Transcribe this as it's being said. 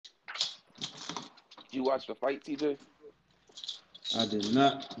Did you watch the fight, TJ? I did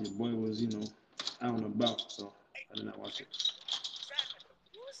not. Your boy was, out and about, so I did not watch it.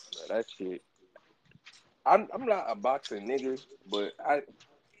 Man, that shit. I'm not a boxing nigga, but I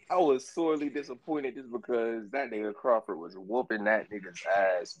was sorely disappointed just because that nigga Crawford was whooping that nigga's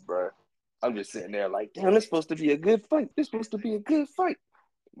ass, bro. I'm just sitting there like, damn, this supposed to be a good fight. This supposed to be a good fight.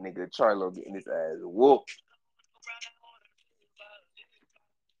 Nigga Charlo getting his ass whooped.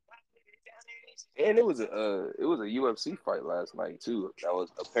 And it was a UFC fight last night too. That was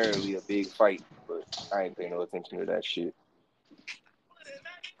apparently a big fight, but I ain't paying no attention to that shit.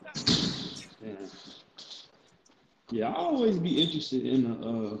 Yeah, yeah. I always be interested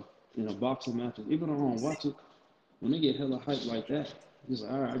in a boxing match, even though I don't watch it. When they get hella hype like that, it's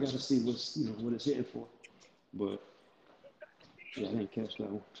like, all right, I gotta see what it's hitting for. But yeah, I didn't catch that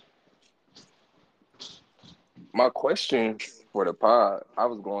one. My question for the pod, I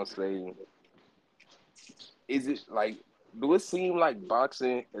was gonna say, is it like, do it seem like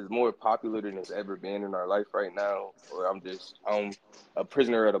boxing is more popular than it's ever been in our life right now, or I'm a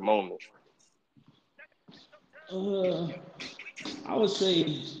prisoner of the moment? Uh, I would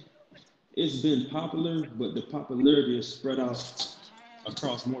say it's been popular, but the popularity is spread out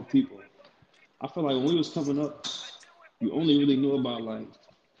across more people. I feel like when we was coming up, you only really knew about like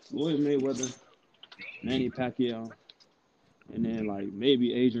Floyd Mayweather, Manny Pacquiao, and then like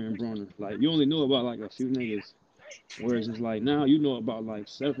maybe Adrian Broner. Like you only knew about like a few niggas. Whereas it's like now you know about like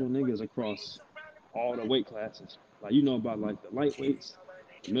several niggas across all the weight classes. Like you know about like the lightweights,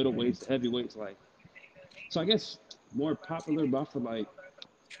 the middleweights, the heavyweights. Like so, I guess more popular, but I feel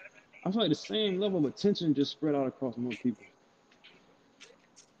like the same level of attention just spread out across more people.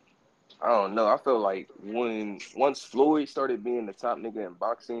 I don't know. I feel like when once Floyd started being the top nigga in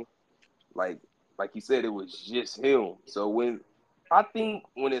boxing, like like you said, it was just him. So I think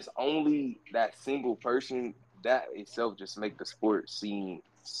when it's only that single person, that itself just make the sport seem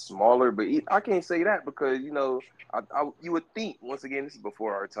smaller. But I can't say that because you would think, once again, this is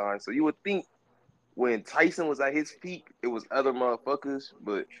before our time, so you would think when Tyson was at his peak, it was other motherfuckers.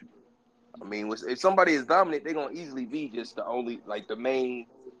 But I mean, if somebody is dominant, they're gonna easily be just the only, like, the main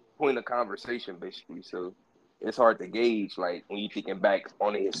point of conversation, basically. So it's hard to gauge, like, when you're thinking back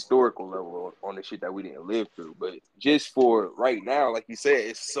on a historical level on the shit that we didn't live through. But just for right now, like you said,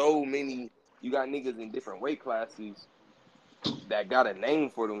 it's so many. You got niggas in different weight classes that got a name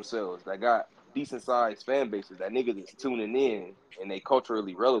for themselves, that got decent sized fan bases, that niggas is tuning in and they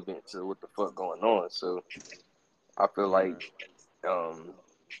culturally relevant to what the fuck going on. So I feel like Right. um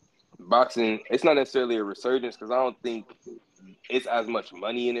boxing, it's not necessarily a resurgence because I don't think it's as much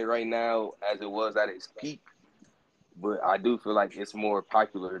money in it right now as it was at its peak. But I do feel like it's more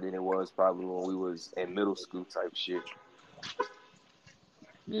popular than it was probably when we was in middle school type shit.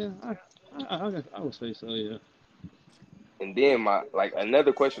 Yeah, I would say so. Yeah. And then my like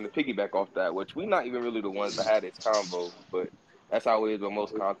another question to piggyback off that, which we not even really the ones that had this combo, but that's how it is with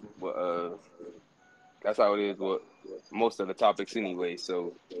that's how it is with most of the topics anyway.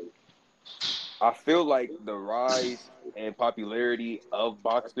 So I feel like the rise and popularity of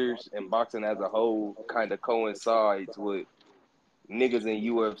boxers and boxing as a whole kind of coincides with niggas in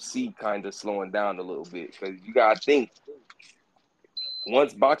UFC kind of slowing down a little bit because you gotta think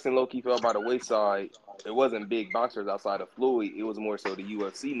once boxing low key fell by the wayside, it wasn't big boxers outside of Floyd. It was more so the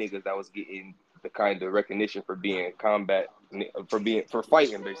UFC niggas that was getting the kind of recognition for being combat for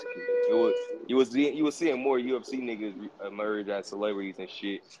fighting basically. You was seeing more UFC niggas emerge as celebrities and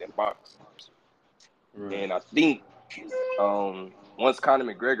shit than boxers. Right. And I think once Conor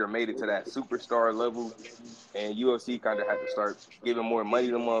McGregor made it to that superstar level, and UFC kind of had to start giving more money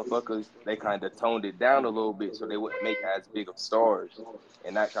to motherfuckers, they kind of toned it down a little bit so they wouldn't make as big of stars.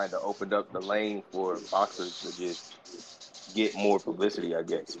 And that kind of opened up the lane for boxers to just get more publicity, I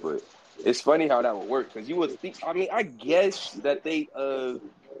guess. But it's funny how that would work because you would think, I mean, I guess that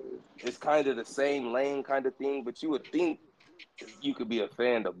it's kind of the same lane kind of thing, but you would think you could be a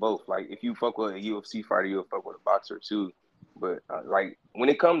fan of both. Like if you fuck with a UFC fighter, you'll fuck with a boxer too. But like when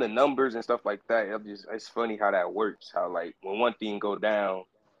it comes to numbers and stuff like that, it's funny how that works. How like when one thing go down,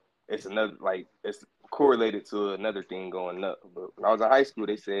 it's another, like it's correlated to another thing going up. But when I was in high school,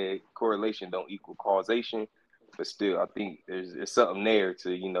 they said correlation don't equal causation. But still, I think there's something there to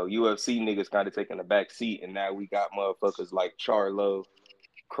UFC niggas kind of taking a back seat, and now we got motherfuckers like Charlo,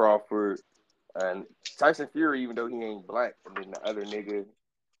 Crawford, and Tyson Fury, even though he ain't black, and then the other nigga,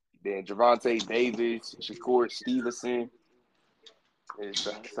 then Javante Davis, Shakur Stevenson. It's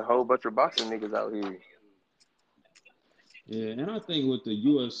a whole bunch of boxing niggas out here. Yeah, and I think with the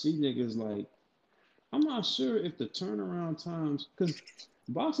UFC niggas, like I'm not sure if the turnaround times, because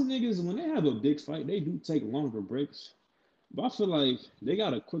Boxing niggas, when they have a big fight, they do take longer breaks. But I feel like they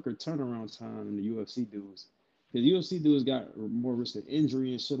got a quicker turnaround time than the UFC dudes. Because UFC dudes got more risk of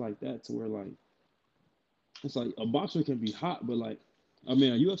injury and shit like that, to where like it's like a boxer can be hot, but like I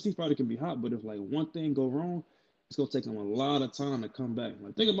mean a UFC fighter can be hot, but if like one thing go wrong, it's gonna take him a lot of time to come back.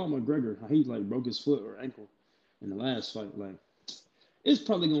 Like think about McGregor, how he like broke his foot or ankle in the last fight. Like it's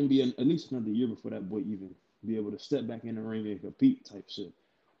probably gonna be at least another year before that boy even be able to step back in the ring and compete type shit.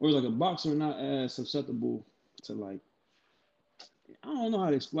 Or like a boxer not as susceptible to like I don't know how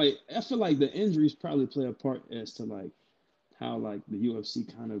to explain. I feel like the injuries probably play a part as to like how like the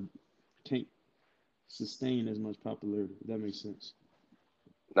UFC kind of can't sustain as much popularity. If that makes sense.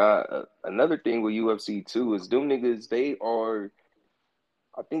 Now, another thing with UFC too is them niggas. They are,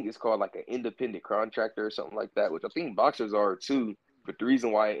 I think it's called like an independent contractor or something like that, which I think boxers are too. But the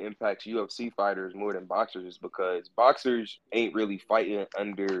reason why it impacts UFC fighters more than boxers is because boxers ain't really fighting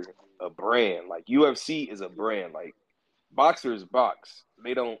under a brand. Like UFC is a brand. Like boxers box.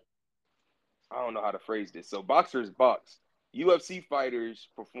 They don't. I don't know how to phrase this. So boxers box. UFC fighters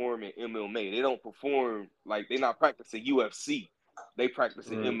perform in MMA. They don't perform like they're not practicing UFC. They practice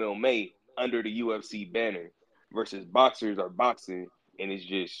in Right. MMA under the UFC banner. Versus boxers are boxing, and it's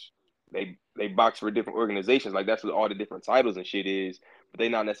just they box for different organizations. Like that's what all the different titles and shit is. But they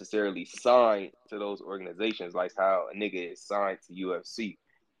not necessarily signed to those organizations like how a nigga is signed to UFC.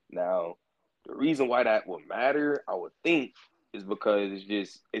 Now, the reason why that would matter, I would think, is because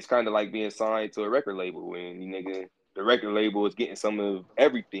it's kind of like being signed to a record label when you nigga the record label is getting some of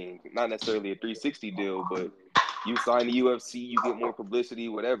everything, not necessarily a 360 deal, but you sign the UFC, you get more publicity,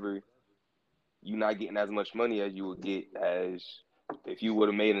 whatever. You're not getting as much money as you would get as if you would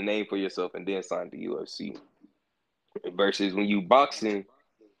have made a name for yourself and then signed the UFC. Versus when you boxing,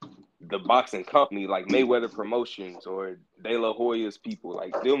 the boxing company like Mayweather Promotions or De La Hoya's people,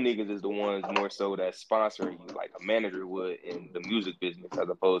 like them niggas is the ones more so that's sponsoring you, like a manager would in the music business, as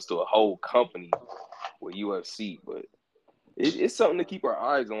opposed to a whole company with UFC. But it's something to keep our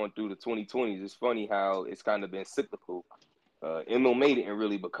eyes on through the 2020s. It's funny how it's kind of been cyclical. MMA didn't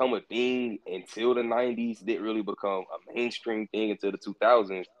really become a thing until the 90s. Didn't really become a mainstream thing until the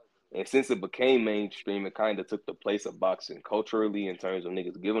 2000s. And since it became mainstream, it kind of took the place of boxing culturally in terms of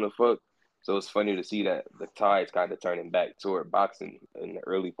niggas giving a fuck. So it's funny to see that the tide's kind of turning back toward boxing in the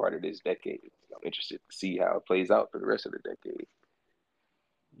early part of this decade. I'm interested to see how it plays out for the rest of the decade.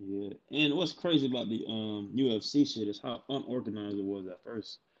 Yeah. And what's crazy about the UFC shit is how unorganized it was at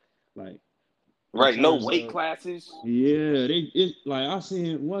first. Like in Right, no terms weight of classes. yeah, they it like I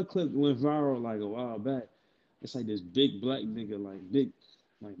seen one clip went viral like a while back. It's like this big black nigga, like big,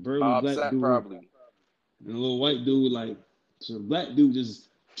 like burly Bob black Sapp dude, probably. and a little white dude, like so the black dude just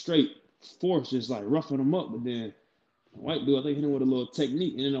straight force, just like roughing him up, but then the white dude, I think hit him with a little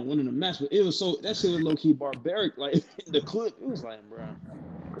technique and ended up winning the match. But it was so that shit was low key barbaric. Like the clip, it was like, bro,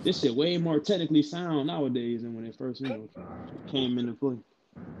 this shit way more technically sound nowadays than when it first, came into play.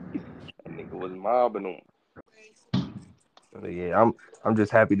 That nigga was mobbing them. Yeah, I'm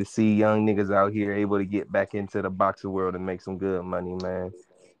just happy to see young niggas out here able to get back into the boxing world and make some good money, man.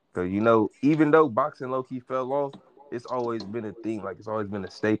 Cause even though boxing low key fell off, it's always been a thing. Like it's always been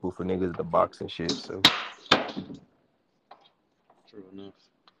a staple for niggas to box and shit. So True enough.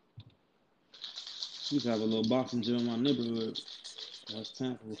 We used to have a little boxing gym in my neighborhood. That's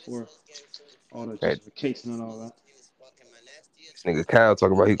Tampa before all the that gentrification and all that. this nigga Kyle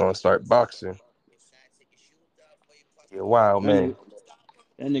talking about he gonna start boxing. Yeah, wow, That nigga, man.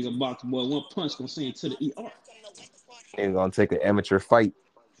 that nigga box boy, one punch gonna send you to the ER. Nigga gonna take an amateur fight.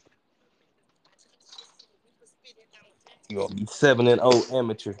 You gonna be 7-0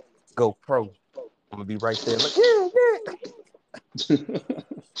 amateur. Go pro. I'm gonna be right there. Like, yeah, yeah.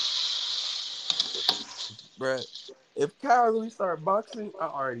 Bruh. If Kyle really started boxing, I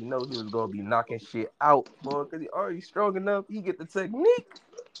already know he was gonna be knocking shit out, boy, because he already strong enough. He get the technique.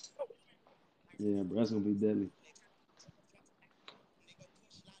 Yeah, bro, that's gonna be deadly.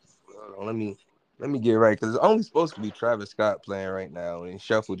 Hold on, let me get right because it's only supposed to be Travis Scott playing right now, and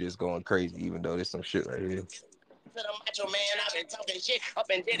Shuffle just going crazy. Even though there's some shit right here. To the macho man, I've been talking shit up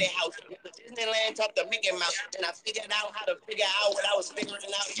in Diddy house. Disneyland talked to Mickey Mouse, and I figured out how to figure out what I was figuring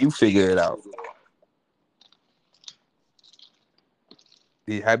out. You figure it out.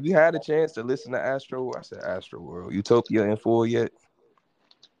 Have you had a chance to listen to Astro? I said Astro World, Utopia in full yet?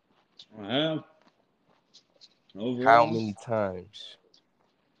 I have How overall many times?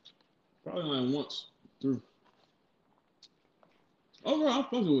 probably only once through. Overall, I'm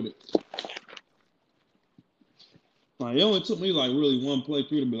fucking with it. Like it only took me like really one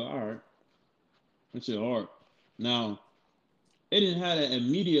playthrough to be like, all right, that shit hard. Now it didn't have that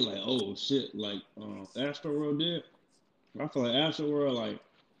immediate like, oh shit, like Astro World did. I feel like Astro World like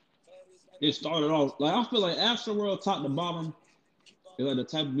it started off like I feel like Astro World top to bottom is like the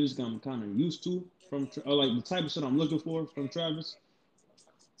type of music I'm kind of used to from or like the type of shit I'm looking for from Travis.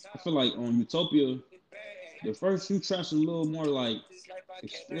 I feel like on Utopia, the first few tracks are a little more like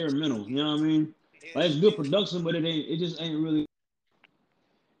experimental. You know what I mean? Like it's good production, but it ain't. It just ain't really.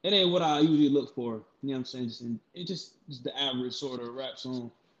 It ain't what I usually look for. You know what I'm saying? It just the average sort of rap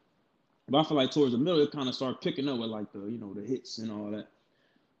song. But I feel like towards the middle, it kind of started picking up with like the hits and all that.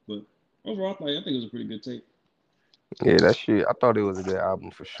 But overall, I think it was a pretty good take. Yeah, that shit. I thought it was a good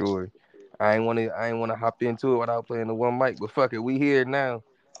album for sure. I ain't wanna hop into it without playing the one mic, but fuck it, we here now.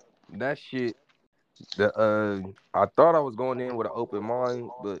 That shit. The I thought I was going in with an open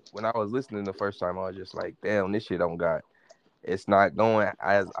mind, but when I was listening the first time, I was just like, damn, this shit don't got. It's not going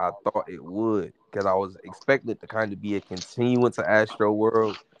as I thought it would, because I was expecting it to kind of be a continuance to Astro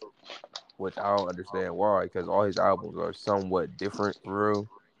World, which I don't understand why, because all his albums are somewhat different for real.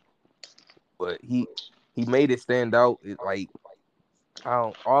 But he made it stand out. Like I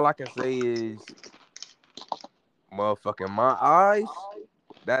don't. All I can say is, motherfucking my eyes.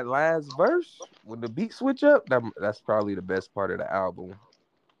 That last verse when the beat switch up, that's probably the best part of the album.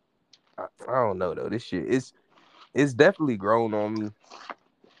 I don't know though. This shit it's definitely grown on me,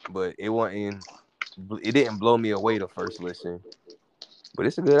 but it didn't blow me away the first listen. But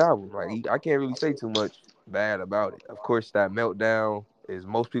it's a good album. Like I can't really say too much bad about it. Of course, that meltdown is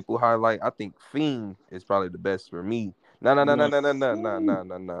most people highlight. I think Fiend is probably the best for me. No, no, no, no, What? no, no, no, no, no,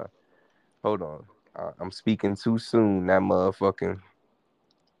 no, no. Hold on. I'm speaking too soon. That motherfucking.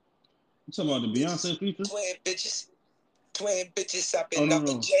 You talking about the Beyonce feature? Twin bitches Oh hopping no off a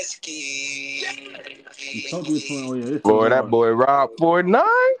no. jet ski. Utopia Twin. Oh yeah, this shit Boy, was that hard. boy Rob 49.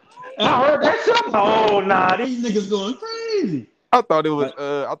 And I heard that shit. I'm like, oh nah, these niggas going crazy. Like,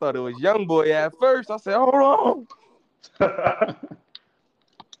 I thought it was Young Boy at first. I said, hold on.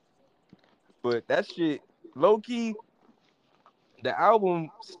 But that shit, low key, the album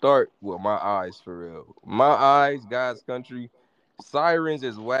start with My Eyes for real. My Eyes, God's Country, Sirens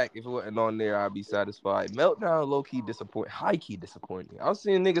is whack. If it wasn't on there, I'd be satisfied. Meltdown, low key disappointing, high key disappointing. I was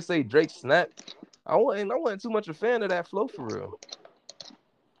seeing niggas say Drake snap. I wasn't too much a fan of that flow for real.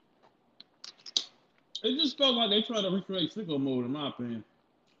 it just felt like they tried to recreate sicko mode, in my opinion,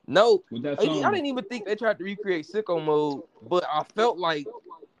 No, with that I song. didn't even think they tried to recreate Sicko Mode, but I felt like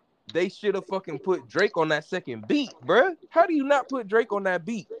they should have fucking put Drake on that second beat, bruh. How do you not put Drake on that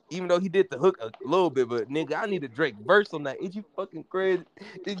beat? Even though he did the hook a little bit, but nigga, I need a Drake verse on that. Is you fucking crazy?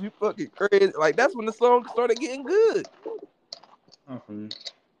 Is you fucking crazy? Like that's when the song started getting good. I feel you.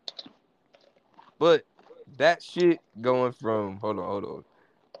 But that shit going from hold on.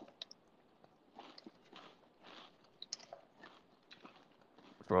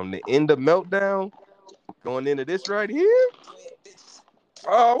 From the end of Meltdown going into this right here.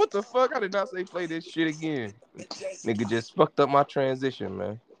 Oh, what the fuck? I did not say play this shit again. Nigga just fucked up my transition,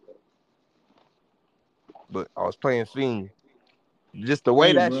 man. But I was playing Fiend. Just the way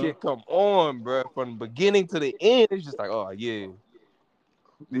Hey, that bro, shit come on, bro, from the beginning to the end, it's just like, oh yeah,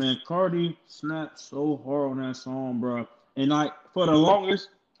 man, this. Cardi snapped so hard on that song, bro. And like for the longest,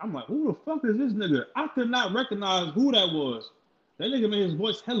 I'm like, who the fuck is this nigga? I could not recognize who that was. That nigga made his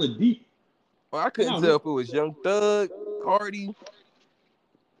voice hella deep. Well, I And couldn't tell if it was Young Thug, Cardi.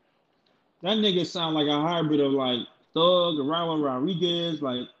 that nigga sound like a hybrid of like Thug and Ryan Rodriguez.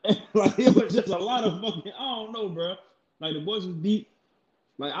 Like, like it was just a lot of fucking. I don't know, bro. Like the voice was deep.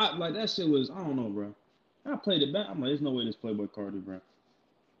 Like that shit was. I don't know, bro. I played it back. I'm like, there's no way this Playboy Cardi, bro.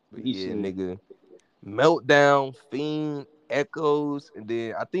 But He yeah, slid. nigga, Meltdown, Fiend, Echoes, and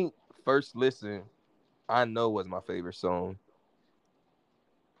then I think First Listen, I know was my favorite song.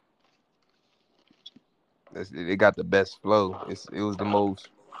 It got the best flow. It was the most.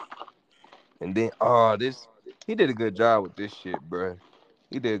 And then this he did a good job with this shit, bro.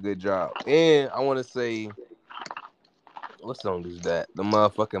 He did a good job. And I want to say, what song is that? The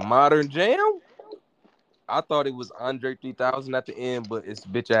motherfucking Modern Jam. I thought it was Andre 3000 at the end, but it's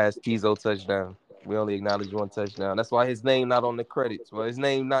bitch ass Tizo touchdown. We only acknowledge one touchdown. That's why his name not on the credits. Well, his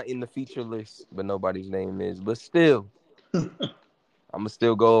name not in the feature list, but nobody's name is. But still, I'ma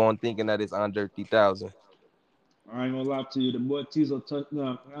still go on thinking that it's Andre 3000. I ain't gonna lie to you. The boy Tizo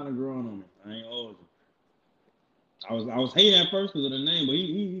touchdown kind of growing on me. I ain't gonna hold you. I was hating at first because of the name, but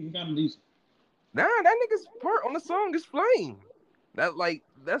he got him decent. Nah, that nigga's part on the song is Flame.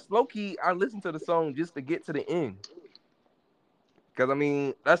 That's low key. I listened to the song just to get to the end. Cause I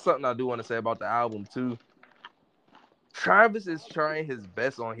mean, that's something I do want to say about the album too. Travis is trying his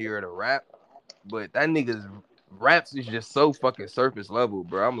best on here to rap, but that nigga's raps is just so fucking surface level,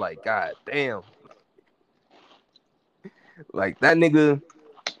 bro. I'm like, God damn. Like that nigga,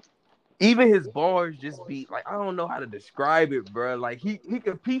 even his bars just be like, I don't know how to describe it, bro. Like he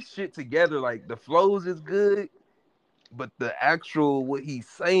can piece shit together. Like the flows is good, but the actual what he's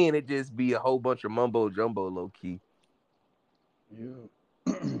saying, it just be a whole bunch of mumbo jumbo, low key. Yeah.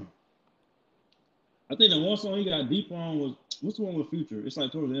 I think the one song he got deep on was what's the one with Future? It's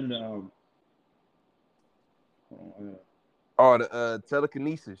like towards the end of the album. Hold on, Oh, the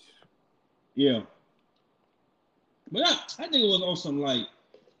telekinesis. yeah. But I think it was on some like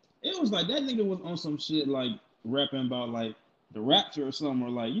it was like that nigga was on some shit like rapping about like the rapture or something or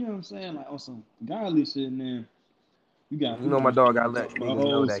like you know what I'm saying like on some godly shit and then you got You know my Future dog. I let talking about niggas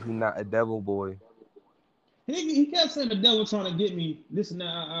know hoes. that he not a devil boy. He kept saying the devil trying to get me this and that.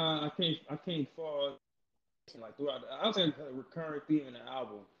 I can't fall like throughout. I was like a recurring theme in the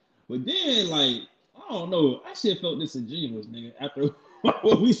album, but then like I don't know, I shit felt disingenuous, nigga. After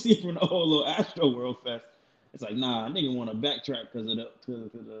what we see from the whole little Astro World Fest, it's like nah, nigga want to backtrack because of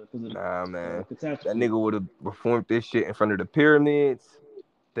the Nah, man. That catastrophe. nigga would have performed this shit in front of the pyramids.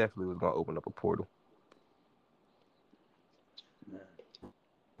 Definitely was gonna open up a portal. Man.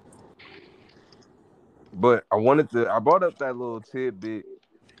 But I brought up that little tidbit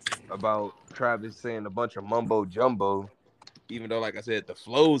about Travis saying a bunch of mumbo jumbo, even though, like I said, the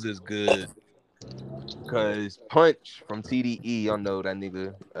flows is good. Cause Punch from TDE, y'all know that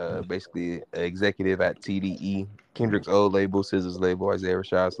nigga, basically an executive at TDE, Kendrick's old label, Scissors label, Isaiah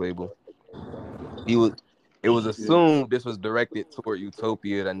Rashad's label. He was. It was Yeah. assumed this was directed toward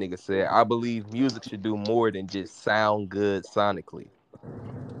Utopia. That nigga said, "I believe music should do more than just sound good sonically."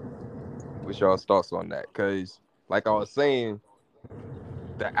 What's y'all's thoughts on that? Cause, like I was saying,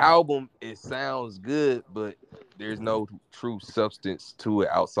 the album it sounds good, but there's no true substance to it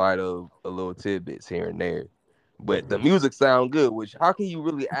outside of a little tidbits here and there. But the music sound good, which how can you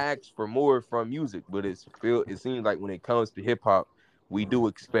really ask for more from music? But it seems like when it comes to hip hop, we do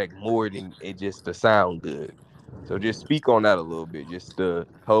expect more than it just to sound good. So just speak on that a little bit, just the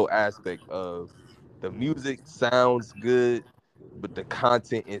whole aspect of the music sounds good, but the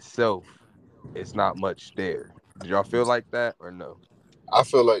content itself, it's not much there. Did y'all feel like that or no? I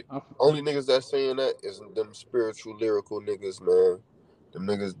feel like I, only niggas that saying that is them spiritual lyrical niggas, man.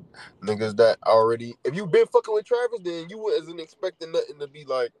 Them niggas that already. If you been fucking with Travis, then you wasn't expecting nothing to be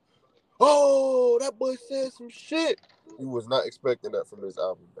like, oh, that boy said some shit. You was not expecting that from this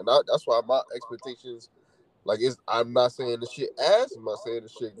album, and that's why my expectations, like, I'm not saying the shit ass. I'm not saying the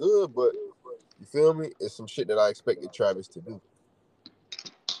shit good, but you feel me? It's some shit that I expected Travis to do.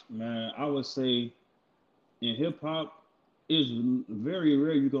 man, I would say in hip hop, it's very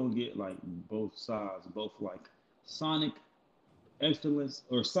rare you're gonna get like both sides, both like sonic excellence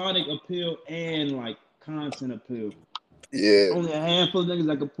or sonic appeal and like content appeal. It's Yeah, only a handful of niggas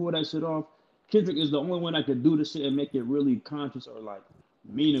that can pull that shit off. Kendrick is the only one that can do the shit and make it really conscious or like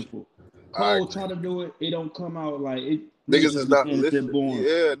meaningful. I Cole agree. try to do it, it don't come out like it. Niggas Niggas just is be not saying shit listening. boring.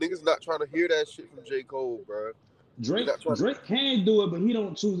 Yeah, niggas not trying to hear that shit from J. Cole, bro. They Drake not trying to. Drake can do it, but he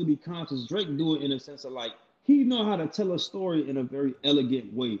don't choose to be conscious. Drake do it in a sense of like he know how to tell a story in a very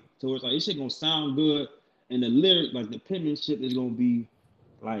elegant way. So it's like this shit gonna sound good, and the lyric, like the penmanship, is gonna be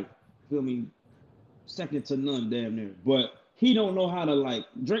like feel me second to none, damn near. But he don't know how to like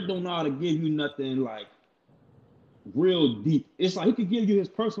Drake don't know how to give you nothing like real deep. It's like he could give you his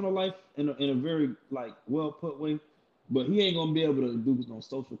personal life in a very like well put way, but he ain't gonna be able to do no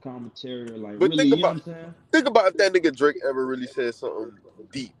social commentary or like But really, you know what I'm saying? think about if that nigga Drake ever really said something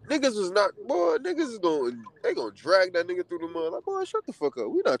deep. Niggas is not, boy. Niggas is gonna drag that nigga through the mud. Like, boy, shut the fuck up.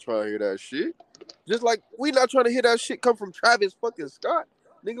 We not trying to hear that shit. Just like we not trying to hear that shit come from Travis fucking Scott.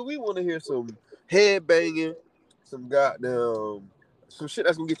 Nigga, we want to hear some head banging, some goddamn, some shit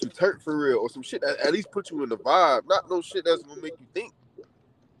that's gonna get you turned for real, or some shit that at least put you in the vibe. Not no shit that's gonna make you think.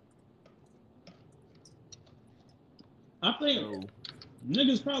 I think So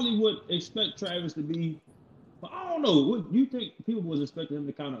niggas probably would expect Travis to be. But I don't know. What you think people was expecting him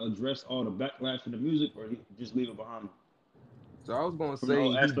to kind of address all the backlash in the music, or he just leave it behind him So I was gonna from the say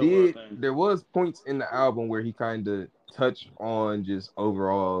whole he Astro World did. thing? There was points in the album where he kind of touched on just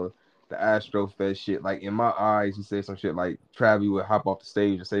overall the Astrofest shit. Like in my eyes, he said some shit like Travi would hop off the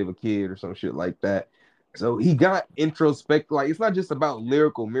stage and save a kid or some shit like that. So he got introspect. Like it's not just about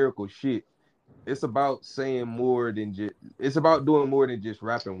lyrical miracle shit. It's about saying more than just. It's about doing more than just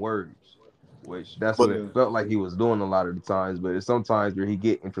rapping words. Which that's what But it Yeah, felt like he was doing a lot of the times. But it's sometimes where he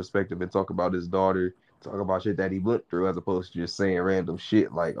get introspective and talk about his daughter, talk about shit that he went through, as opposed to just saying random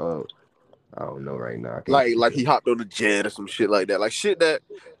shit like, I don't know right now. I can't Like he hopped on the jet or some shit like that. Like shit that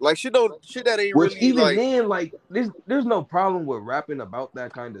ain't Which really even like. then, like, there's no problem with rapping about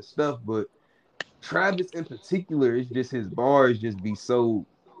that kind of stuff, but Travis in particular, it's just his bars just be so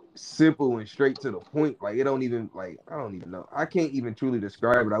simple and straight to the point. Like it don't even like I don't even know. I can't even truly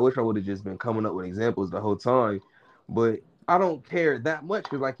describe it. I wish I would have just been coming up with examples the whole time, but I don't care that much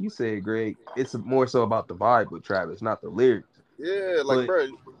because, like you said, Greg, it's more so about the vibe with Travis, not the lyrics. Yeah, like But bro,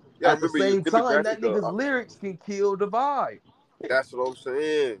 you gotta at the remember your same time, that demographic nigga's though. lyrics can kill the vibe. That's what I'm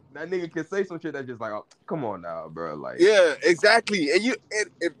saying. That nigga can say some shit that's just like, oh, come on now, bro. Like, Yeah, exactly. And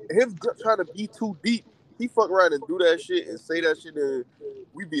him trying to be too deep, he fuck around and do that shit and say that shit, and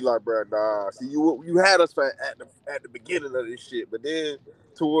we be like, bro, nah. See, you had us at the beginning of this shit, but then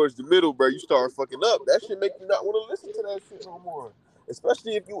towards the middle, bro, you start fucking up. That shit make you not want to listen to that shit no more.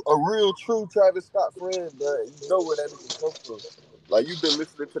 Especially if you a real true Travis Scott friend, bro. You know where that nigga come from. Like you've been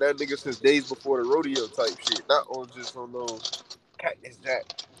listening to that nigga since days before the rodeo type shit, not on no Cactus Jack.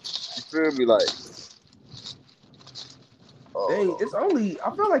 You feel me? Like, dang, oh. it's only,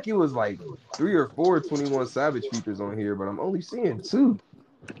 I feel like it was like 3 or 4 21 Savage features on here, but I'm only seeing 2.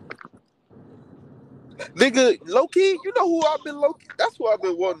 Nigga, low key, you know who I've been low key? That's who I've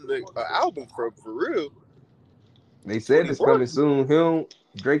been wanting an album from for real. They said it's 21. coming soon.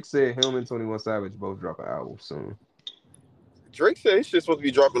 Drake said him and 21 Savage both drop an album soon. Drake said his shit's supposed to be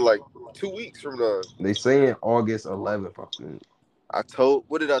dropping like 2 weeks from now. They saying August 11th, I think.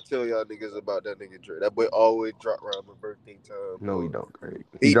 What did I tell y'all niggas about that nigga Drake? That boy always drop around my birthday time, No, he bro. don't, Craig.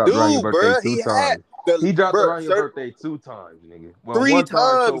 He He dropped around your do, birthday bro. 2 He had times. He dropped bro, around your birthday 2 times, nigga. Well, 3 one time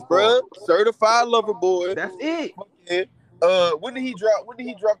times, so far. bro. Certified Lover Boy. That's it. And, when did he drop? When did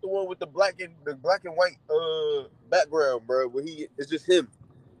he drop the one with the black and white background, bro? Where it's just him.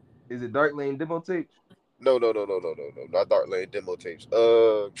 Is it Dark Lane demo tape? No, not Dark Lane demo tapes.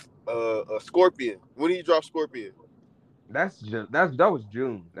 Scorpion. When did he drop Scorpion? That was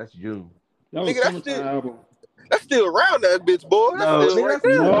June. That's June. That was Nigga, summertime album. that's still around that bitch, boy. That's No, still nigga, right that's 2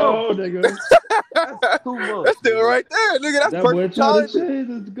 there. No, months. nigga. That's 2 months. That's still nigga. right there, nigga. That's That boy perfect tried to timing.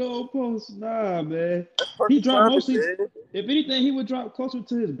 change the goalposts. Nah, man. That's He perfect dropped timing, mostly. man. If anything, he would drop closer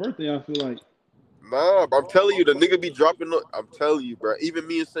to his birthday. I feel like. Nah, but I'm telling you, the nigga be dropping. I'm telling you, bro. Even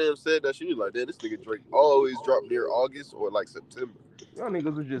me and Sam said that shit. He was like, damn, this nigga Drake always drop near August or like September. Y'all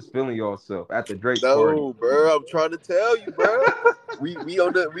niggas was just feeling yourself at the Drake party. No, bro. I'm trying to tell you, bro. we in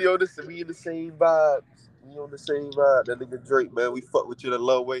the same vibes. We on the same vibe. That nigga Drake, man. We fuck with you the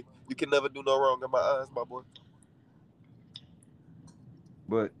low way. You can never do no wrong in my eyes, my boy.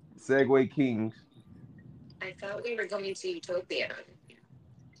 But Segway Kings. I thought we were going to Utopia.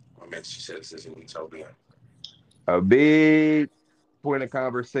 I meant she said this is Utopia. A big point of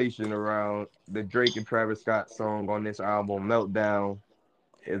conversation around the Drake and Travis Scott song on this album, Meltdown,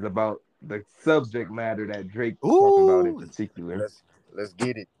 is about the subject matter that Drake talking about in particular. Let's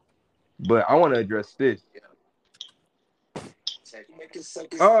get it. But I want to address this.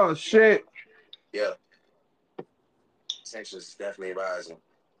 Oh shit. Yeah. Tensions is definitely rising.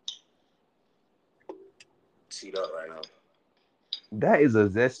 Teed up right now. That is a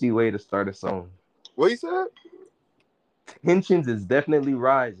zesty way to start a song. What you said? Tensions is definitely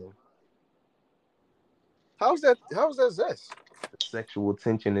rising. How's that zest? The sexual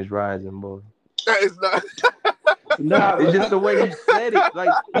tension is rising, boy. That is not. Nah, It's just the way he said it. Like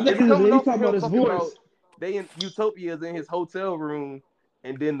I think it's coming he's off talking of about him his talking voice. about they in Utopia's in his hotel room,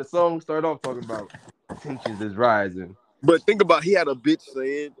 and then the song start off talking about tensions is rising. But think about he had a bitch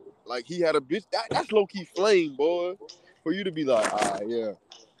saying, like he had a bitch. That's low key flame, boy. For you to be like, yeah,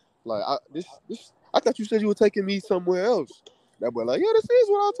 like I thought you said you were taking me somewhere else. That boy like, yeah, this is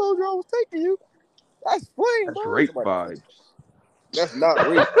what I told you I was taking you. That's flame, That's boy. rape vibes. That's not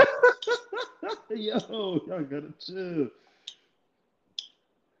rape. Yo, y'all gotta chill.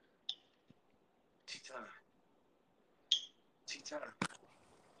 T-time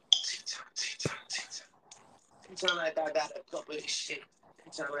like I got a couple of shit.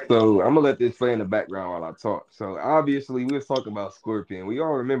 So I'm gonna let this play in the background while I talk. So obviously we was talking about Scorpion. We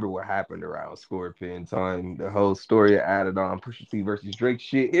all remember what happened around Scorpion time. The whole story added on Pusha T versus Drake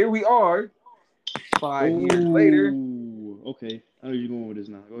shit. Here we are, 5 years later, Okay, I know you're going with this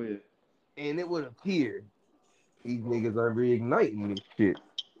now. Go ahead. and it would appear these niggas are reigniting this shit.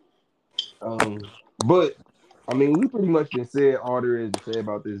 But I mean, we pretty much just said all there is to say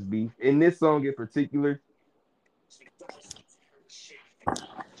about this beef. In this song in particular,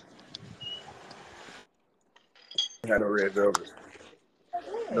 Had no red velvet.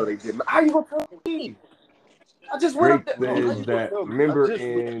 No, they didn't. How you gonna tell me? I just went Drake up there. Bro, how says you gonna that, tell me? I remember just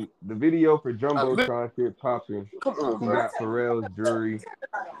went. in the video for I li- Jumbotron shit popping, Come on, he bro. got Pharrell's jury.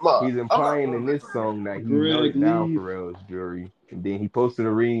 Ma, He's I'm not implying in going this back. song that he Greg melted down Lee. Pharrell's jury. And then he posted a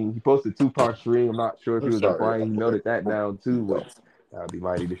ring. He posted Tupac's ring. I'm not sure if he I'm was sorry. implying he melted that down too, which that would be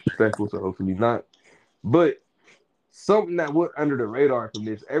mighty disrespectful, so hopefully not. But something that went under the radar from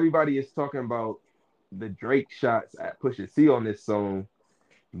this, everybody is talking about the Drake shots at Pusha T on this song.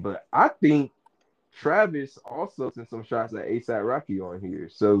 But I think Travis also sent some shots at ASAP Rocky on here.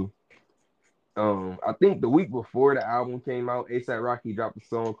 So I think the week before the album came out, ASAP Rocky dropped a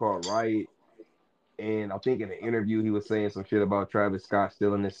song called Riot. And I think in the interview he was saying some shit about Travis Scott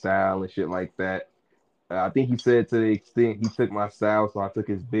stealing his style and shit like that. I think he said to the extent he took my style, so I took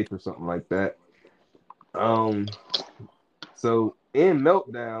his bitch or something like that. Um, so in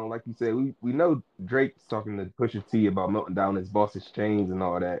Meltdown, like you said, we know Drake's talking to Pusha T about melting down his boss's chains and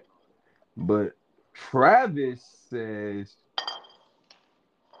all that. But Travis says,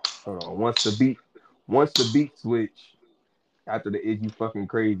 hold on, once the beat switch after the Is You Fucking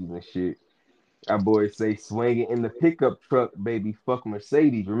Crazy and shit. That boy say swinging in the pickup truck, baby. Fuck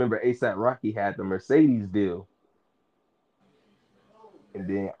Mercedes. Remember ASAP Rocky had the Mercedes deal. And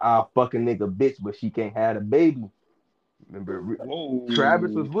then I'll fuck a nigga bitch, but she can't have a baby. Remember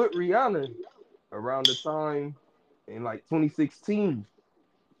Travis Whoa. was with Rihanna around the time in like 2016.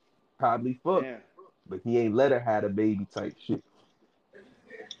 Probably fucked, Damn. but he ain't let her have a baby type shit.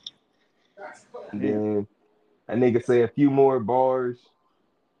 And Damn. then that nigga say a few more bars.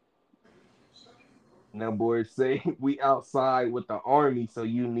 And that boy say we outside with the army, so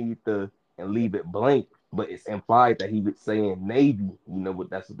you need to and leave it blank. But it's implied that he was saying Navy. You know what?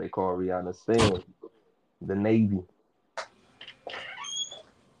 That's what they call Rihanna's fan, the Navy.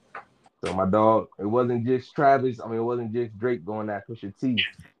 So my dog, it wasn't just Travis. I mean, it wasn't just Drake going at Pusha T.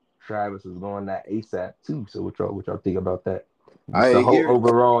 Travis was going at ASAP too. So what y'all think about that? I Just the ain't whole hear.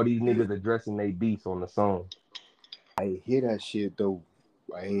 overall, these niggas addressing their beats on the song. I ain't hear that shit though.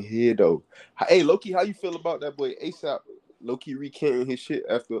 I ain't hear though. Hey, Loki, how you feel about that boy ASAP? Loki recanting his shit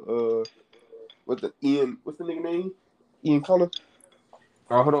after what's the nigga name? Ian Connor.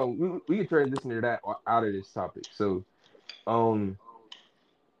 Oh, hold on. We can transition to that out of this topic. So, um,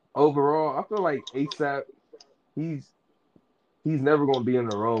 overall, I feel like ASAP, he's he's never gonna be in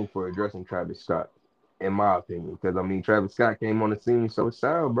the wrong for addressing Travis Scott, in my opinion. Because I mean, Travis Scott came on the scene so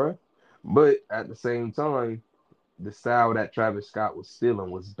style, bro. But at the same time, the style that Travis Scott was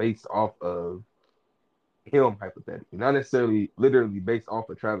stealing was based off of him, hypothetically, not necessarily literally based off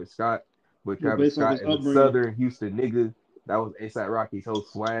of Travis Scott, but Well, Travis based off Scott his is a upbringing. Southern Houston nigga. That was ASAP Rocky's whole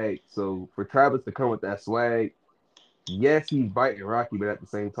swag. So for Travis to come with that swag, yes, he's biting Rocky, but at the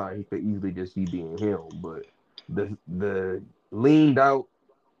same time, he could easily just be being him. But the leaned out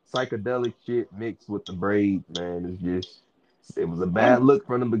psychedelic shit mixed with the braids, man, is just it was a bad I'm look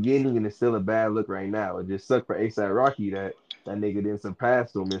from the beginning, and it's still a bad look right now. It just sucked for ASAP Rocky that nigga didn't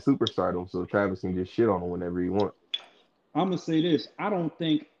surpass him in superstardom, so Travis can just shit on him whenever he wants. I'm gonna say this. I don't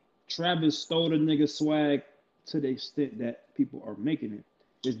think Travis stole the nigga swag to the extent that people are making it.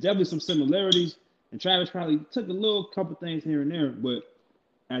 There's definitely some similarities, and Travis probably took a little couple things here and there, but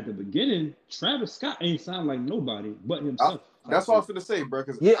at the beginning, Travis Scott ain't sound like nobody but himself type That's what I shit. was gonna say, bro.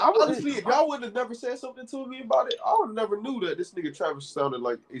 Because Yeah, I wouldn't. honestly, if y'all would have never said something to me about it, I would have never knew that this nigga Travis sounded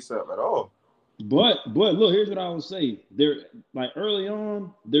like ASAP at all. But look, here's what I would say. There, like early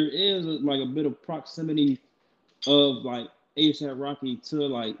on, there is like a bit of proximity of like ASAP Rocky to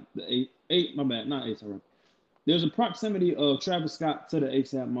like the eight. My bad, not ASAP Rocky. There's a proximity of Travis Scott to the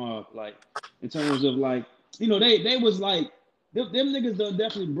ASAP mob, like in terms of like they was like them niggas done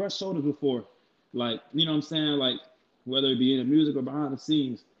definitely brushed shoulders before, like what I'm saying, like whether it be in the music or behind the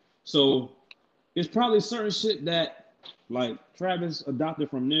scenes. So it's probably certain shit that like Travis adopted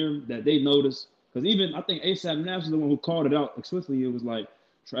from them that they noticed. Because even I think ASAP Nash is the one who called it out explicitly. It was like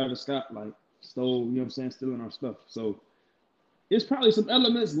Travis Scott like stole, stealing our stuff. So it's probably some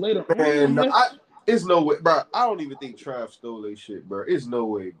elements later on And that it's no way, bro. I don't even think Trav stole that shit, bro. It's no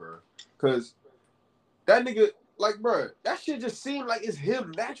way, bro. Cause that nigga, like, bro, that shit just seemed like it's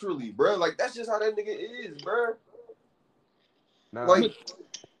him naturally, bro. Like that's just how that nigga is, bro. Nah, Like, but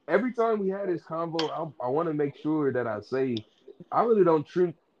every time we had this convo, I want to make sure that I say I really don't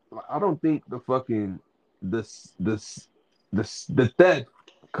treat. I don't think the fucking this this the theft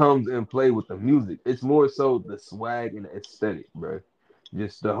comes in play with the music. It's more so the swag and the aesthetic, bro.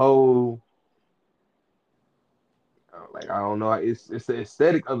 Just the whole like I don't know. It's the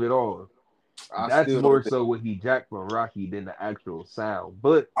aesthetic of it all. I That's still more don't think. so what he jacked from Rocky than the actual sound.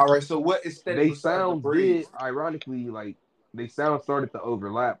 But All right, so what aesthetic they besides the sounds did braids? ironically like they sound started to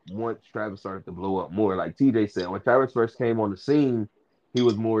overlap once Travis started to blow up more. Like TJ said, when Travis first came on the scene, he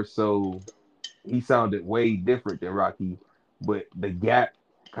was more so he sounded way different than Rocky, but the gap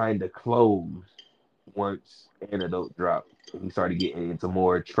kind of closed once Antidote dropped. And he started getting into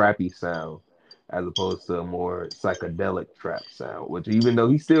more trappy sound as opposed to a more psychedelic trap sound, which even though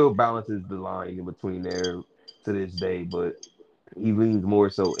he still balances the line in between there to this day, but he leans more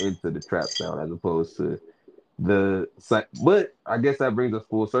so into the trap sound as opposed to but I guess that brings us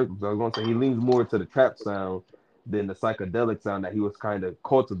full circle. So I was gonna say he leans more to the trap sound than the psychedelic sound that he was kind of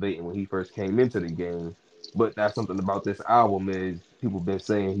cultivating when he first came into the game. But that's something about this album is people been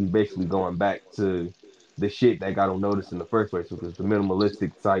saying he's basically going back to the shit that got him noticed in the first place, which was the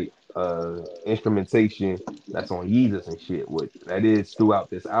minimalistic type instrumentation that's on Yeezus and shit, which that is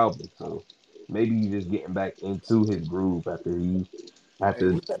throughout this album. So maybe he's just getting back into his groove after he had Hey,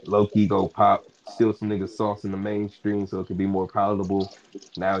 to low key go pop, steal some niggas sauce in the mainstream so it could be more palatable.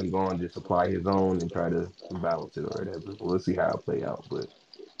 Now he going to just apply his own and try to balance it or whatever. We'll see how it play out. But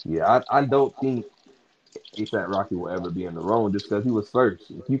yeah, I don't think ASAP Rocky will ever be in the wrong just because he was first.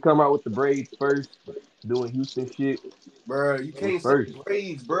 If you come out with the braids first, doing Houston shit, bro, you it was can't say first.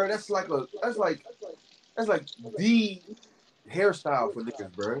 braids, bro. That's like the hairstyle for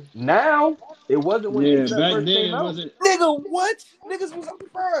niggas, bro. Now it wasn't when Yeah, ASAP back first then came it out. wasn't. Nigga, what? Niggas was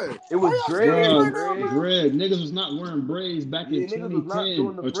bro. It Why was y'all serious dreads, right Bro, now, dreads. bro? Greg, niggas was not wearing braids back in Yeah, niggas was not 2010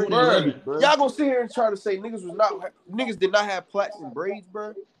 doing the or French Bro, 2011. braids, bro. y'all gonna sit here and try to say niggas did not have plaits and braids,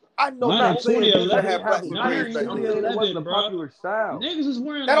 bro? I know I'm Not in not plenty of saying niggas niggas that 2011. had didn't have plaits the and Not in braids braids. back I'm then. saying it wasn't 2011, a bro. popular style. Niggas was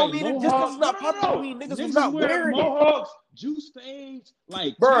wearing That don't like mean it just because mohawks. it's not popular mean niggas was Niggas was not wearing wearing it. mohawks, juice fades,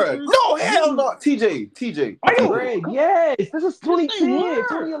 like Bruh, tapers. no, hell Niggas, no. TJ, are you? Greg, yes, this is Yes, they 2010, were.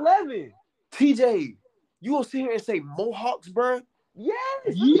 2011. TJ, you gonna sit here and say mohawks, bruh? Yes,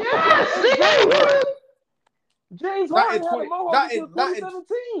 this is Yes, hey nigga, Greg, what? Bruh, James not in Harden had a 20, mohawk not until in, not in,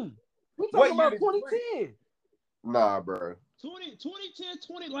 2017. We talking what year about did you wait? 2010. Nah, bruh. 2010,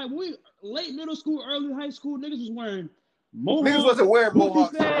 20, like we late middle school, early high school, niggas was wearing Niggas mohawks, wasn't wearing goofy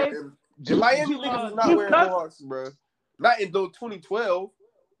mohawks, bruh. fades, In Miami, niggas was not juice wearing cuts. mohawks, bruh. Not in 2012,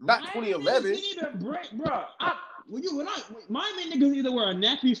 not Miami niggas 2011. didn't even break, bro. Miami niggas either wear a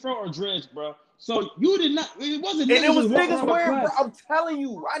nappy fro or dreads, bro. So you did not. It wasn't And it niggas was just walking niggas around with wearing, bro. plaits, I'm telling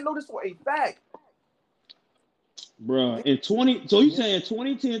you, I know this for a fact. bro. In 20, so you saying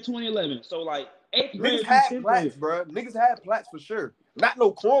 2010, 2011. So like eighth Niggas grade through had 10th plaits, grade. bro. Niggas had plaits for sure. Not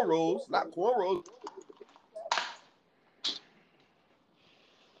no cornrows, not cornrows.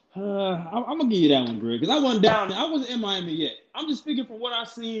 I'm gonna give you that one, Greg, because I wasn't down there. I wasn't in Miami yet. I'm just speaking from what I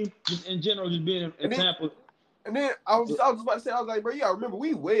seen, just in general, just being in And then, Tampa. and then I was just about to say, I was like, bro, you gotta remember,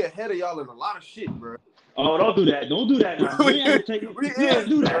 we way ahead of y'all in a lot of shit, bro. Oh, don't do that. Don't do that now. We ain't have to take it. We We have is, to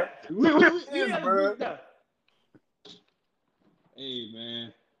do bro. that. We is, have to bro. do that. Hey,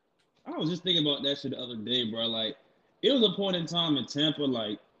 man. I was just thinking about that shit the other day, bro. Like, it was a point in time in Tampa,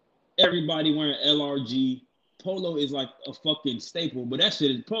 like, everybody wearing LRG. Polo is like a fucking staple, but that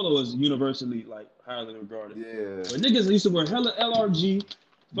shit is Polo is universally like highly regarded. Yeah. But niggas used to wear hella LRG.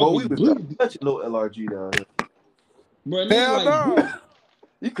 But we Fucking was blue, not touching no LRG down here. bro. Niggas Hell like no.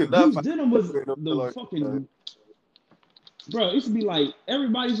 You could not Goose find Denim was no the LRG down here. fucking bro. It used to be like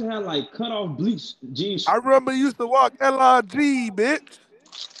everybody used to have like cut off bleach jeans. I remember you used to walk LRG, bitch.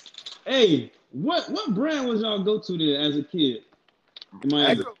 Hey, what brand was y'all go to there as a kid in As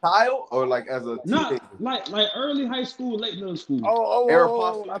Miami? a child or like as a teenager? Not like early high school, late middle school.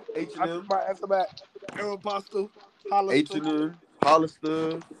 Aeropostale, I H&M, might answer back. Aeropostale, Hollister. H&M,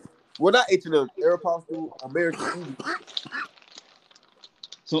 Hollister. Well, not H&M, Aeropostale, American Eagle.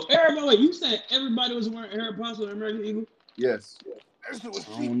 So everybody, wait, you said everybody was wearing Aeropostale and American Eagle? Yes. That shit was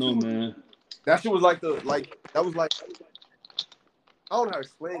I cheap don't know, too. man. That shit was like that was like, I don't know how to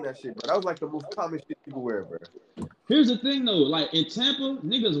explain that shit, bro. That was like the most common shit people wear, bro. Here's the thing though, like in Tampa,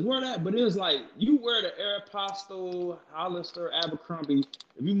 niggas wear that, but it was like you wear the Aeropostale, Hollister, Abercrombie.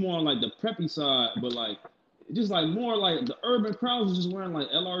 If you more on like the preppy side, but like just like more like the urban crowds was just wearing like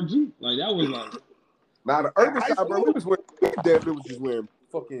LRG. Like that was like Now the urban High side, bro, we was wearing, damn near was just wearing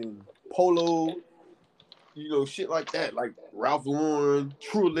fucking polo, you know, shit like that, like Ralph Lauren,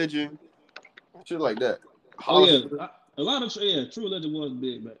 True Religion, shit like that. oh yeah, Hollister. a lot of True Religion was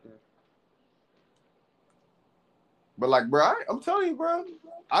big back then. But like, bro, I'm telling you, bro,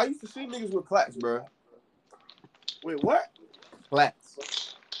 I used to see niggas with plaits, bro. Wait, what?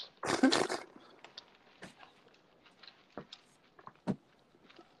 Plaits.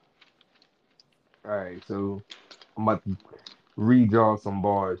 All right, so I'm about to redraw some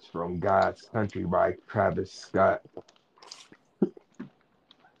bars from God's Country by Travis Scott.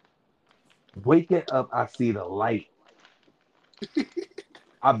 Waking up, I see the light.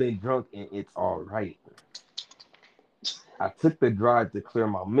 I've been drunk and it's all right. I took the drive to clear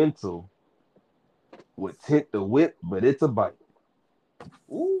my mental. Would tint the whip, but it's a bite.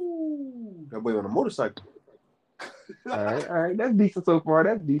 Ooh, that boy on a motorcycle. All right. That's decent so far.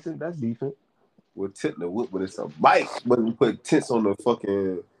 That's decent. With tint the whip, but it's a bike. But we put tints on the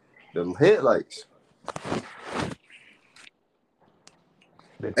headlights.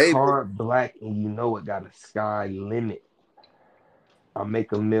 The Hey, car black and you know it got a sky limit. I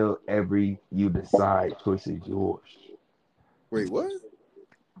make a meal every you decide. Choice is yours. wait, what?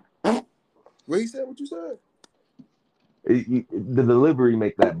 What he said? What you said? The delivery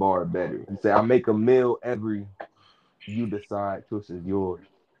make that bar better. He said, I make a meal every you decide. Choice is yours.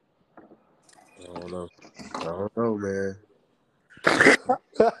 I don't know, man.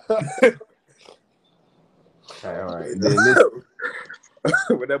 All right. Then this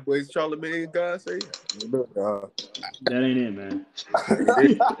What that boy's Charlamagne guy say? That ain't it, man.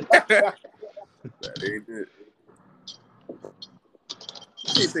 That ain't it.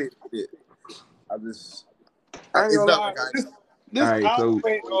 I can't say it. I ain't It's gonna not lie. like this all right, so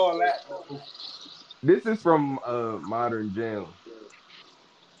outweigh all that. this is from Modern Jam.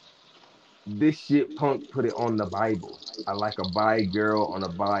 This shit punk put it on the Bible. I like a bi girl on a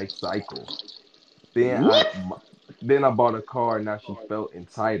bicycle. Then I What? then I bought a car. Now she felt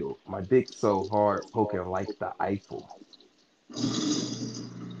entitled. My dick so hard, poking like the Eiffel.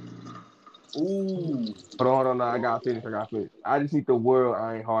 Ooh. Hold on. I gotta finish. I just need the world.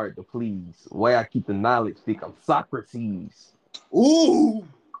 I ain't hard to please. Way I keep the knowledge, think I'm Socrates. Ooh.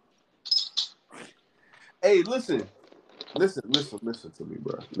 Hey, listen to me,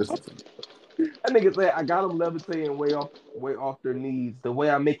 bro. Listen to me. That nigga said I got them levitating way off their knees. The way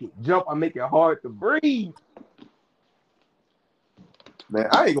I make it jump, I make it hard to breathe. Man,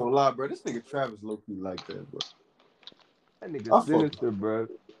 I ain't gonna lie, bro. This nigga Travis low key like that, bro. That nigga sinister, bro.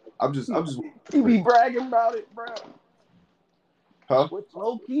 I'm just He be bragging about it, bro. Huh? What's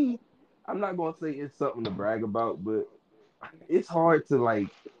low key? I'm not gonna say it's something to brag about, but it's hard to like.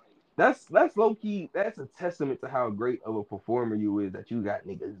 That's low key. That's a testament to how great of a performer you is that you got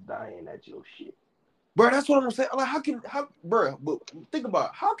niggas dying at your shit. Bro, that's what I'm saying. Like, bro? But think about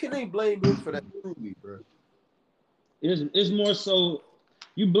it. How can they blame him for that truly, bro? It's more so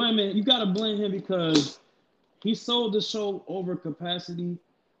you gotta blame him because he sold the show over capacity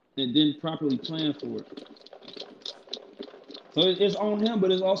and didn't properly plan for it. So it's on him,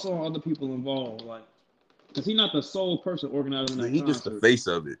 but it's also on other people involved. Like, cause he's not the sole person organizing that He just the concert. face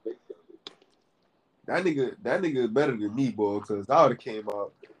of it. That nigga is better than me, boy. Cause I would have came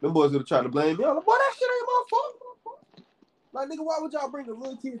out. Them boys would have tried to blame me. I'm like, boy, that shit ain't my fault. Like, nigga, why would y'all bring a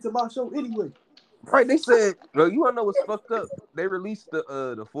little kid to my show anyway? Right? They said, bro, you wanna know what's fucked up? They released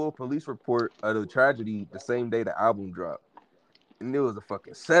the full police report of the tragedy the same day the album dropped. And there was a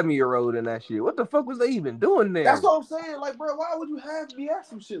fucking 7-year-old in that shit. What the fuck was they even doing there? That's what I'm saying. Like, bro, why would you have me ask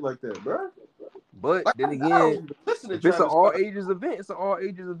some shit like that, bro? But Like, then again, listen to if it's an Travis all Scott. ages event, it's an all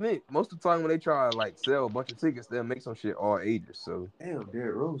ages event. Most of the time when they try to like sell a bunch of tickets, they'll make some shit all ages. So Damn,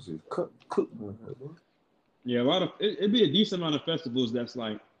 Derrick Rose is cooked. Yeah, a lot of it'd be a decent amount of festivals that's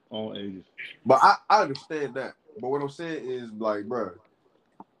like all ages. But I understand that. But what I'm saying is, like, bro,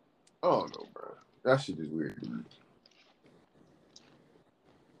 I don't know, bro. That shit is weird to me.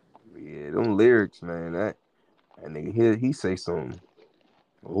 yeah, them lyrics, man. That nigga he say some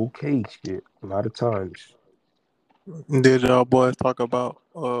okay shit a lot of times. Did y'all boys talk about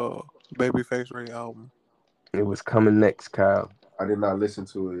Babyface Ray album? It was coming next, Kyle. I did not listen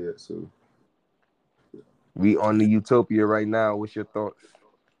to it yet, so. We on the Utopia right now. What's your thoughts?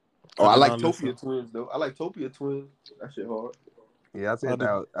 Oh, I like did not Topia listen. Twins though. I like Topia Twins. That shit hard. Yeah, I said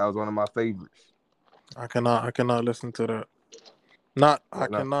that was one of my favorites. I cannot listen to that. Not Why I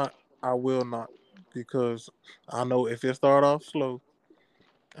not? cannot. I will not, because I know if it start off slow,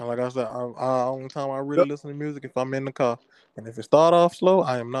 and like I said, I only time I really listen to music if I'm in the car, and if it start off slow,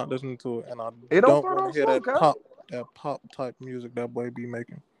 I am not listening to it, and I It don't don't start want off to hear slow, Kyle. that pop type music that boy be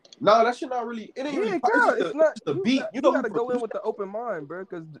making. No, that shit not really. It ain't really. Yeah, Pop. Kyle, it's not. It's the beat. You You know got who to go in produced with the open mind, bro.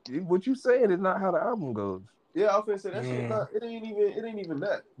 Because what you saying is not how the album goes. Yeah, I was finna say that shit. Not. It ain't even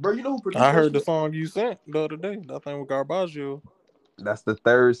that, bro. You know who produced I that heard the shit? song you sent the other day. That thing with Garbaggio. That's the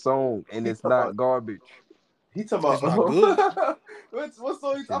third song, and He it's talking not about. garbage. He talking It's not about. good. what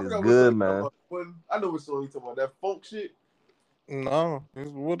song? I Shit is forgot what song good, he talking man. about. I know what song he talking about. That funk shit. No,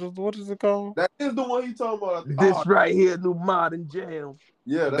 what is it called? That is the one he talking about. I think. This right here, new modern jam.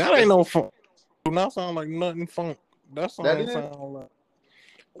 Yeah, That ain't no funk. Do not sound like nothing funk. That That song is. sound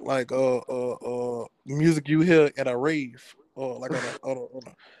like music you hear at a rave, or like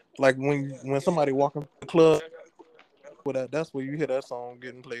like when somebody walking the club with that's where you hear that song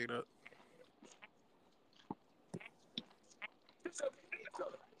getting played up.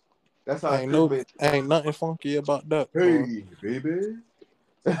 That's how I feel, man. Ain't nothing funky about that. Hey, baby.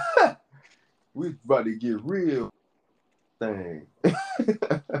 We about to get real thing.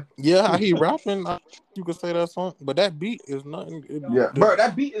 Yeah, how he rapping, you could say that song, but that beat is nothing. Bro,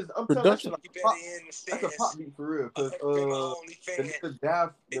 that beat is. I'm telling production. you, like, that's a pop beat for real. Cause the nigga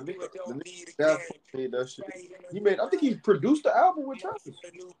Dav made that shit. He made. I think he produced the album with Travis.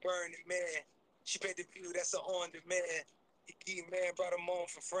 She paid the view. That's an on demand. Man brought him on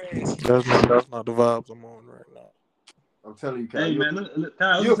for friends. That's not the vibes I'm on right now. I'm telling you, Kyle. Hey man,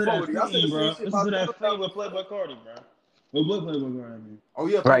 Kyle, listen to that theme, bro. Listen to that theme with Playboy Cardi, bro. What Playboy Cardi? I mean. Oh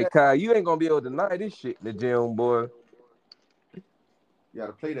yeah, right, Kyle. You ain't gonna be able to deny this shit in the gym, boy. You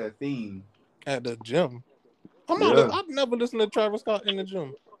gotta play that theme at the gym. I've never listened to Travis Scott in the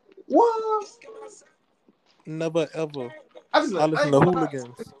gym. What? Never ever. I listen to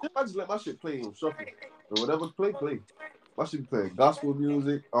Hooligans. I just let my shit play on shuffle. So whatever play. My shit be playing gospel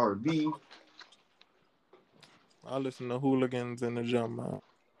music, R&B. I listen to Hooligans in the gym, man.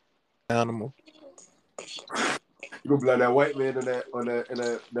 Animal. You gonna be like that white man in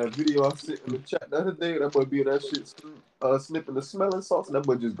that video I sent in the chat the other day. That boy be in that shit sniffing the smelling salts, and that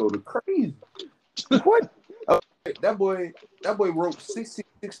boy just go to crazy. What? That boy wrote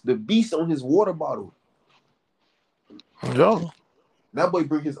 666 the Beast on his water bottle. Yo. That boy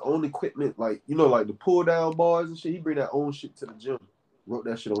bring his own equipment, like like the pull down bars and shit. He bring that own shit to the gym. Wrote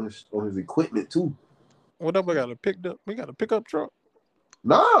that shit on his equipment too. What up? We got a pickup truck.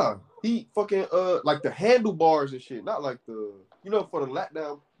 Nah, he fucking like the handlebars and shit, not like the for the lap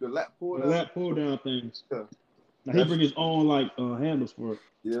pull down things. Yeah. Now he bring his own like handles for it.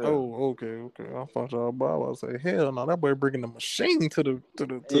 Yeah. Oh, okay. I thought y'all about to say hell no. That boy bringing the machine to the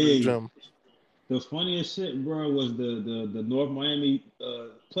gym. The funniest shit, bro, was the North Miami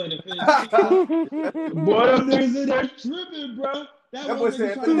Planet Fitness. Boy, them niggas in there tripping, bro. That boy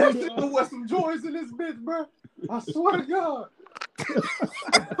said, "That shit was some joys in this bitch, bro." I swear to God.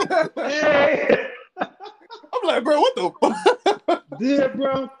 Hey. I'm like, bro, what the fuck? Yeah,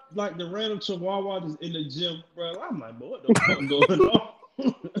 bro. Like the random chihuahua just in the gym, bro. I'm like, boy, what the fuck going on?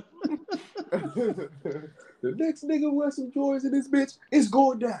 The next nigga with some joys in this bitch is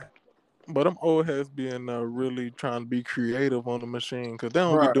going down. But them old heads being really trying to be creative on the machine because they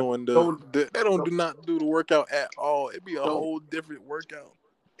don't be doing they don't do the workout at all. It be a whole different workout.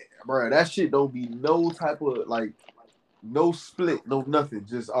 Bro, that shit don't be no type of like no split, no nothing.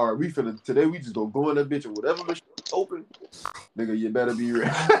 Just all right, today we just gonna go in that bitch and whatever machine open, nigga, you better be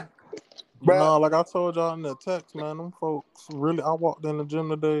ready. No, like I told y'all in the text, man, them folks really. I walked in the gym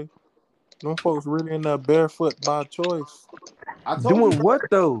today. Them folks really in there barefoot by choice. Doing what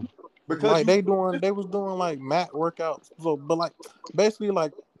though? Because like they was doing like mat workouts. So, but like basically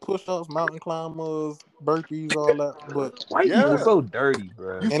like push-ups, mountain climbers, burpees, all that. But white people so dirty,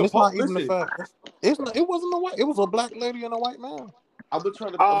 bro. And it's not even the fact. It wasn't a white. It was a black lady and a white man. I'm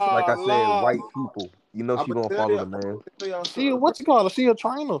trying to like I said, white people. You know she gonna follow the man. She what you call her? She a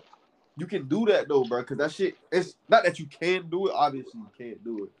trainer. You can do that though, bro. Because that shit. It's not that you can do it. Obviously, you can't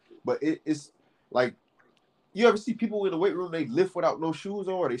do it. But it's like. You ever see people in the weight room, they lift without no shoes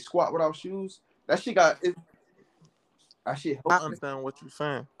on or they squat without shoes? That shit that shit helps. I understand what you're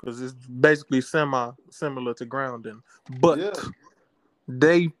saying because it's basically similar to grounding. But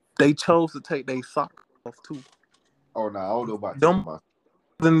they chose to take their socks off too. Oh, no, I don't know about them.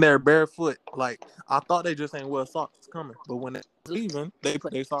 Then they're barefoot. Like, I thought they just ain't wear socks coming. But when they're leaving, they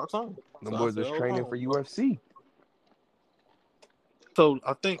put their socks on. Them boys was training for UFC. So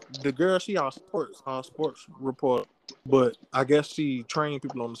I think the girl, she our sports reporter, but I guess she trained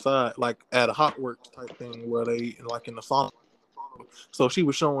people on the side, like at a hot works type thing where they like in the sauna. So she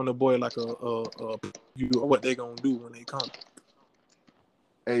was showing the boy like a what they gonna do when they come.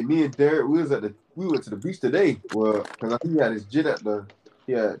 Hey, me and Derek, we went to the beach today. Well, because I think he had his jet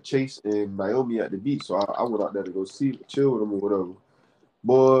he had Chase and Naomi at the beach, so I went out there to go chill with them or whatever.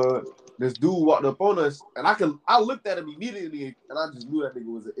 But this dude walked up on us, and I looked at him immediately, and I just knew that nigga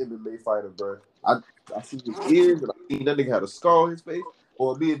was an MMA fighter, bro. I seen his ears, and I seen that nigga had a scar on his face.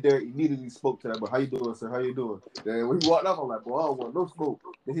 Or me and Derek immediately spoke to that, but how you doing, sir? How you doing? Then when he walked up, I'm like, boy, I don't want no smoke.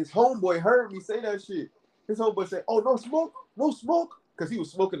 And his homeboy heard me say that shit. His homeboy said, oh, no smoke, because he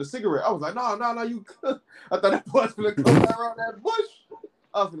was smoking a cigarette. I was like, no, you good. I thought that boy was going to come around that bush.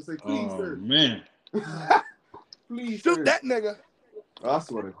 I was going to say, please, sir. Man. Please, shoot sir. that nigga. I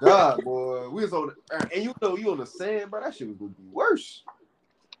swear to God, boy. We was on and you on the sand, bro. That shit was going to be worse.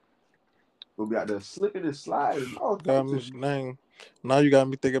 We'll be out there slipping and sliding. Now you got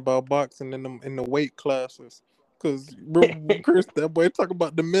me thinking about boxing in the weight classes. Cause Chris, that boy talking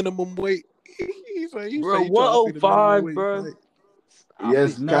about the minimum weight. He say he Bro, trying to see the minimum 105, weight bro. fight.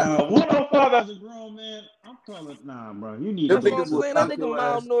 Yes, Nah, 105 as a grown man. I'm calling. Nah, bro. You need Them to That's go what to I'm niggas will the saying. That knock nigga your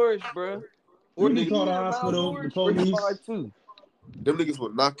ass. malnourished, bro. Or You need did to he call the either hospital, the malnourished or he police. 5'2"? Them niggas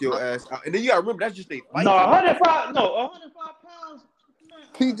will knock your ass out. And then you gotta remember that's just they No, fighting. 105. No, 105 pounds. Man,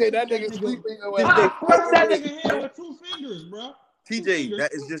 I'll TJ, kick that that nigga nigga. sleeping your Just ass. they I'll crush fighting that weight, nigga head bro. with 2 fingers, bro. 2 TJ, fingers.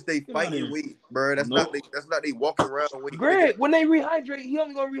 that is just they Get out of fighting here. weight, bro. That's Nope. not they walking around weight, Greg, when they rehydrate, he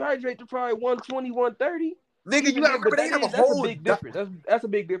only gonna rehydrate to probably 120, 130. nigga. You Even gotta then, but remember they have a that's a whole. big difference. That's a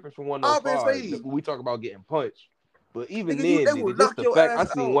big difference from I've been 105 saying, when we talk about getting punched. But even nigga, then, they will nigga, just knock the your fact I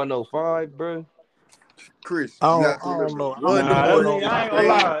ass seen out. 105, bro. Chris, I you don't, have to I don't remember know. I one. don't Them Nah, know them boys nigga, no. is I ain't gonna trained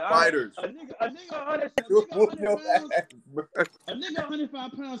lie. fighters. A nigga, You'll 100 whoop your pounds. ass, bro. A nigga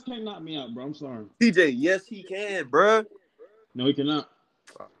 105 pounds can't knock me out, bro. I'm sorry. TJ, yes he can, bro. No, he cannot.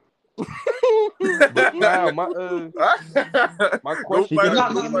 But Kyle, my Go question He at fight the cannot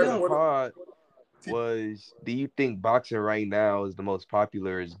him. Go knock beginning me of fight him the out. one. pod was, do you think boxing right now is the most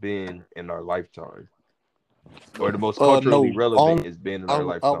popular it's been in our lifetime? Or the most culturally No. relevant it's been in I our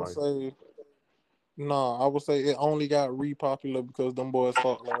would lifetime? say no. I would say it only got re-popular because them boys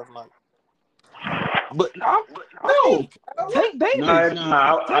fought last night. But I think Tank Davis.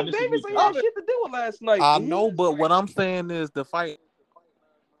 Nah, I Tank disagree, Davis ain't Kyle. had shit to do with last night. I And know, but what I'm saying is the fight,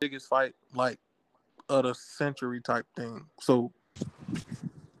 biggest fight like of the century type thing. So,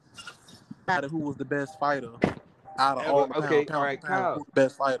 who was the best fighter out of all the Okay, all pound right, for pound? Kyle. Who's the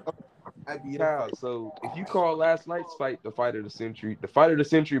best fighter? Kyle, so if you call last night's fight the fight of the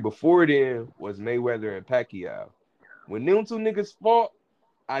century before then was Mayweather and Pacquiao. When them two niggas fought,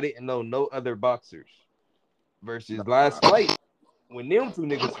 I didn't know no other boxers. Versus last night, when them two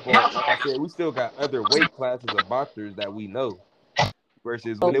niggas fought, like I said, we still got other weight classes of boxers that we know.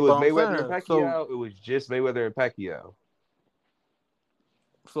 Versus when it was But I'm Mayweather and saying, Pacquiao, it was just Mayweather and Pacquiao.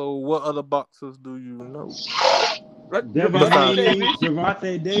 so what other boxers do you know? Devin Besides Haney, Davis,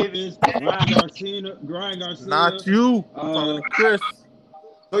 Gervonta Davis, Ryan Garcia. Not you. I'm talking to Chris.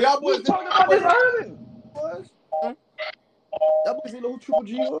 So y'all We boys, talked about this earlier. y'all boys didn't know who Triple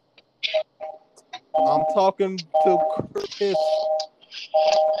G was? I'm talking to Chris.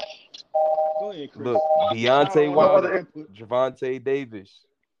 Go ahead, Chris. look, I Deontay don't know other Wilder, input. Javante Davis,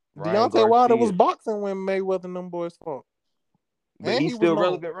 Ryan Deontay Wilder was Garcia. boxing when Mayweather and them boys fought. But And he's he was still known.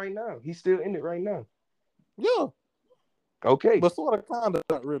 relevant right now. He's still in it right now. Yeah. Okay. But sort of, kind of,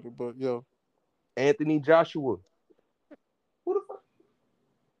 not really, but yeah. Anthony Joshua. Who the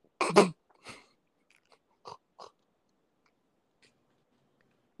fuck?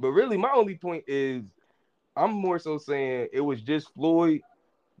 But really, my only point is I'm more so saying it was just Floyd,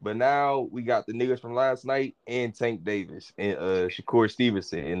 but now we got the niggas from last night and Tank Davis and Shakur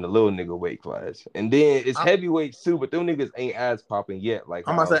Stevenson in the little nigga weight class. And then it's heavyweights too, but them niggas ain't as popping yet. Like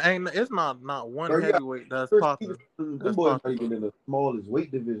I'm how about to say, it's not one Bro, you got heavyweight that's Chris popular. Stevenson, them That's boys popular. not even in the smallest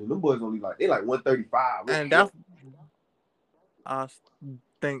weight division. Them boys only they like 135. And that's, I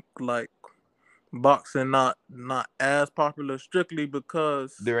think, like, boxing not as popular strictly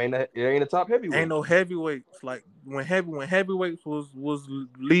because there ain't a top heavyweight. ain't no heavyweights. Like when heavyweights was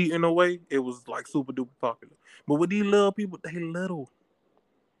leading the way, it was like super duper popular. But with these little people, they little.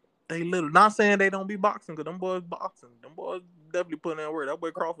 Not saying they don't be boxing, because them boys boxing. Them boys definitely putting in work. That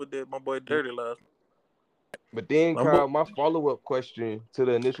boy Crawford did my boy dirty last night. But then, Them Kyle, my follow-up question to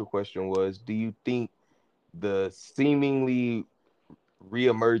the initial question was, do you think the seemingly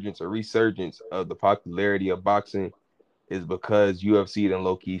reemergence or resurgence of the popularity of boxing is because UFC and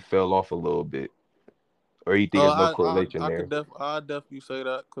low-key fell off a little bit? Or you think there's no correlation there? I definitely say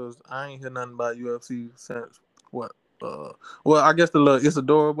that because I ain't hear nothing about UFC since what? Well, I guess the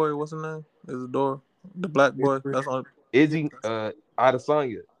Isadora boy, what's his name? Isadora, the black boy. That's on. Izzy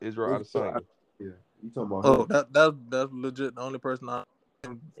Adesanya, Israel Adesanya. Yeah, you talking about? Oh, that's legit. The only person I.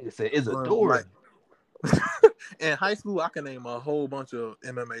 It said Isadora. Like, in high school, I can name a whole bunch of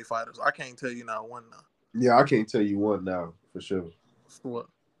MMA fighters. I can't tell you not one now. Yeah, I can't tell you one now for sure. What?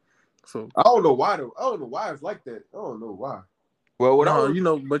 So I don't know why though. I don't know why it's like that. I don't know why. Well,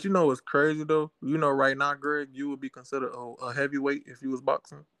 but it's crazy though. Right now, Greg, you would be considered a heavyweight if you was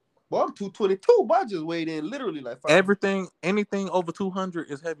boxing. Well, I'm 222, but I just weighed in literally like 5. Anything over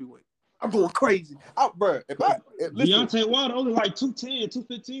 200 is heavyweight. I'm going crazy. Bro, Deontay Wilder only like 210,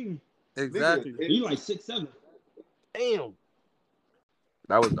 215. Exactly. He like 6'7". Damn.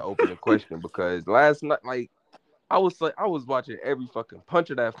 That was the opening question because last night, like, I was watching every fucking punch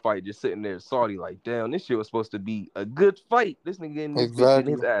of that fight, just sitting there salty, like, damn, this shit was supposed to be a good fight. This nigga getting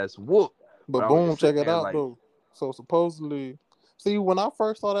his ass whooped. But boom, check it out though. So supposedly, See, when I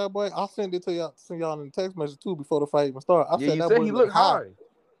first saw that boy, I sent it to y'all in the text message too before the fight even started. I Yeah, said you that said boy he looked looked high, high.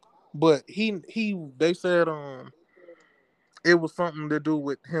 but they said it was something to do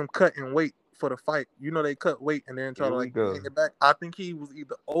with him cutting weight for the fight. You know, they cut weight and then try Here to we like go. gain it back. I think he was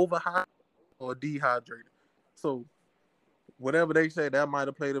either overhydrated or dehydrated. So whatever they say, that might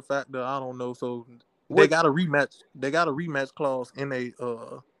have played a factor. I don't know. So they What got a rematch. They got a rematch clause in a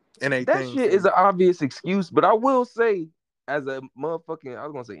that thing. shit is So an obvious excuse, but I will say, as a motherfucking, I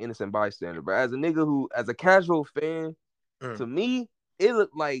was gonna say innocent bystander, but as a nigga who, as a casual fan, to me, it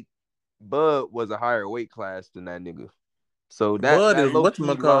looked like Bud was a higher weight class than that nigga. So that Bud is low key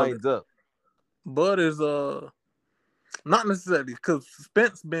whatchamacallit. lines up. Bud is not necessarily because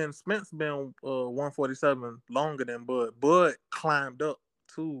Spence been 147 longer than Bud. Bud climbed up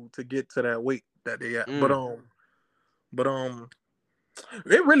too to get to that weight that they at. But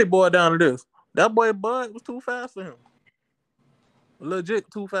it really boiled down to this. That boy Bud was too fast for him. Legit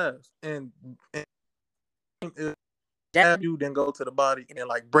too fast. And jab you, then go to the body and then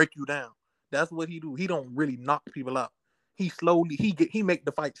like break you down. That's what he do. He don't really knock people out. He slowly he make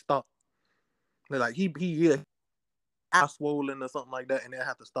the fight stop. Like he eye swollen or something like that, and then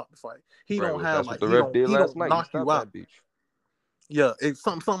have to stop the fight. He Right, don't well, have that's what like the ref did he last don't night. He knock you stopped out. that bitch. Yeah, it's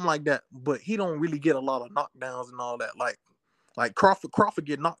something like that. But he don't really get a lot of knockdowns and all that. Like Crawford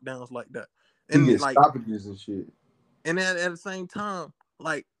get knockdowns like that. He And gets like stoppages and shit. and then at the same time,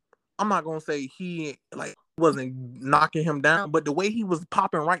 like I'm not gonna say he like wasn't knocking him down, but the way he was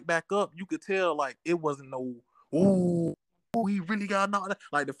popping right back up, you could tell like it wasn't no ooh he really got knocked down.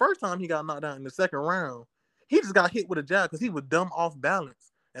 Like the first time he got knocked down in the second round, he just got hit with a jab because he was dumb off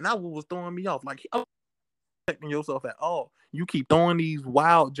balance, and that was throwing me off. Like protecting yourself at all. You keep throwing these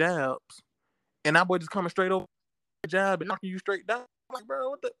wild jabs, and that boy just coming straight over the jab and knocking you straight down. I'm like,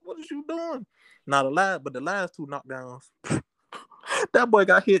 bro, what is you doing? Not a lot, but the last two knockdowns, that boy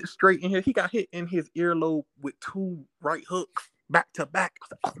got hit straight in here. He got hit in his earlobe with two right hooks back to back.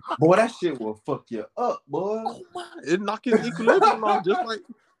 Oh boy, that shit will fuck you up, boy. Oh my! It knocked his equilibrium off just like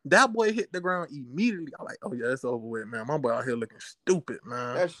that boy hit the ground immediately. I'm like, oh yeah, it's over with, man. My boy out here looking stupid,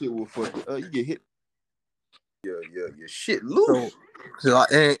 man. That shit will fuck you up. You get hit. Your shit loose. So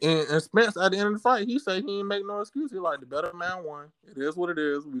and Spence at the end of the fight, he said he ain't make no excuse. He like the better man won. It is what it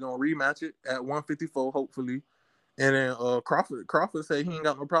is. We gonna rematch it at 154, hopefully. And then Crawford said he ain't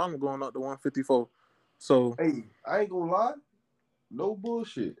got no problem going up to 154. So hey, I ain't gonna lie, no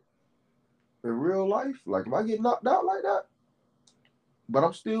bullshit. In real life, like if I get knocked out like that, but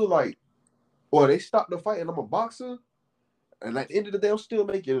I'm still like, or they stop the fight and I'm a boxer, and at the end of the day, I'm still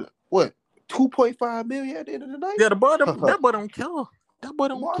making what 2.5 million at the end of the night. Yeah, that boy don't care. That boy don't care.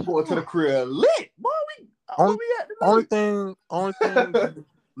 Going to the crib lit, boy. Where we at tonight? Only thing.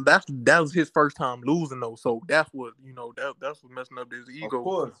 That was his first time losing though, so that's what that's what messing up his ego of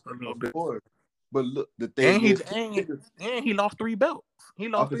course, a little of bit. course. But look, the thing is, and he lost 3 belts. He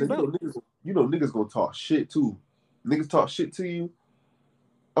lost 3 belts. Niggas gonna talk shit too. Niggas talk shit to you.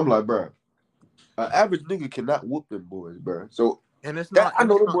 I'm like, bro, an average nigga cannot whoop them boys, bro. So and it's not. I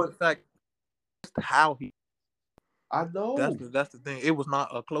know the boy. Fact, how he. I know. That's the thing. It was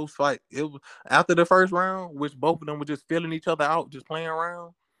not a close fight. It was after the first round, which both of them were just feeling each other out, just playing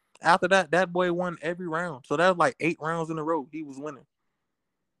around. After that boy won every round. So that was like 8 rounds in a row. He was winning.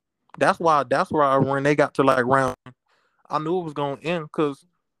 That's why when they got to like round, I knew it was going to end because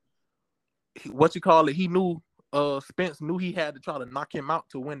he knew Spence knew he had to try to knock him out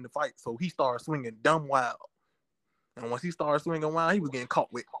to win the fight. So he started swinging dumb wild. And once he started swinging wild, he was getting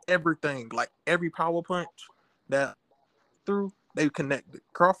caught with everything. Like every power punch that threw, they connected.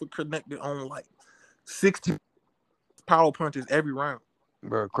 Crawford connected on like 60 power punches every round.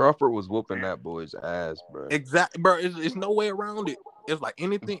 Bro, Crawford was whooping that boy's ass, bro. Exactly, bro. It's no way around it. It's like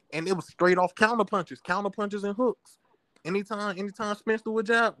anything, and it was straight off counter punches and hooks. Anytime Spence threw a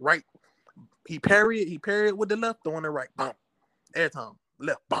jab, right, he parried with the left, throwing it right, bump. Every time,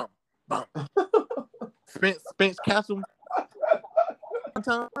 left, bump. Spence castled one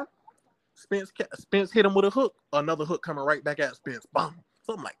time. Spence hit him with a hook, another hook coming right back at Spence, bump.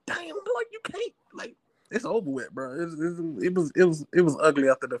 So I'm like, damn, like you can't, like. It's over with, bro. It was ugly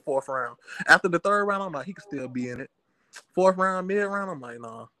after the 4th round. After the 3rd round, I'm like, he could still be in it. 4th round, mid round, I'm like,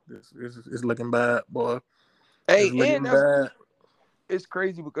 nah, it's looking bad, boy. Hey, and it's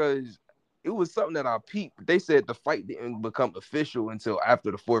crazy because it was something that I peeped. They said the fight didn't become official until after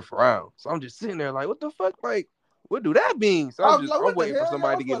the 4th round. So I'm just sitting there like, what the fuck? Like, what do that mean? So I'm waiting for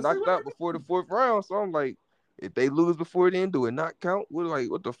somebody to get knocked out before the 4th round. So I'm like, if they lose before then, do it not count?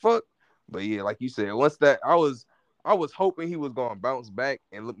 What the fuck? But yeah, like you said, once that I I was hoping he was gonna bounce back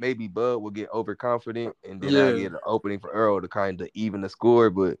and look, maybe Bud will get overconfident and then I Yeah. get an opening for Earl to kind of even the score,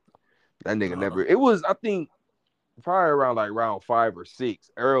 but that nigga Uh, never. It was I think probably around like round 5 or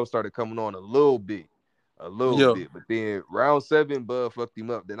 6, Earl started coming on a little yeah. bit, but then round 7, Bud fucked him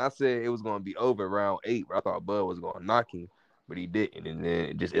up. Then I said it was gonna be over round 8, but I thought Bud was gonna knock him, but he didn't, and then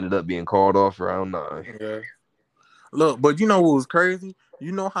it just ended up being called off round 9. Yeah. Look, but you know what was crazy?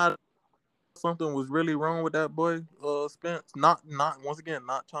 You know how something was really wrong with that boy, Spence. Not once again,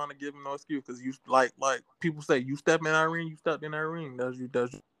 not trying to give him no excuse because you like people say you step in that ring, you stepped in that ring. That's your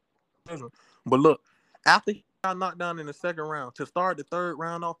decision. But look, after he got knocked down in the second round, to start the third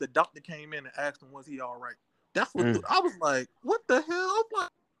round off, the doctor came in and asked him was he all right. That's what I was like. What the hell? I was like,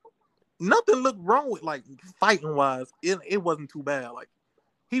 nothing looked wrong with like fighting wise. It wasn't too bad. Like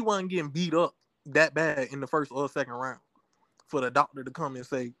he wasn't getting beat up that bad in the first or second round for the doctor to come and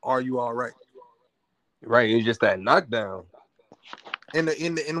say, "Are you all right?" Right, it was just that knockdown. And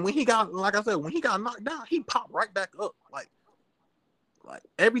when he got, like I said, when he got knocked down, he popped right back up. Like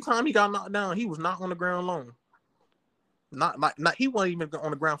every time he got knocked down, he was not on the ground long. Not he wasn't even on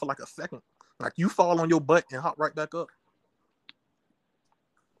the ground for like a second. Like you fall on your butt and hop right back up.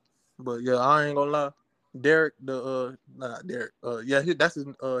 But yeah, I ain't gonna lie. Derek, that's his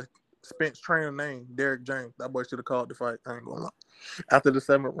Spence trainer name, Derek James. That boy should have called the fight. I ain't gonna lie. After the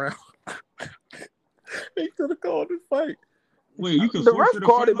 7th round, he could have called the fight. Wait, you can The ref forfeit a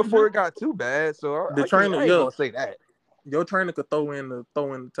called fight it like before that? it got too bad, so The trainer, I ain't gonna say that. Your trainer could throw in the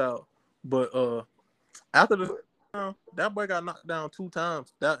towel. But after the round, that boy got knocked down 2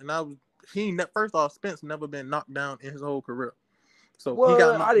 times. First off, Spence never been knocked down in his whole career. So he got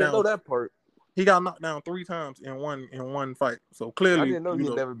Well, I knocked didn't know down. that part. He got knocked down 3 times in one fight. So I clearly, didn't know he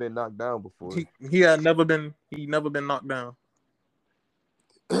had never been knocked down before. he had never been knocked down.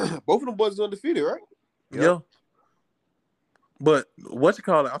 Both of them boys is undefeated, right? Yep. Yeah. But what you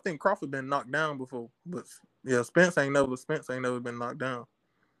call it? I think Crawford been knocked down before. But yeah, Spence ain't never been knocked down.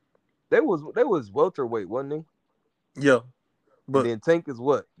 They was welterweight, wasn't they? Yeah. And But then Tank is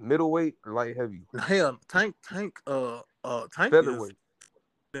what? Middleweight or light heavy? hell, Tank Featherweight.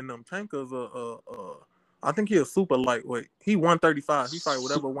 Then them Tankers I think he a super lightweight. He 135. He fight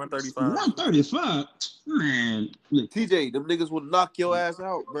whatever 135. 135? Man. Look, TJ, them niggas will knock your ass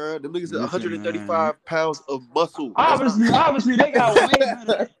out, bro. Them niggas got listen, 135 pounds of muscle. Obviously, they got way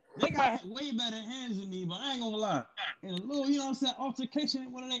better. They got way better hands than me, but I ain't gonna lie. In a little, you know what I'm saying, altercation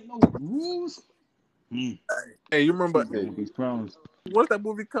when it ain't no rules. Hey, you remember These problems. what's that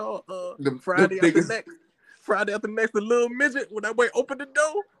movie called? Them Friday After niggas- Next. Friday After Next, the little midget when that boy opened the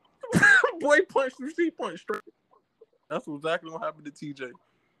door. Boy punched him, she punched straight. That's exactly what happened to TJ.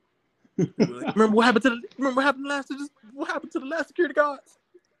 Remember what happened to the last security guards?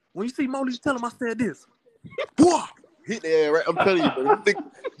 When you see Molly, tell him I said this. Hit there, right? I'm telling you, bro.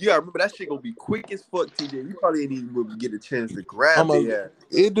 You gotta remember that shit gonna be quick as fuck, TJ. You probably ain't even get a chance to grab the ass.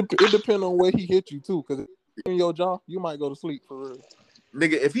 It depends on where he hit you too, because in your jaw, you might go to sleep for real.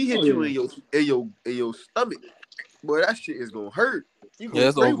 Nigga, if he hit you in your stomach, boy, that shit is gonna hurt. Yeah,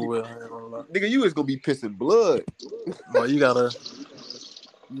 it's over with. I ain't gonna lie. Nigga, you is gonna be pissing blood. Boy, you gotta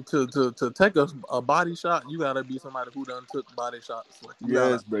to take a body shot. You gotta be somebody who done took body shots. Like,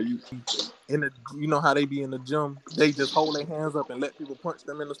 Yes, bro. you know how they be in the gym. They just hold their hands up and let people punch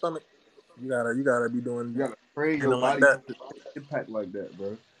them in the stomach. You gotta be doing. You gotta train your like body that. to impact like that,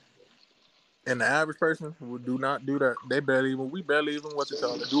 bro. And the average person would do not do that. We barely even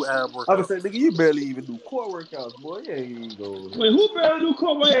do ab workouts. I would say, nigga, you barely even do core workouts, boy. You ain't go. Wait, who barely do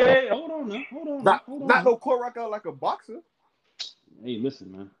core? Wait, hey, hold on now. Hold on. Not no core workout like a boxer. Hey,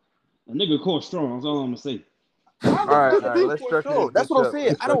 listen, man. A nigga core strong. That's all I'm gonna say. All right, let's structure this. That's what I'm bitch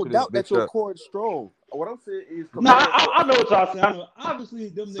saying. up. I don't Let's doubt that structure your this bitch up. core is strong. What I'm saying is, Nah, I know what y'all saying. I know. Obviously,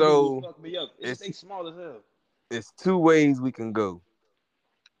 them niggas So, will fuck me up. They small as hell. It's 2 ways we can go.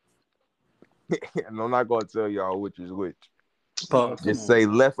 And I'm not gonna tell y'all which is which. Just say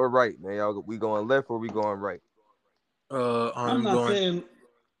left or right, man. Y'all, we going left or we going right? I'm not saying.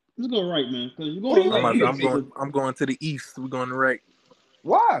 Let's go right, man. Because you're going left. I'm going to the east. We're going right.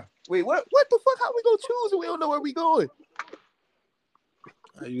 Why? Wait, what the fuck? How we gonna choose and we don't know where we going?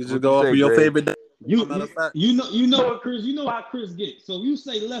 You just go off of your favorite day. You know Chris. You know how Chris gets. So if you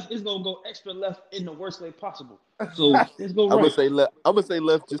say left, it's gonna go extra left in the worst way possible. So let's go right. I'm gonna say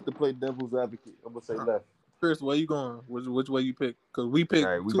left just to play devil's advocate. I'm gonna say left. Chris, where you going? Which way you pick? Because we picked.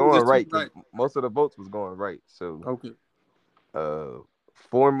 All right, we going right. Most of the votes was going right. So okay.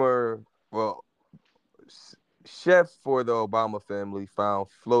 Chef for the Obama family found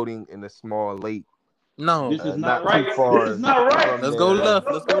floating in a small lake No. This is Not not too right. This far is not right. from Let's go the left.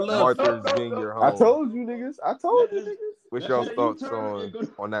 Let's go left. Martha's Vineyard I home. told you niggas. I told you niggas. What's Let's y'all's hit a thoughts U-turn and go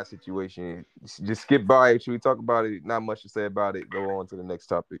to- on that situation? Just skip by it. Should we talk about it? Not much to say about it. Go on to the next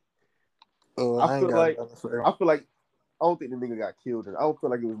topic. I ain't feel got like nothing to say. I don't think the nigga got killed. I don't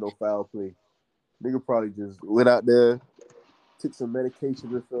feel like it was no foul play. Nigga probably just went out there, took some medication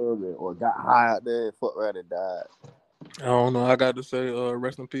or something, or got high out there and fucked around and died. I don't know. I got to say,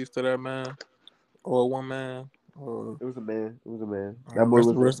 rest in peace to that man or one man. It was a man. It was a man. That boy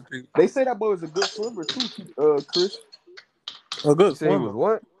was. Rest in peace. They say that boy was a good swimmer too. Chris. A You good say he was swimmer.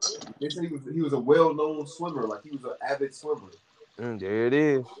 what? They said he was a well-known swimmer. Like he was an avid swimmer. There it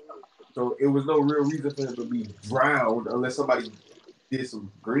is. So it was no real reason for him to be drowned unless somebody did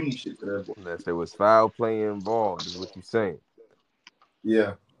some green shit to that boy. Unless there was foul play involved, is what you're saying.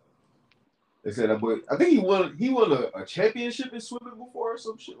 Yeah. They said that boy. I think he won a championship in swimming before or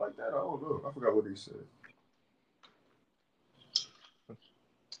some shit like that. I don't know. I forgot what they said.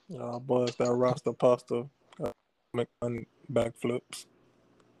 Boys, that roster pasta make backflips.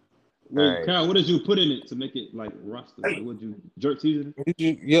 Wait, Alright. Kyle, what did you put in it to make it like roster? Like, what you jerk season?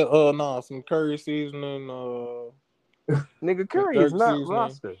 Yeah, some curry seasoning. Nigga, Curry jerk is not seasoning.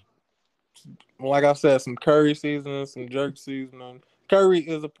 roster. Like I said, some curry seasoning, some jerk seasoning. Curry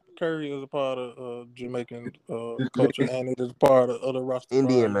is a part of Jamaican culture, and it is part of the roster.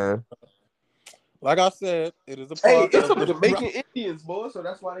 Indian, man. Like I said, it is a Hey, part it's of some the Jamaican Indians, boy. So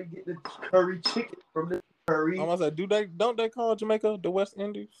that's why they get the curry chicken from the curry. I'm gonna say, don't they call Jamaica the West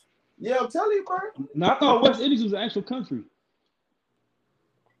Indies? Yeah, I'm telling you, bro. No, I thought West Indies was an actual country.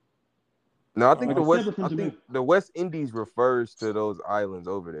 No, I think separate from I think Jamaica. the West Indies refers to those islands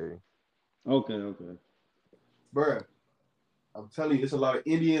over there. Okay. Bruh, I'm telling you, it's a lot of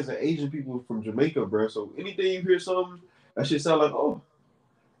Indians and Asian people from Jamaica, bruh. So anything you hear something, that shit sound like, oh.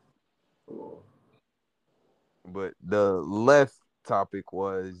 But the left topic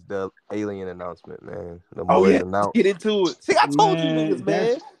was the alien announcement, man. The Oh boys yeah, announced. get into it. See, I told you Man, niggas,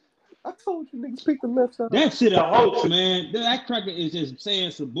 man. I told you niggas pick the left side. That shit a hoax, man. That cracker is just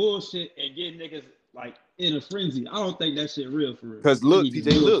saying some bullshit and getting niggas like in a frenzy. I don't think that shit real for real. Because look, He just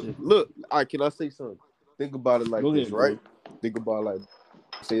TJ, bullshit. look. All right, can I say something? Think about it like Go this, ahead, right? Think about it like,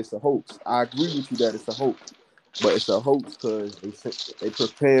 say it's a hoax. I agree with you that it's a hoax, but it's a hoax because they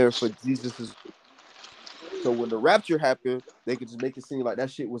prepare for Jesus's. So when the rapture happened, they could just make it seem like that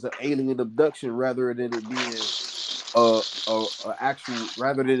shit was an alien abduction rather than it being actual,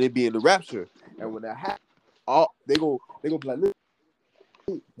 rather than it being the rapture. And when that happens, they go be like, look,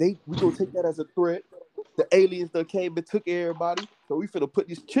 we gonna take that as a threat. The aliens that came and took everybody, so we finna put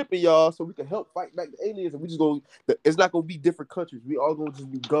this chip in y'all so we can help fight back the aliens. And we just gonna, it's not gonna be different countries. We all gonna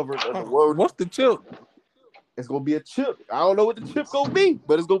just be governed under one. What's the chip? It's gonna be a chip. I don't know what the chip gonna be,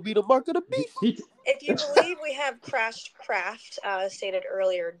 but it's gonna be the mark of the beast. If you believe we have crashed craft, stated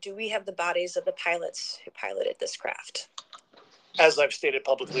earlier, do we have the bodies of the pilots who piloted this craft? As I've stated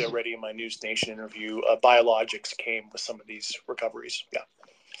publicly already in my News Nation interview, biologics came with some of these recoveries. Yeah.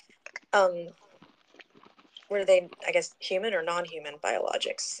 Were they, I guess, human or non-human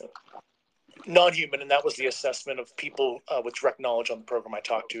biologics? Non-human, and that was the assessment of people with direct knowledge on the program I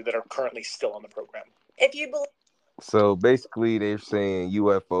talked to that are currently still on the program. If you believe. So basically, they're saying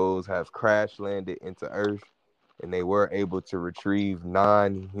UFOs have crash landed into Earth, and they were able to retrieve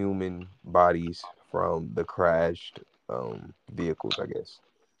non-human bodies from the crashed vehicles, I guess.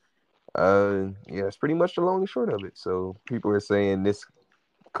 Yeah, that's pretty much the long and short of it. So people are saying this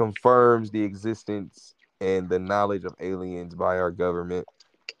confirms the existence and the knowledge of aliens by our government,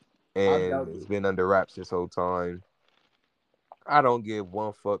 and it's been under wraps this whole time. I don't give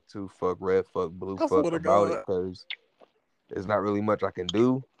one fuck, two fuck, red fuck, blue fuck about it because there's not really much I can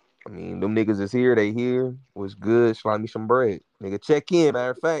do. I mean, them niggas is here, they here. What's good? Slide me some bread. Nigga, check in. Matter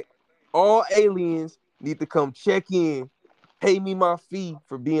of fact, all aliens need to come check in, pay me my fee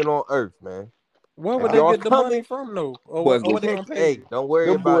for being on Earth, man. Where would they get the money from, though? Or what they gonna pay? Hey, don't worry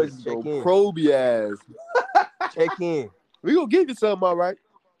Them about boys it. Check gonna in. probe your ass. Check in. We gonna give you something, all right?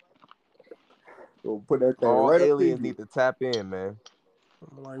 We'll put that thing All right aliens up need to tap in, man.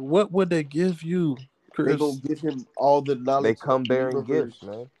 Like, what would they give you, Chris? They gonna give him all the knowledge. They come bearing universe. gifts,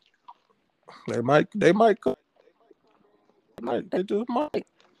 man. They just might.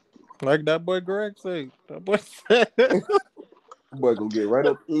 Like that boy Greg said. That boy said. Boy gonna get right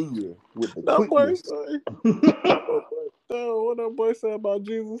up in you with the That boy quickness. what that boy said about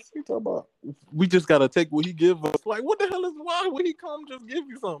Jesus? He talking about we just gotta take what he give us. Like, what the hell is why would he come just give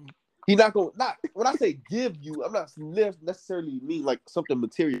you something? He not gonna when I say give you, I'm not necessarily mean like something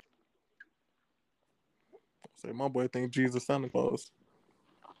material. Say my boy think Jesus Santa Claus.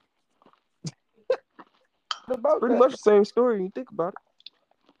 about Pretty that. much the same story when you think about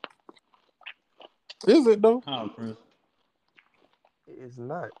it. Is it though? How, Prince? It's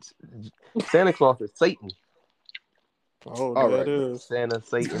not. Santa Claus is Satan. Oh, All that right. is. Santa,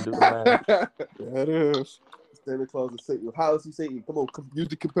 Satan, do the math. That is. Santa Claus is Satan. How is he Satan? Come on, use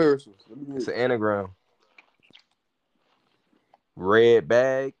the comparisons. Let me It's hear an anagram. Red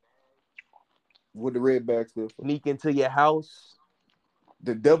bag, what the red bag stand for. sneak into your house,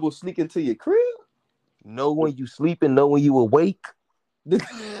 The devil sneak into your crib? know when you sleeping, know when you awake. The-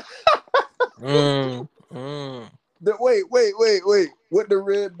 Wait. What the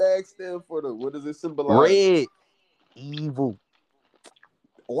red bag stand for though? What does it symbolize? Red, evil,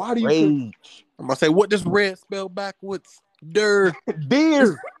 Why do you rage, I'm gonna say, what does red spell backwards? Dirt.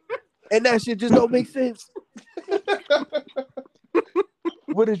 deer. and that shit just don't make sense.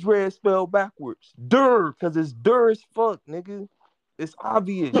 What is red spell backwards? Dur, because it's dur as fuck, nigga. It's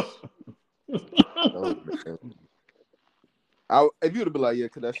obvious. Oh, man. If you would have been like, yeah,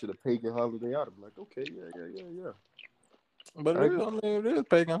 cause that shit a pagan holiday, I'd have been like, okay, yeah. But it is, I mean, it is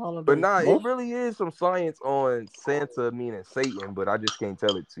pagan holiday. But nah, it Most- really is some science on Santa meaning Satan, but I just can't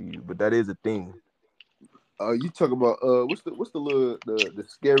tell it to you. But that is a thing. You talking about what's the little the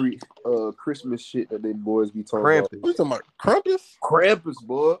scary Christmas shit that they boys be talking about? Krampus. What you talking about? Krampus? Krampus,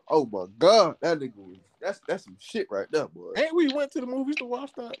 boy. Oh my god, that nigga was that's some shit right there, boy. Ain't we went to the movies to watch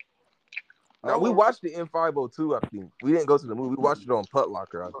that? Now we watched it in 502, I think. We didn't go to the movie. We watched it on Put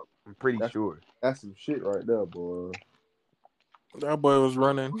Locker. I'm pretty sure. That's some shit right there, boy. That boy was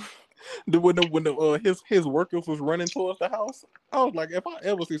running. When his workers was running towards the house, I was like, if I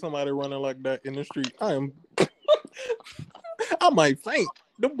ever see somebody running like that in the street, I might faint.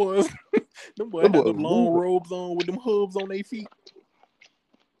 Them boys had them long robes on with them hooves on their feet.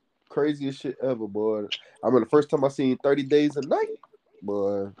 Craziest shit ever, boy. I remember the first time I seen 30 Days a Night,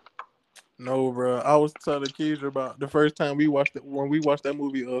 boy. No, bro. I was telling Keisha about the first time when we watched that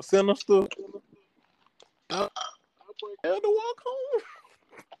movie, Sinister. I had to walk home.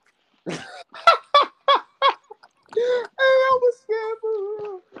 Hey, I was scared for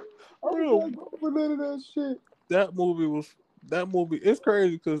real. I was Real. like, for none of that shit. That movie. It's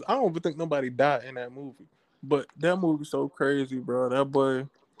crazy because I don't even think nobody died in that movie. But that movie's so crazy, bro. That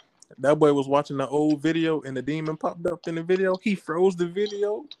boy was watching the old video and the demon popped up in the video. He froze the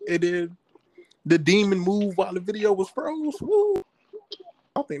video and then the demon moved while the video was froze. Woo.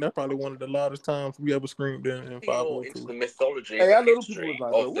 I think that's probably one of the loudest times we ever screamed in More 502. into the mythology Hey, I and know history people was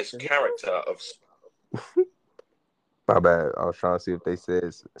like, bro, of what this the hell? character of. My bad. I was trying to see if they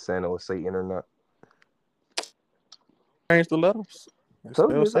said Santa was Satan or not. Change the letters. It's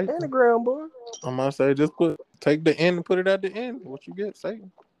Told you still it's an Satan. anagram, boy. I'm gonna say take the end and put it at the end. What you get,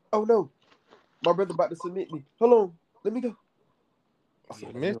 Satan? Oh no, my brother about to submit me. Hold on, let me go.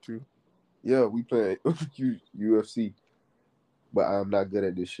 Submit you. Yeah, we playing UFC, but I'm not good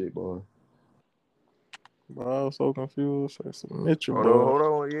at this shit, boy. Bro, I was so confused. I submit you, Hold boy.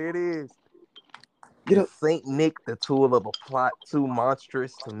 on. Here it is. Get up. Is Saint Nick the tool of a plot too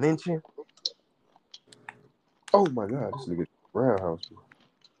monstrous to mention? Oh my god, this nigga roundhouse.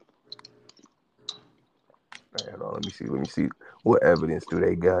 Hold on, let me see. What evidence do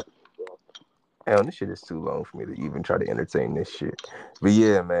they got? Hell, this shit is too long for me to even try to entertain this shit. But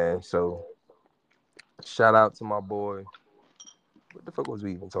yeah, man. So, shout out to my boy. What the fuck was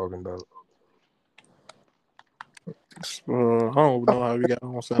we even talking about? I don't know how we got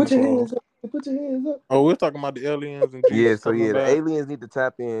on Santa Put your Claus. hands up. Put your hands up. Oh, we're talking about the aliens and Jesus Yeah, so coming yeah, back. the aliens need to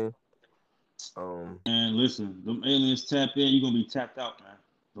tap in. Man, listen, them aliens tap in, you're gonna be tapped out, man.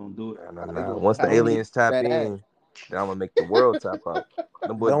 Don't do it. Nah. Once the aliens tap in, then I'm gonna make the world tap out.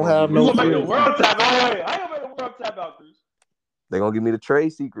 Them boys Don't gonna have give no You me gonna make fear. the world tap out? I ain't gonna make the world tap out, Chris. They gonna give me the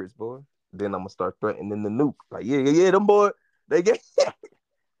trade secrets, boy. Then I'm gonna start threatening the nuke. Like, yeah, them boy, they get.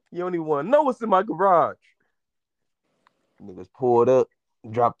 You don't even want to know what's in my garage. Niggas pulled up,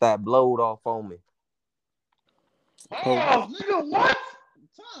 drop that blowed off on me. Oh, nigga, what?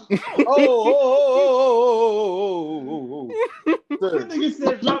 Oh. This nigga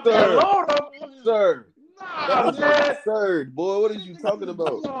said drop Sir. that load up on you. Sir. Nah, man. Absurd, boy. What are you talking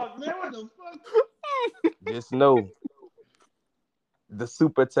about? Dog, man, what the fuck? Just know the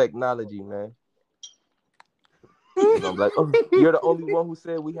super technology, man. I'm like, oh, you're the only one who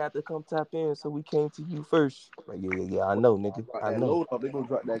said we had to come tap in, so we came to you first. Like, yeah, I know, nigga. I know. Load up, they gonna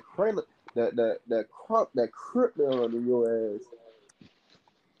drop that crane, that crip down in your ass.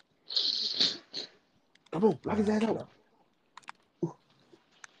 Come on, lock his ass out.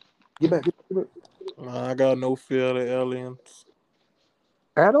 Get back. Nah, I got no fear of the aliens.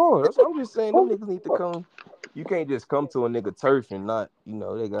 At all. That's what I'm just saying. Them niggas need to come. You can't just come to a nigga turf and not,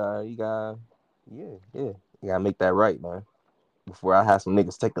 they got, yeah. You gotta make that right, man. Before I have some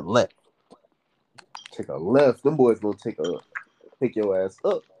niggas take a left. Take a left. Them boys gonna pick your ass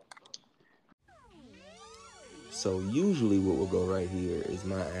up. So usually what will go right here is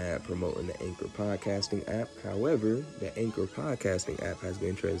my ad promoting the Anchor Podcasting app. However, the Anchor Podcasting app has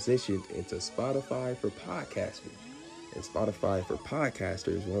been transitioned into Spotify for podcasters. And Spotify for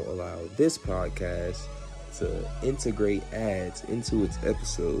podcasters won't allow this podcast to integrate ads into its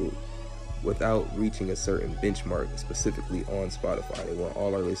episode without reaching a certain benchmark specifically on Spotify. They want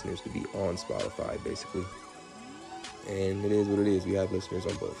all our listeners to be on Spotify, basically. And it is what it is. We have listeners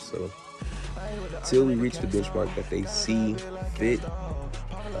on both. So till we reach the benchmark that they see fit,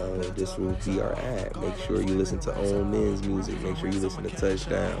 this will be our ad. Make sure you listen to Own Men's music. Make sure you listen to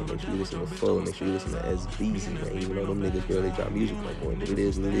Touchdown. Make sure you listen to Flow. Make sure you listen to SBZ, man. Even though them niggas barely drop music no more, but it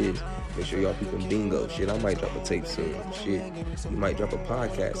is what it is. Make sure y'all peeping Bingo. Shit, I might drop a tape soon. Shit, we might drop a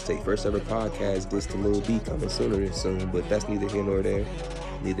podcast tape. First ever podcast, this to Lil B, coming sooner than soon, but that's neither here nor there.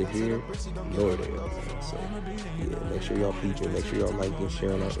 Neither here nor there. So, yeah, make sure y'all peeping. Make sure y'all liking,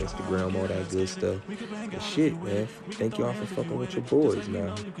 sharing on Instagram, all that good stuff. And shit, man. Thank y'all for fucking with your boys,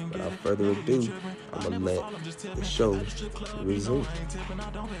 man. Without further ado, I'm gonna let the show resume.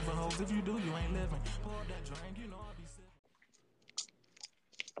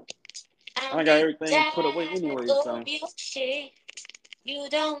 I got everything put away anyway, so. You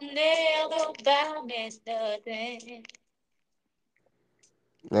don't never buy me nothing.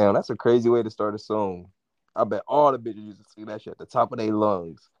 Now, that's a crazy way to start a song. I bet all the bitches used to sing that shit at the top of their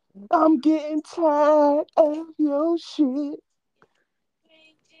lungs. I'm getting tired of your shit.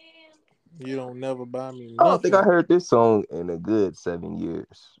 You don't never buy me nothing. I don't think I heard this song in a good 7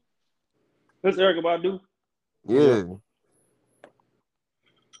 years. This Erykah Badu? Yeah.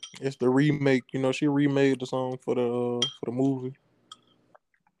 It's the remake. You know, she remade the song for the movie.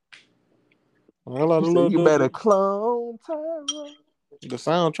 You better clone Tyrone. The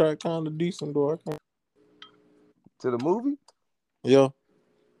soundtrack kind of decent, though. To the movie? Yeah.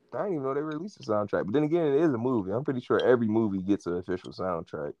 I didn't even know they released a soundtrack. But then again, it is a movie. I'm pretty sure every movie gets an official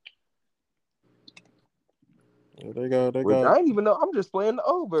soundtrack. Yeah, they got. I didn't even know. I'm just playing the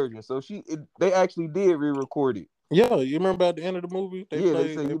old version. So they actually did re-record it. Yeah, you remember at the end of the movie? They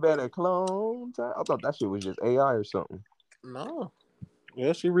said you better clone Tyrone. I thought that shit was just AI or something. No.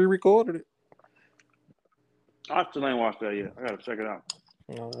 Yeah, she re-recorded it. I still ain't watched that yet. I gotta check it out.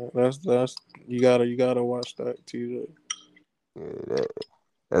 That's you gotta watch that, TJ. Yeah,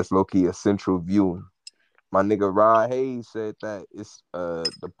 that's low key a central viewing. My nigga Rod Hayes said that it's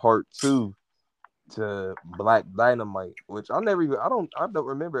the part 2 to Black Dynamite, which I don't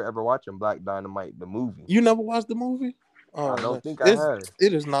remember ever watching Black Dynamite the movie. You never watched the movie? I don't think I have.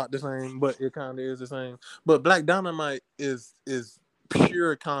 It is not the same, but it kind of is the same. But Black Dynamite is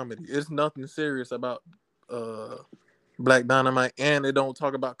pure comedy. It's nothing serious about Black Dynamite, and they don't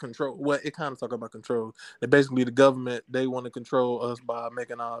talk about control. Well, it kind of talk about control. They basically, the government, they want to control us by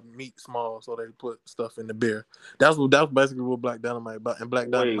making our meat small, so they put stuff in the beer. That's basically what Black Dynamite about. And Black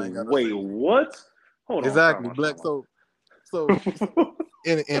Dynamite. Wait, what? Hold exactly. on. Black. So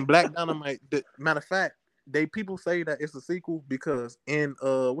in Black Dynamite, matter of fact, people say that it's a sequel because in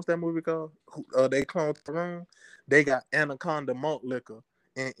what's that movie called? They cloned Tyrone. They got Anaconda malt liquor,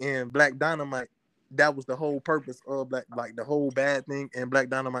 and in Black Dynamite, that was the whole purpose of the whole bad thing. And Black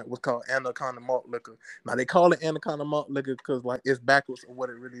Dynamite was called Anaconda malt liquor. Now they call it Anaconda malt liquor because it's backwards of what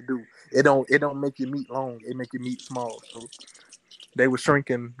it really do. It don't make your meat long. It make your meat small. So they were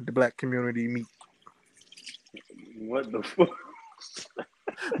shrinking the Black community meat. What the fuck?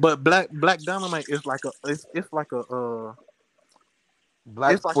 But Black Dynamite is like a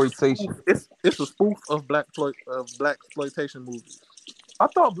Blaxploitation. It's a spoof of blaxploitation movies. I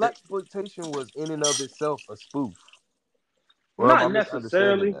thought Blaxploitation was in and of itself a spoof. Or not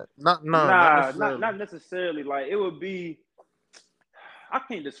necessarily. Not necessarily. Like it would be. I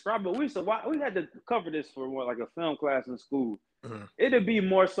can't describe it. We had to cover this for like a film class in school. Mm-hmm. It'd be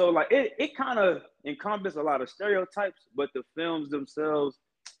more so like it kind of encompassed a lot of stereotypes, but the films themselves,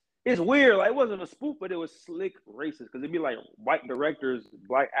 it's weird. Like it wasn't a spoof, but it was slick racist because it'd be like white directors,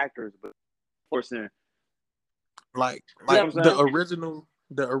 Black actors, but forcing. Like the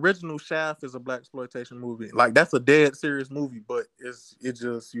original Shaft is a Blaxploitation movie. Like that's a dead serious movie, but it's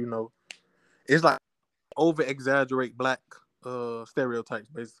just it's like over exaggerate Black stereotypes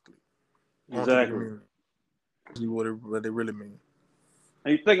basically. Exactly. What they really mean.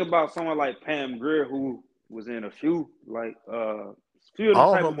 And you think about someone like Pam Grier, who was in a few of the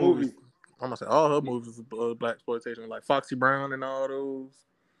all type her of movies. I'm gonna say all her movies are Blaxploitation, like Foxy Brown and all those.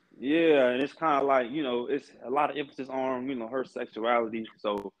 Yeah, and it's kind of like it's a lot of emphasis on her sexuality.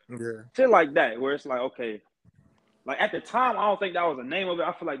 So yeah, shit like that, where it's like okay, like at the time, I don't think that was a name of it.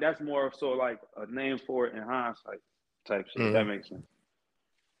 I feel like that's more so like a name for it in hindsight type shit. If that makes sense.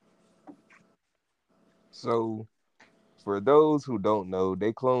 So, for those who don't know,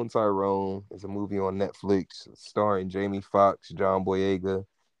 They Clone Tyrone is a movie on Netflix starring Jamie Foxx, John Boyega,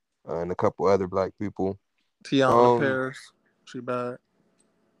 and a couple other black people. Tiana Paris, she bad.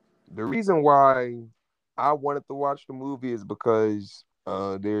 The reason why I wanted to watch the movie is because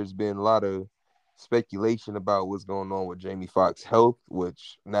there's been a lot of speculation about what's going on with Jamie Foxx's health,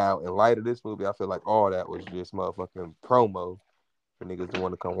 which now, in light of this movie, I feel like all that was just motherfucking promo for niggas to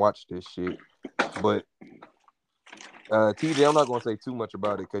want to come watch this shit. But TJ, I'm not gonna say too much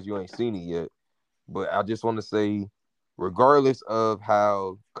about it because you ain't seen it yet. But I just want to say, regardless of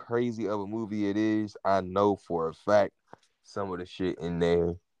how crazy of a movie it is, I know for a fact some of the shit in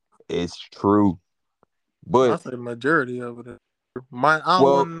there is true. But I say majority of it. I don't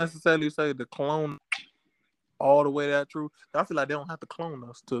want to necessarily say the clone all the way that true. I feel like they don't have to clone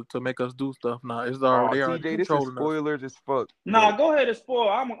us to make us do stuff now. It's already they already controlling us. Spoilers as fuck. Nah, go ahead and spoil.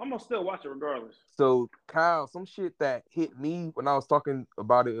 I'm gonna still watch it regardless. So Kyle, some shit that hit me when I was talking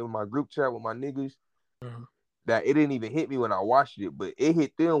about it in my group chat with my niggas, that it didn't even hit me when I watched it, but it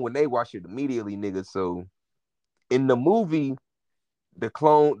hit them when they watched it immediately, niggas. So in the movie, the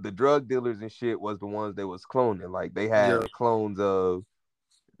drug dealers and shit was the ones that was cloning. Like they had clones of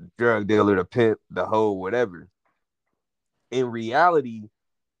drug dealer, the pimp, the hoe, whatever. In reality,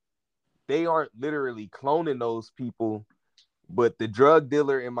 they aren't literally cloning those people, but the drug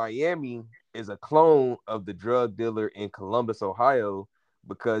dealer in Miami is a clone of the drug dealer in Columbus, Ohio,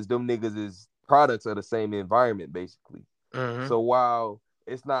 because them niggas is products of the same environment, basically. So while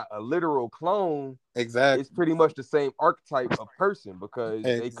it's not a literal clone, it's pretty much the same archetype of person because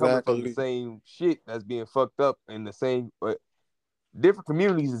they coming from the same shit that's being fucked up in the same different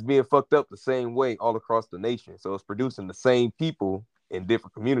communities is being fucked up the same way all across the nation. So it's producing the same people in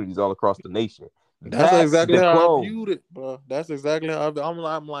different communities all across the nation. That's exactly how I viewed it, bro. That's exactly how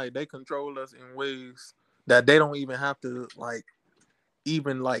I'm like they control us in ways that they don't even have to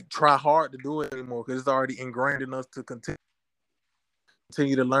even try hard to do it anymore because it's already ingrained in us to continue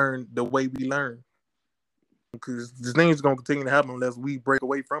to learn the way we learn. Because this thing is gonna continue to happen unless we break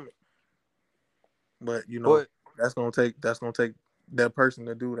away from it. But that's gonna take that person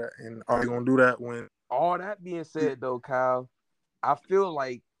to do that. And are you gonna do that when all that being said though, Kyle, I feel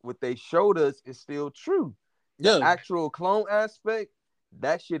like what they showed us is still true. The actual clone aspect,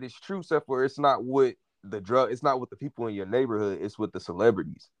 that shit is true, except for it's not with it's not with the people in your neighborhood, it's with the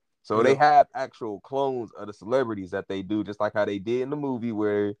celebrities. So they have actual clones of the celebrities that they do, just like how they did in the movie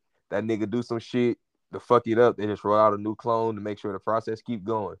where that nigga do some shit to fuck it up. They just roll out a new clone to make sure the process keep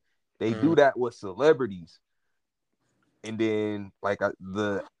going. They do that with celebrities. And then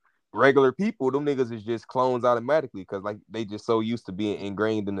the regular people, them niggas is just clones automatically because they just so used to being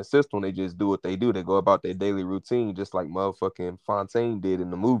ingrained in the system. They just do what they do. They go about their daily routine just like motherfucking Fontaine did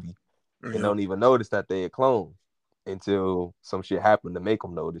in the movie. And don't even notice that they a clone until some shit happened to make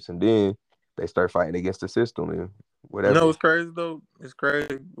them notice. And then they start fighting against the system and whatever. It's crazy though. It's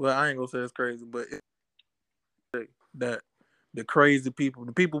crazy. Well, I ain't gonna say it's crazy, but that the crazy people,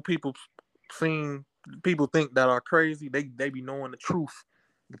 the people think that are crazy, they be knowing the truth.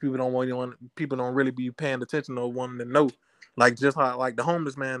 The people don't really be paying attention or wanting to know. Like just how the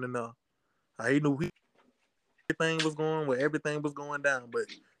homeless man and he knew everything was going where everything was going down, but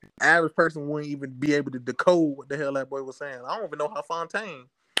the average person wouldn't even be able to decode what the hell that boy was saying. I don't even know how Fontaine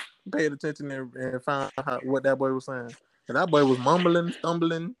paid attention and found out what that boy was saying. And that boy was mumbling,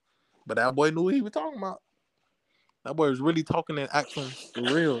 stumbling, but that boy knew what he was talking about. That boy was really talking in accents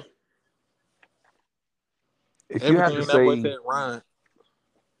for real. If everything you have to that say, boy said rhymed.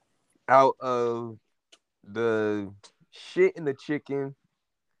 Out of the shit in the chicken,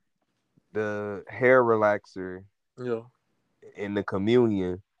 the hair relaxer, in the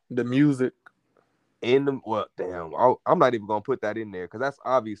communion, the music, I'm not even gonna put that in there because that's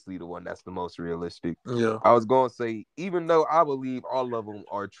obviously the one that's the most realistic. I was gonna say, even though I believe all of them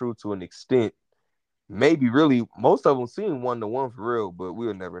are true to an extent, maybe really most of them seem 1-to-1 for real, but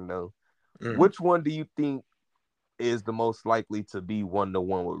we'll never know. Which one do you think is the most likely to be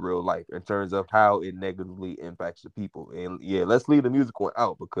 1-to-1 with real life in terms of how it negatively impacts the people? And let's leave the music one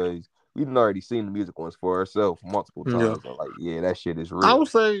out because we've already seen the music ones for ourselves multiple times. And that shit is real. I would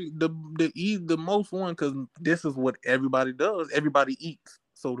say the most one because this is what everybody does. Everybody eats,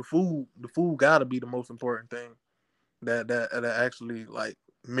 so the food gotta be the most important thing that actually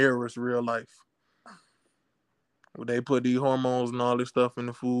mirrors real life. They put these hormones and all this stuff in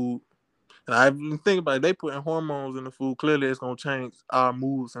the food. And I even think about it, they putting hormones in the food. Clearly, it's gonna change our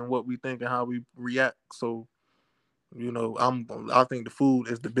moods and what we think and how we react. So You know, I think the food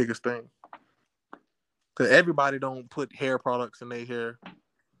is the biggest thing. Cause everybody don't put hair products in their hair.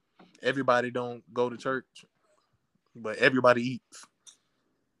 Everybody don't go to church, but everybody eats.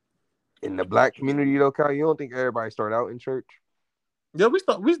 In the black community though, Kyle, you don't think everybody start out in church? Yeah,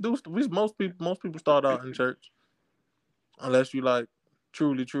 most people start out in church. Unless you like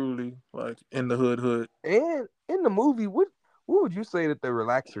truly like in the hood. And in the movie, what would you say that the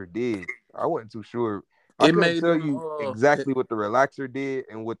relaxer did? I wasn't too sure. I It couldn't made tell them you exactly what the relaxer did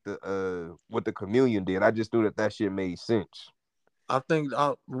and what the communion did. I just knew that shit made sense. I think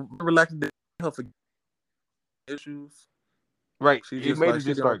relaxer did her forget issues. Right. She It just made like her she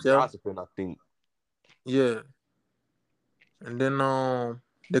just don't start care. gossiping, I think. Yeah. And then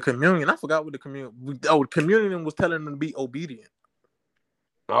the communion, I forgot what the communion. The communion was telling them to be obedient.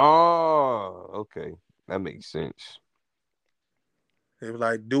 Oh, okay, that makes sense. It was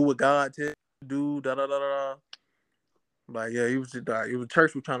like, do what God tells you to do. Da da da da. Like, yeah, it was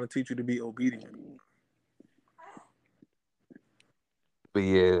church was trying to teach you to be obedient. But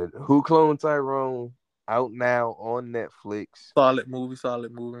yeah, Who Cloned Tyrone out now on Netflix. Solid movie.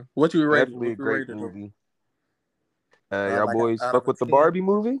 What you rated? Definitely a great movie. Y'all Like boys out fuck of with the 10. Barbie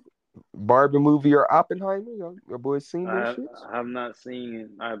movie? Barbie movie or Oppenheimer? Your boys seen those shits? I have not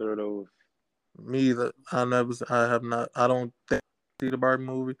seen either of those. Me either. I have not. I don't think I see the Barbie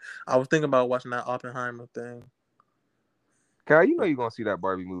movie. I was thinking about watching that Oppenheimer thing. Kyle, you know you're gonna see that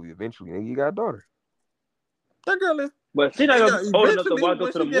Barbie movie eventually. Nigga, you got a daughter. That girl is. But she's not gonna be old enough to watch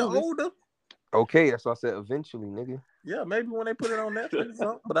when to the she get movies. older. Okay, that's why I said eventually, nigga. Yeah, maybe when they put it on Netflix or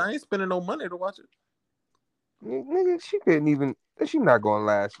something. But I ain't spending no money to watch it. Nigga, she couldn't even. She not gonna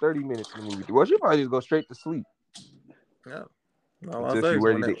last 30 minutes in the movie. Well, she probably just go straight to sleep. Yeah. Until she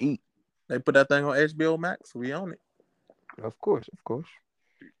ready to eat. They put that thing on HBO Max. We own it. Of course.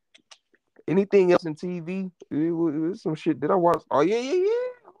 Anything else in TV? It was some shit that I watched. Oh yeah.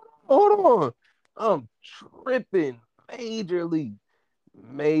 Hold on. I'm tripping. Major league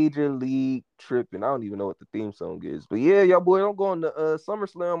tripping. I don't even know what the theme song is. But yeah, y'all boy, I'm going to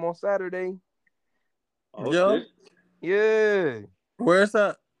SummerSlam on Saturday. Oh, yeah. shit. Yeah. Where's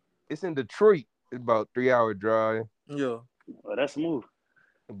that? It's in Detroit. It's about 3-hour drive. Yeah. Well, that's smooth.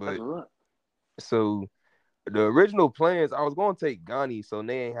 But so the original plans, I was going to take Ghani so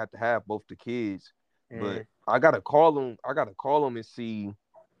they ain't have to have both the kids. But I gotta call them and see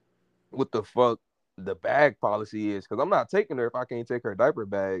what the fuck the bag policy is, because I'm not taking her if I can't take her diaper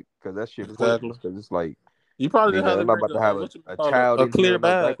bag, because that shit pointless. Because it's like, you probably just have I'm not about to have a child a in clear here with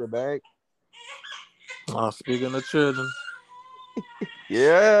bag. no diaper bag. Speaking of children.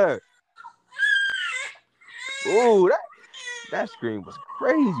 Yeah. Oh, that scream was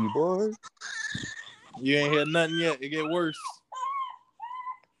crazy, boy. You ain't heard nothing yet. It get worse.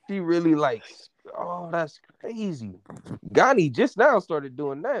 She really oh, that's crazy. Ghani just now started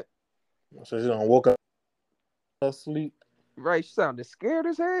doing that. So she done woke up asleep. Right, she sounded scared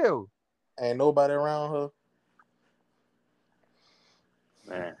as hell. Ain't nobody around her.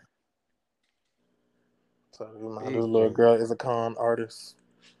 Man. So this little girl is a con artist.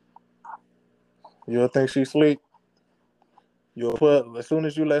 You'll think she sleep. You'll put as soon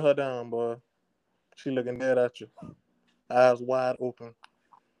as you lay her down, boy. She looking dead at you. Eyes wide open.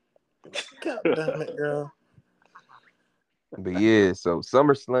 God damn it, girl. But yeah, so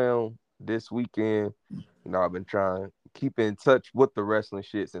SummerSlam this weekend. I've been trying to keep in touch with the wrestling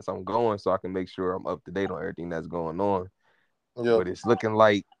shit since I'm going, so I can make sure I'm up to date on everything that's going on. Yep. But it's looking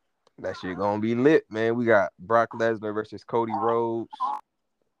like that shit gonna be lit, man. We got Brock Lesnar versus Cody Rhodes.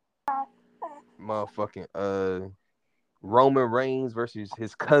 Motherfucking Roman Reigns versus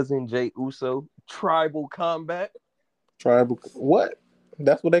his cousin Jey Uso. Tribal combat. Tribal what?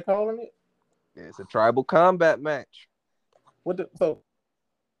 That's what they calling it? Yeah, it's a tribal combat match. What the spear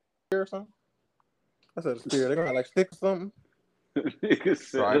or something? I said a spear. They're gonna stick or something.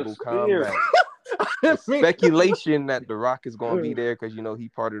 Tribal combat. Speculation that The Rock is gonna be there because he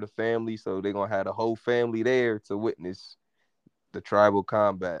part of the family, so they're gonna have the whole family there to witness the tribal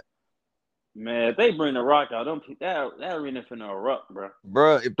combat. Man, if they bring The Rock out, that arena finna erupt, bro.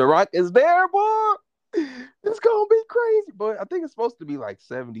 Bruh, if The Rock is there, boy, it's gonna be crazy. But I think it's supposed to be like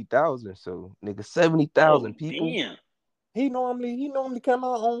 70,000. So, nigga, 70,000 people. Damn. He normally come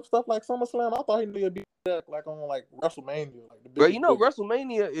out on stuff like SummerSlam. I thought he'd be like on like WrestleMania. But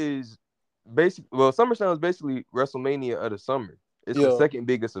WrestleMania is basically SummerSlam is basically WrestleMania of the summer. It's the second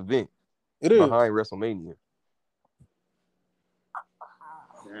biggest event. It is behind WrestleMania.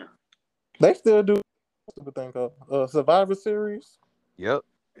 Yeah. They still do a thing called Survivor Series. Yep.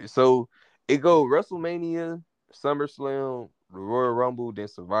 So it go WrestleMania, SummerSlam, the Royal Rumble, then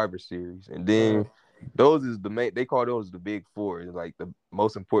Survivor Series, and then Those is the main. They call those the big four. It's like the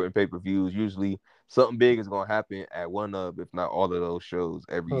most important pay-per-views. Usually, something big is gonna happen at one of, if not all of those shows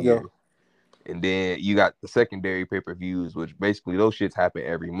every Yeah. year. And then you got the secondary pay-per-views, which basically those shits happen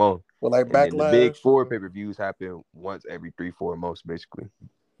every month. Well, like And then the big Backlash. four pay-per-views happen once every 3-4 months, basically.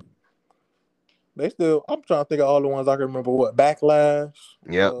 They still. I'm trying to think of all the ones I can remember. What Backlash?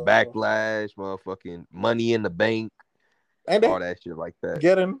 Yep, Backlash, motherfucking Money in the Bank, And all that shit like that.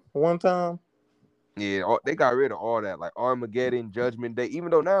 Getting one time. Yeah, they got rid of all that, like Armageddon, Judgment Day.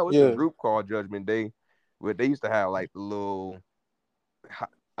 Even though now it's a group called Judgment Day, but they used to have like the little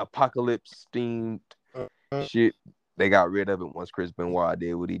apocalypse themed shit. They got rid of it once Chris Benoit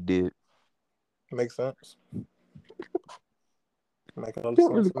did what he did. Makes sense.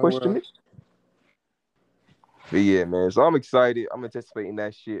 Don't really question it. But yeah, man. So I'm excited. I'm anticipating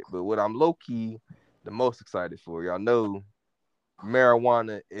that shit. But what I'm low key the most excited for, y'all know,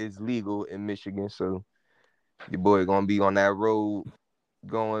 marijuana is legal in Michigan. So your boy gonna be on that road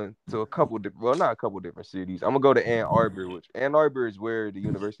going to not a couple different cities. I'm gonna go to Ann Arbor, which Ann Arbor is where the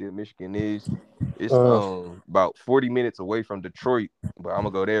University of Michigan is. It's about 40 minutes away from Detroit, but I'm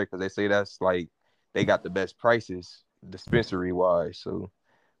gonna go there because they say that's like they got the best prices dispensary wise. So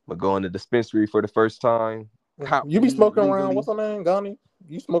I'm gonna go in the dispensary for the first time. You be smoking around? What's her name, Ghani?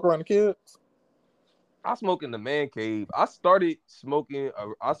 You smoke around the kids? I smoke in the man cave. I started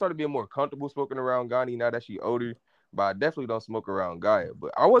being more comfortable smoking around Ghani now that she older. But I definitely don't smoke around Gaia.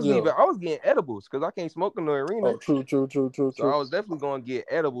 But I was getting edibles because I can't smoke in the arena. Oh, true. So I was definitely going to get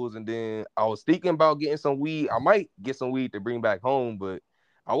edibles. And then I was thinking about getting some weed. I might get some weed to bring back home, but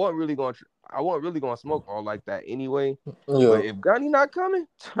I wasn't really going to smoke all like that anyway. Yeah. But if Ghani not coming,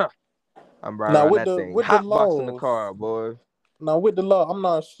 I'm riding around that thing. Hot box in the car, boy. Now with the law, I'm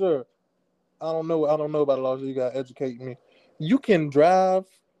not sure. I don't know about the laws. So you gotta educate me. You can drive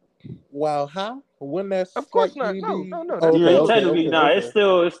while high. When that's of course not. No. Technically, it's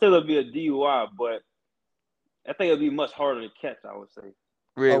still be a DUI, but I think it'll be much harder to catch. I would say.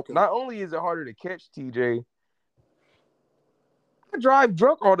 Really, not only is it harder to catch, TJ, I drive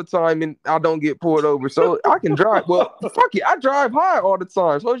drunk all the time and I don't get pulled over, so I can drive. Well, fuck it, I drive high all the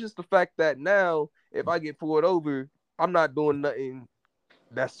time. So it's just the fact that now, if I get pulled over, I'm not doing nothing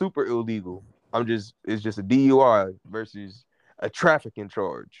that's super illegal. It's just a DUI versus a trafficking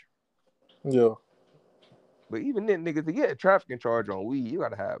charge. Yeah. But even then, niggas, to get a trafficking charge on weed, you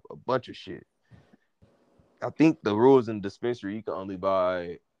gotta have a bunch of shit. I think the rules in the dispensary, you can only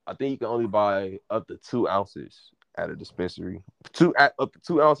buy up to 2 ounces at a dispensary. Up to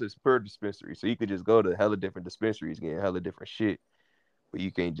 2 ounces per dispensary. So you could just go to hella different dispensaries getting hella different shit. But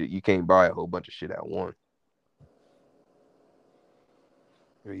you can't buy a whole bunch of shit at once.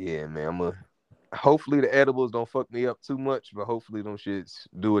 But yeah, man, hopefully the edibles don't fuck me up too much, but hopefully them shits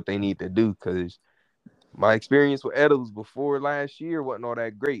do what they need to do, because my experience with edibles before last year wasn't all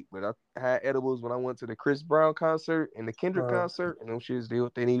that great. But I had edibles when I went to the Chris Brown concert and the Kendrick concert, and them shits did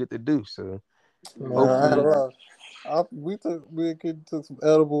what they needed to do. So we took some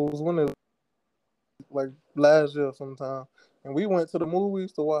edibles when it like last year sometime, and we went to the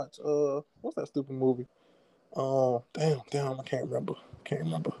movies to watch what's that stupid movie? Damn, I can't remember.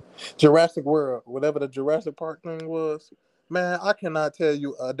 Jurassic World, whatever the Jurassic Park thing was. Man, I cannot tell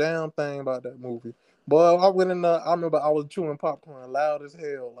you a damn thing about that movie. Boy, I went in there, I remember I was chewing popcorn loud as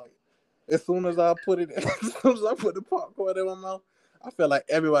hell. Like, as soon as I put the popcorn in my mouth, I felt like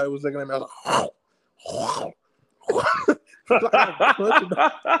everybody was looking at me. I was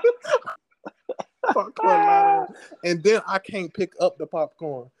like, popcorn, and then I can't pick up the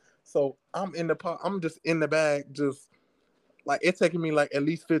popcorn. So I'm just in the bag, just like it's taking me like at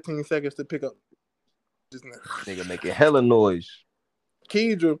least 15 seconds to pick up. Just nigga making hella noise.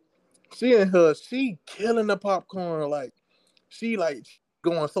 Keidra, she killing the popcorn. Like she like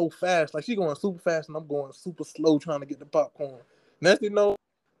going so fast, like she going super fast, and I'm going super slow trying to get the popcorn. Next you know,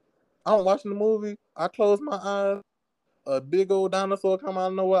 I'm watching the movie. I close my eyes. A big old dinosaur come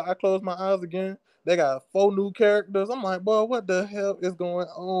out of nowhere. I close my eyes again. They got 4 new characters. I'm like, boy, what the hell is going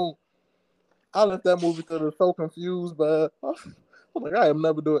on? I left that movie because I was so confused, but I'm like, I am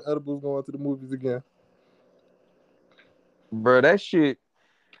never doing edibles going to the movies again. Bro, that shit,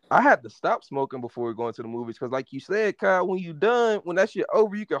 I had to stop smoking before going to the movies because, like you said, Kyle, when that shit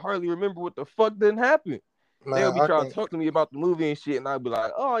over, you can hardly remember what the fuck didn't happen. They'll be trying to talk to me about the movie and shit, and I'll be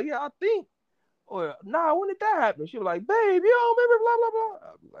like, oh, yeah, I think. Or, nah, when did that happen? She'll be like, babe, you don't remember, blah, blah, blah.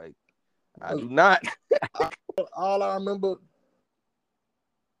 I'll be like, I do not. All I remember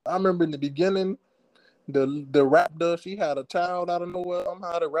in the beginning, the raptor, she had a child out of nowhere.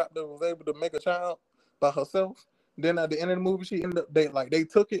 Somehow the raptor was able to make a child by herself. Then at the end of the movie, she ended up they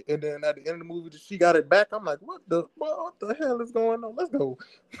took it, and then at the end of the movie, she got it back. I'm like, what the hell is going on? Let's go.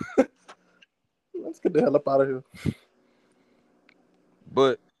 Let's get the hell up out of here.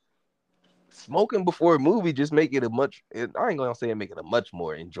 But smoking before a movie just make it I ain't gonna say it make it a much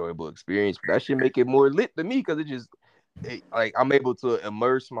more enjoyable experience, but that should make it more lit to me because like I'm able to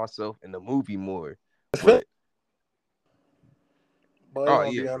immerse myself in the movie more. But oh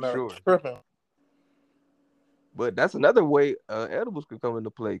yeah, for sure. But that's another way edibles could come into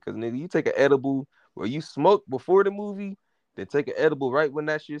play because nigga, you take an edible where you smoke before the movie, then take an edible right when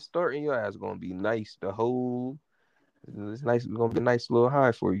that shit starting, your ass gonna be nice. It's nice. It's gonna be a nice little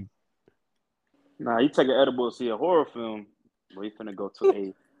high for you. Nah, you take an edible to see a horror film, where you finna go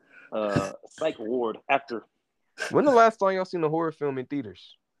to a psych ward after. When the last time y'all seen a horror film in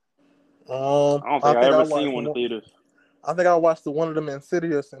theaters? I don't think I ever seen one in theaters. I think I watched one of them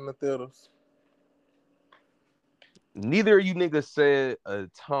Insidious in the theaters. Neither of you niggas said a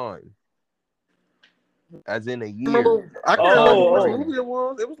time, as in a year. I can't remember which movie it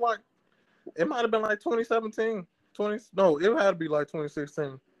was. It was like, it might have been like 2017. No, it had to be like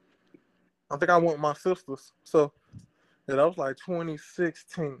 2016. I think I went with my sisters. So, yeah, that was like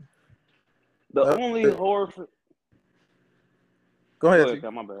 2016. Only horror. Go ahead.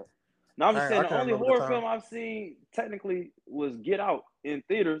 My bad. No, I'm just saying the only horror film I've seen technically was Get Out in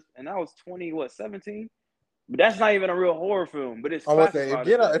theaters, and that was 2017. But that's not even a real horror film. But it's classified.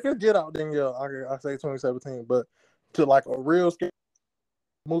 If it's Get Out, then yeah, I say 2017. But to like a real scary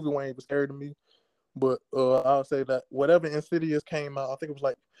movie, wasn't even scary to me. But I'll say that whatever Insidious came out, I think it was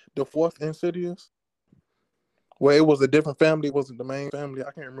like the fourth Insidious, where it was a different family. It wasn't the main family.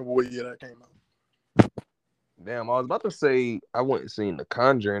 I can't remember what year that came out. Damn, I was about to say I went and seen The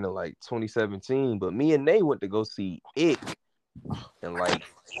Conjuring in like 2017, but me and Nate went to go see it in like,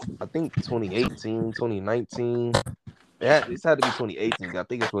 I think 2018, 2019. This had to be 2018. I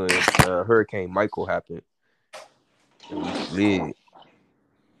think it's when Hurricane Michael happened. And we slid.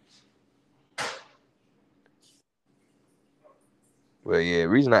 Well, yeah, the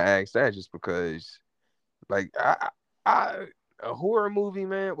reason I asked that is just because, like, a horror movie,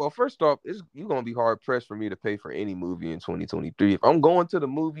 man. Well, first off, you're gonna be hard pressed for me to pay for any movie in 2023. If I'm going to the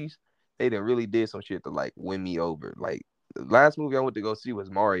movies, they done really did some shit to like win me over. Like the last movie I went to go see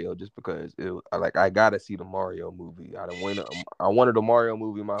was Mario, just because I gotta see the Mario movie. I wanted a Mario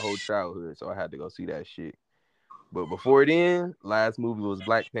movie my whole childhood, so I had to go see that shit. But before then, last movie was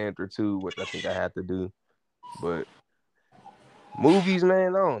Black Panther 2, which I think I had to do. But movies,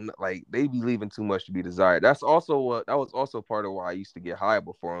 man, I don't like, they be leaving too much to be desired. That was also part of why I used to get high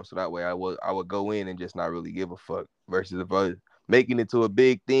before them, so that way I would go in and just not really give a fuck. Versus if I was making it to a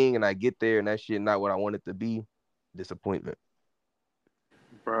big thing and I get there and that shit not what I want it to be, disappointment.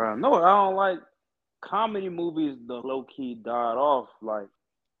 Bro, no, I don't like comedy movies. The low key died off, like,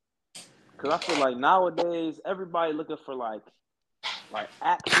 cause I feel like nowadays everybody looking for like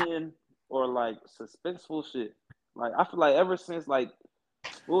action or like suspenseful shit. Like, I feel like ever since, like,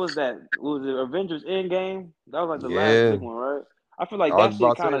 what was that? What was it, Avengers Endgame? That was like the last big one, right? I feel like that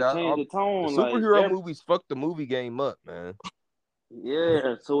shit kind of changed the tone. The superhero movies fucked the movie game up, man.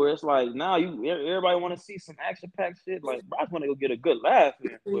 Yeah, so it's like now everybody want to see some action-packed shit. Like, bro, I just want to go get a good laugh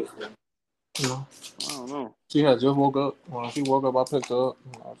in. But, I don't know. She had just woke up. When she woke up, I picked her up.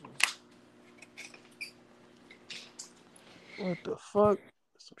 What the fuck?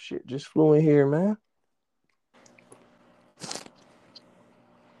 Some shit just flew in here, man.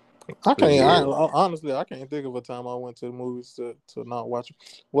 Honestly, I can't think of a time I went to the movies to not watch.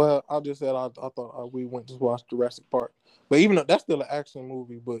 Well, I just said I thought we went to watch Jurassic Park, but even though that's still an action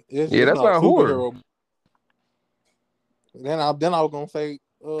movie, but it's that's not horror. Then I was gonna say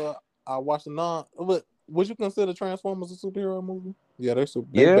I watched but would you consider Transformers a superhero movie? Yeah, they're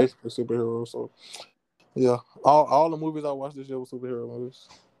basically superheroes. So yeah, all the movies I watched this year were superhero movies.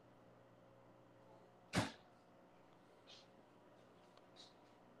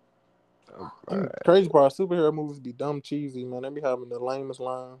 Crazy part, superhero movies be dumb cheesy, man. They be having the lamest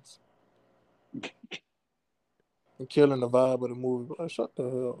lines and killing the vibe of the movie. Like, shut the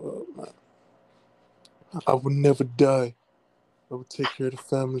hell up, man. I would never die. I would take care of the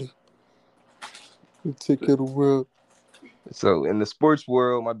family. I would take care of the world. So in the sports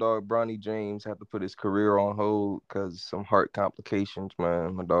world, my dog Bronny James had to put his career on hold because of some heart complications,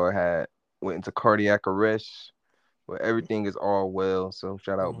 man. My dog went into cardiac arrest. But everything is all well. So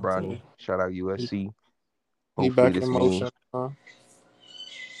shout out Bronny. Shout out USC. He back in motion. I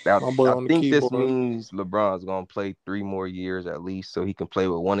think this means LeBron's gonna play 3 more years at least, so he can play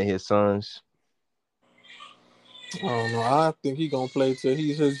with one of his sons. I don't know. I think he gonna play till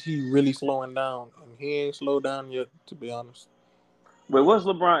he says he really slowing down, and he ain't slowed down yet. To be honest. Wait, what's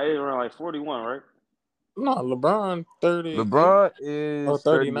LeBron age around like 41, right? No, LeBron 38 LeBron or is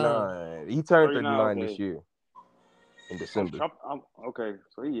 39. 39. He turned 39. 39 this Okay. year in December. Okay.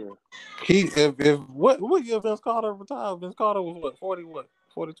 So yeah. He if what year Vince Carter retired? Vince Carter was what 40 what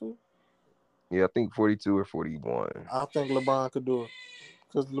 42? Yeah, I think 42 or 41. I think LeBron could do it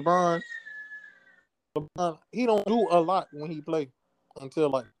because LeBron he don't do a lot when he play until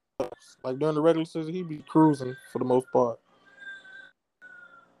like during the regular season he be cruising for the most part.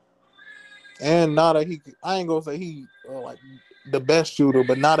 And now that I ain't gonna say he like the best shooter,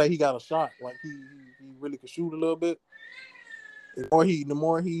 but now that he got a shot, like he really can shoot a little bit. The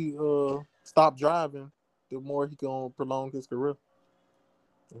more he stop driving, the more he can prolong his career.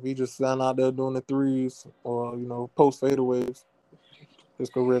 If he just stand out there doing the threes or post fadeaways, his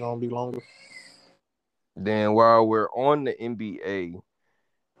career gonna be longer. Then while we're on the NBA,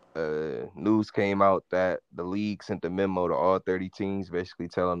 news came out that the league sent a memo to all 30 teams, basically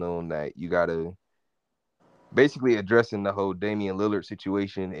telling them that you gotta basically addressing the whole Damian Lillard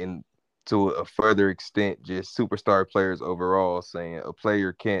situation and to a further extent, just superstar players overall, saying a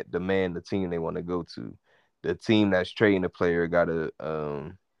player can't demand the team they want to go to. The team that's trading the player gotta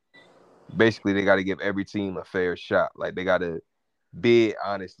basically they gotta give every team a fair shot. Like they gotta bid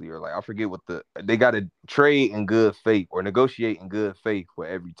honestly, or like I forget what they gotta trade in good faith or negotiate in good faith for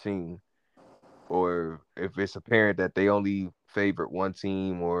every team. Or if it's apparent that they only favorite one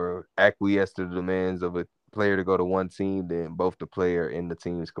team or acquiesce to the demands of a player to go to one team, then both the player and the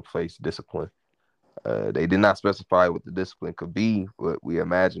teams could face discipline. They did not specify what the discipline could be, but we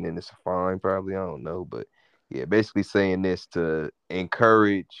imagine it's a fine, probably. I don't know. But yeah, basically saying this to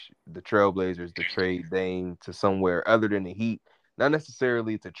encourage the Trailblazers to trade Dame to somewhere other than the Heat. Not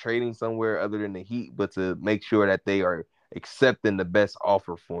necessarily to trading somewhere other than the Heat, but to make sure that they are accepting the best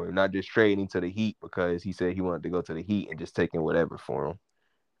offer for him, not just trading to the Heat because he said he wanted to go to the Heat and just taking whatever for him.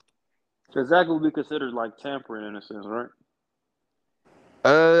 Because that would be considered like tampering in a sense, right?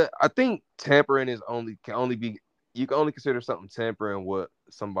 I think tampering you can only consider something tampering with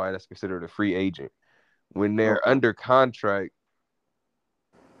somebody that's considered a free agent. When they're under contract,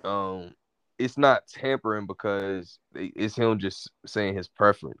 it's not tampering because it's him just saying his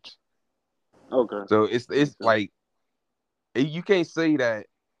preference. Okay. So it's like you can't say that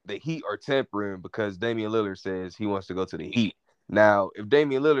the Heat are tampering because Damian Lillard says he wants to go to the Heat. Now, if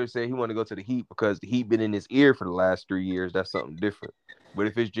Damian Lillard said he want to go to the Heat because the Heat been in his ear for the last 3 years, that's something different. But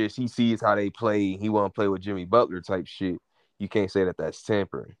if it's just he sees how they play, he want to play with Jimmy Butler type shit, you can't say that that's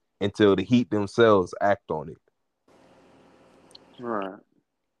tampering until the Heat themselves act on it. Right.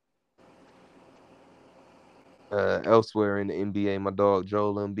 Elsewhere in the NBA, my dog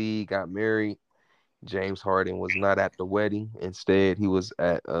Joel Embiid got married. James Harden was not at the wedding. Instead, he was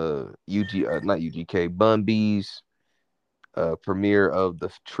at not UGK, Bun B's premiere of the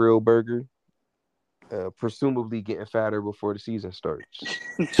Trill Burger. Presumably getting fatter before the season starts.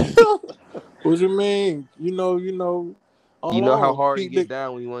 What you mean? You know how hard you get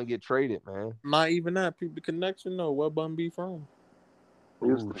down when you want to get traded, man. Not even that. People connection though. Where Bun B from?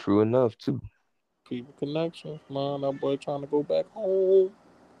 Ooh, true enough too. People connection, man. That boy trying to go back home.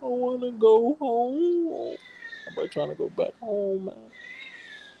 I want to go home. That boy trying to go back home, man.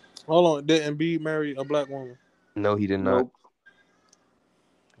 Hold on. Did Embiid marry a black woman? No, he did not.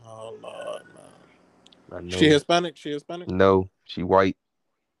 Oh Lord, man. She Hispanic? No, she white.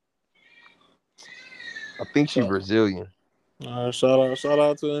 I think she's Brazilian. Shout out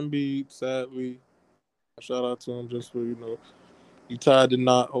to Embiid, sadly. Shout out to him just for, he tied the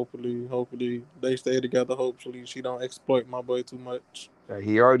knot. Hopefully they stay together. Hopefully she don't exploit my boy too much.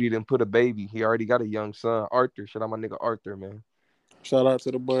 He already didn't put a baby. He already got a young son, Arthur. Shout out my nigga Arthur, man. Shout out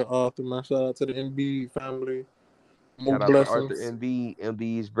to the boy Arthur, man. Shout out to the Embiid family. More Shout blessings. out to Arthur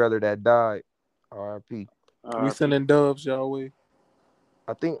Embiid's brother that died. R.I.P. We sending doves y'all way.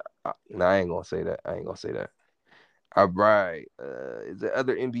 I think. I ain't gonna say that. All right. Is there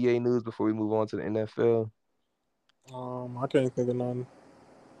other NBA news before we move on to the NFL? I can't think of none.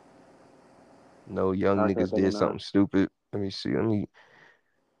 No young niggas did something stupid. Let me see.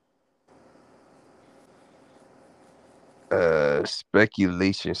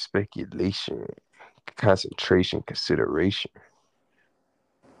 Speculation. Concentration, consideration.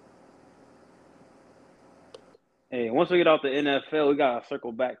 Hey, once we get off the NFL, we gotta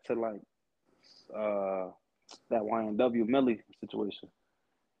circle back to like that YNW Millie situation.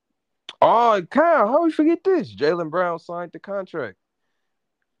 Oh, Kyle, how we forget this? Jaylen Brown signed the contract.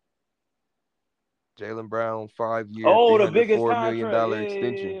 Jaylen Brown, 5 year, the biggest $304 contract. million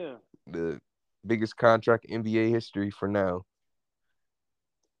extension. Yeah. Biggest contract in NBA history for now.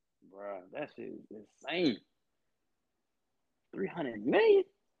 Bro, that shit is insane. 300 million.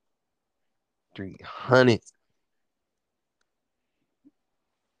 300.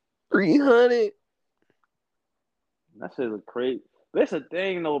 300. That shit is crazy. But it's a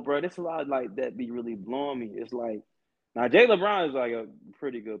thing though, bro. This is a lot like that be really blowing me. It's like now Jaylen Brown is like a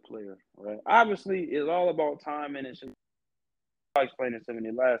pretty good player, right? Obviously, it's all about timing and shit. I explained it to me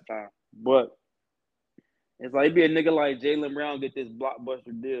last time, but it's like be a nigga like Jaylen Brown get this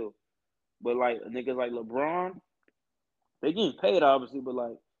blockbuster deal, but like niggas like LeBron, they getting paid obviously, but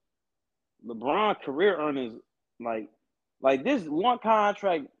like LeBron career earnings like this one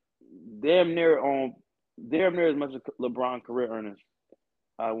contract damn near as much as LeBron career earnings.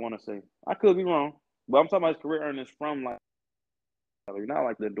 I want to say I could be wrong, but I'm talking about his career earnings from like not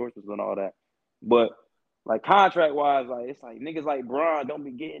like the endorsements and all that, but like contract wise, like it's like niggas like Bron don't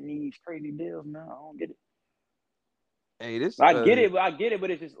be getting these crazy deals now. I don't get it. Hey, this I get it,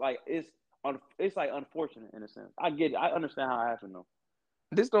 but it's just like it's like unfortunate in a sense. I get it. I understand how it happened though.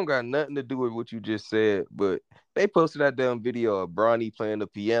 this don't got nothing to do with what you just said, but they posted that damn video of Bronny playing the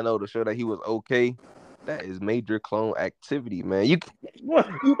piano to show that he was okay. That is major clone activity, man. You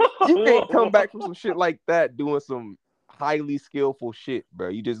can't come back from some shit like that doing some highly skillful shit, bro.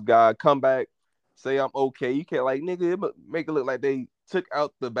 You just gotta come back, say I'm okay. You can't like nigga make it look like they took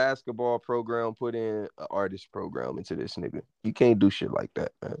out the basketball program, put in an artist program into this nigga. You can't do shit like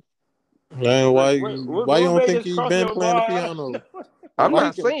that, man. Man, why What you don't made think this he cross been your playing the mind? piano? I'm Why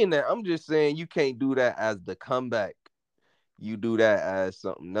not saying that. I'm just saying you can't do that as the comeback. You do that as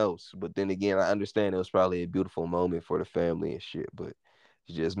something else. But then again, I understand it was probably a beautiful moment for the family and shit. But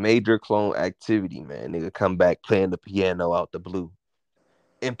it's just major clone activity, man. Nigga come back playing the piano out the blue.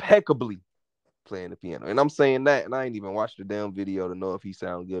 Impeccably playing the piano. And I'm saying that, and I ain't even watched the damn video to know if he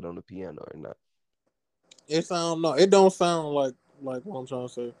sound good on the piano or not. It don't sound like what I'm trying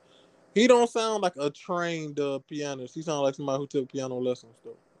to say. He don't sound like a trained pianist. He sounds like somebody who took piano lessons,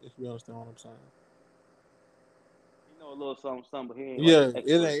 though. If you understand what I'm saying. You know a little something, but he ain't Yeah, like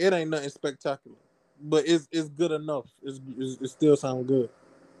expert. it ain't nothing spectacular, but it's good enough. It still sounds good.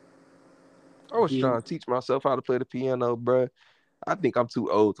 I was trying to teach myself how to play the piano, bro. I think I'm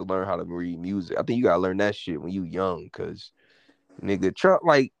too old to learn how to read music. I think you gotta learn that shit when you young, cause nigga,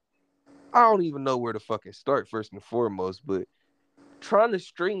 like I don't even know where to fucking start first and foremost, but trying to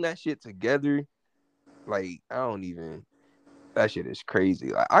string that shit together, like that shit is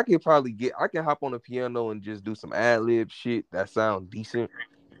crazy. Like I can hop on the piano and just do some ad lib shit that sounds decent,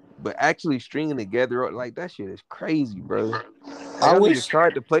 but actually stringing together like that shit is crazy, bro. I Y'all wish niggas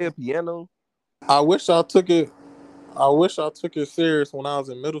tried to play a piano. I wish I took it serious when I was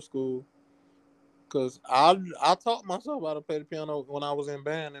in middle school. Cause I taught myself how to play the piano when I was in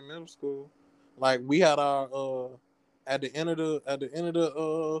band in middle school. Like we had our at the end of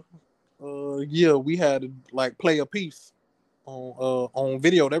the year we had to like play a piece on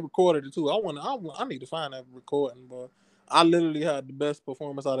video. They recorded it too. I need to find that recording, but I literally had the best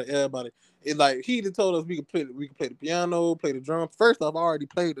performance out of everybody. It like he told us we could play the piano, play the drum. First off, I already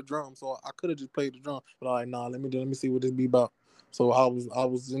played the drum, so I could have just played the drum. But I'm like, nah, let me see what this be about. So I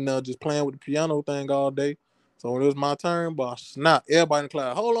was in there just playing with the piano thing all day. So when it was my turn, but snap, everybody in the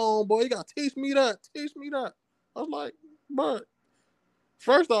class, hold on, boy, you gotta teach me that. I was like, but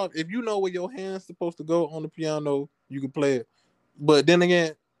first off, if you know where your hand's supposed to go on the piano, you can play it. But then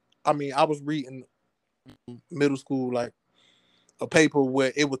again, I mean, I was reading middle school like a paper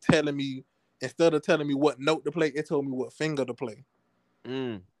where it was telling me, instead of telling me what note to play, it told me what finger to play.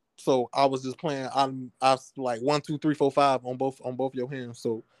 So I was just playing. I was like 1, 2, 3, 4, 5 on both your hands.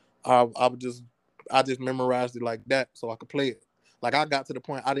 So I just memorized it like that so I could play it. Like I got to the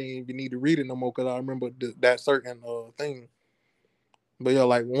point I didn't even need to read it no more because I remember that certain thing. But yeah,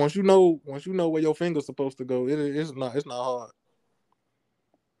 like once you know where your finger's supposed to go, it's not hard.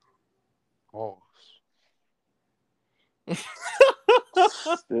 Oh.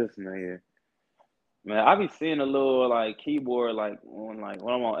 This nigga. Man, I be seeing a little like keyboard like when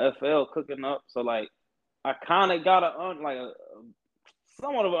I'm on FL cooking up. So like I kind of got a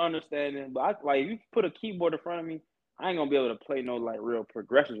somewhat of an understanding, but if you put a keyboard in front of me, I ain't gonna be able to play no like real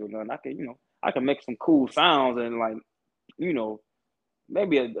progressions or nothing. I can make some cool sounds and like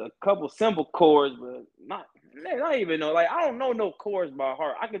maybe a couple simple chords, but not even know. Like I don't know no chords by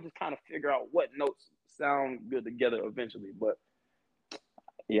heart. I can just kind of figure out what notes sound good together eventually, but.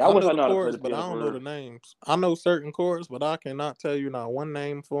 Yeah, I wish I know how to play the piano. But I don't know the names. I know certain chords, but I cannot tell you not one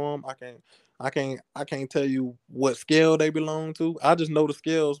name for them. I can't tell you what scale they belong to. I just know the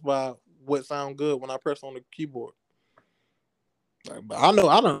scales by what sound good when I press on the keyboard. Like, but I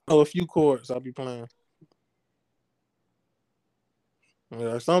don't know a few chords I'll be playing.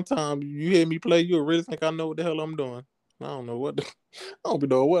 Yeah, sometimes you hear me play, you'll really think I know what the hell I'm doing. I don't know what I don't be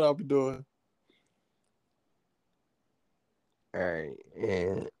doing what I'll be doing. All right,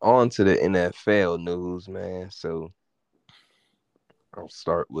 and on to the NFL news, man. So I'll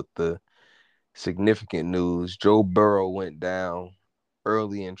start with the significant news. Joe Burrow went down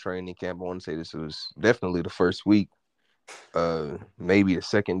early in training camp. I want to say this was definitely the first week, maybe the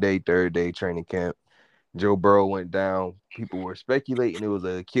second day, third day training camp. Joe Burrow went down. People were speculating it was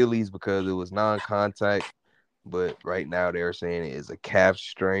an Achilles because it was non-contact, but right now they're saying it is a calf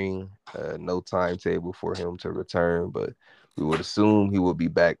strain. No timetable for him to return, but we would assume he will be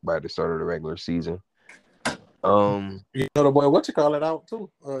back by the start of the regular season. You know the boy, what you call it out too?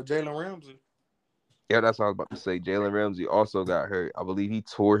 Jalen Ramsey. Yeah, that's what I was about to say. Jalen Ramsey also got hurt. I believe he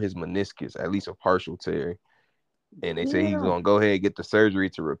tore his meniscus, at least a partial tear. And they say he's going to go ahead and get the surgery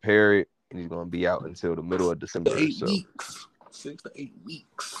to repair it, and he's going to be out until the middle of December. 8 weeks. 6 to 8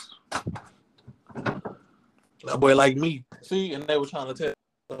 weeks. That boy like me. See, and they were trying to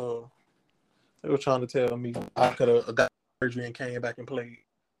tell me I could have got surgery and came back and played.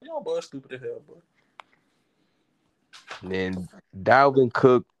 Y'all boy stupid as hell, boy. And then Dalvin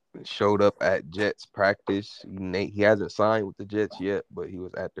Cook showed up at Jets practice. He hasn't signed with the Jets yet, but he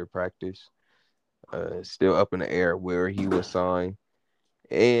was at their practice. Still up in the air where he was signed.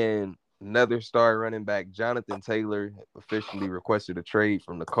 And another star running back, Jonathan Taylor, officially requested a trade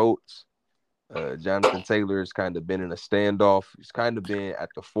from the Colts. Jonathan Taylor has kind of been in a standoff. He's kind of been at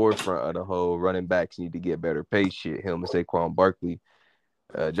the forefront of the whole running backs need to get better pay shit. Him and Saquon Barkley.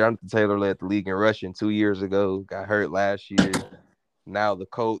 Jonathan Taylor led the league in rushing 2 years ago, got hurt last year. Now the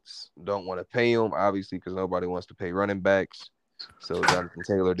Colts don't want to pay him, obviously, because nobody wants to pay running backs. So Jonathan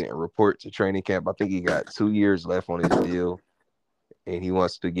Taylor didn't report to training camp. I think he got 2 years left on his deal, and he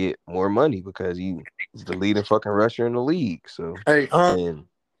wants to get more money because he's the leading fucking rusher in the league. So, hey, and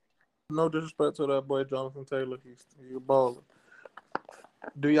no disrespect to that boy Jonathan Taylor, he's a baller.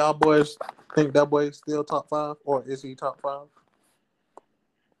 Do y'all boys think that boy is still top 5, or is he top 5?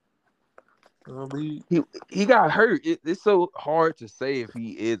 He got hurt. It's so hard to say if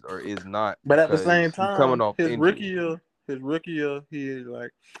he is or is not. But at the same he's coming time, off his injury. rookie year, he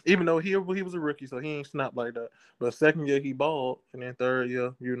like, even though he was a rookie, so he ain't snapped like that. But second year he balled, and then third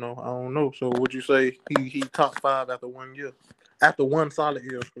year, I don't know. So would you say he top 5 after 1 year, after one solid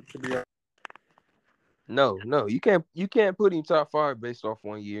year? To be honest. No, you can't put him top 5 based off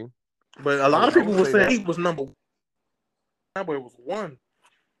 1 year. But a lot of people were saying he was number 1. That boy was 1.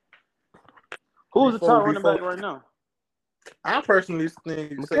 Who's the top running back right now? I personally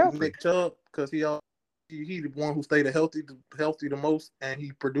think Nick Chubb, because he the one who stayed healthy the most, and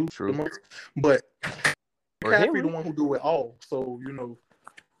he produced the most. But McCaffrey the one who do it all. So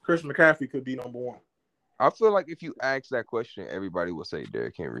Christian McCaffrey could be number 1. I feel like if you ask that question, everybody will say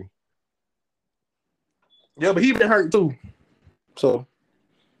Derrick Henry. Yeah, but he been hurt too. So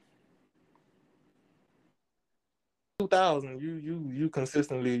 2000, you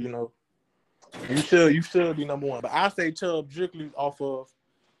consistently, you should be number 1. But I say Chubb strictly off of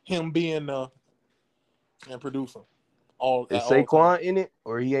him being and producing. Is Saquon in it,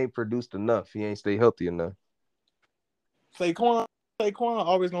 or he ain't produced enough? He ain't stay healthy enough. Saquon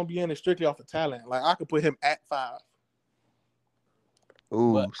always gonna be in it strictly off of talent. Like I could put him at 5.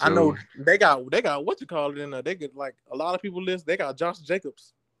 Ooh, but I know they got what you call it in there. They get like a lot of people list. They got Josh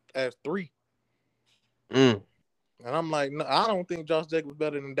Jacobs as 3. And I'm like, no, I don't think Josh Jacobs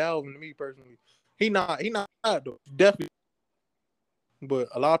better than Dalvin to me personally. He not though, definitely. But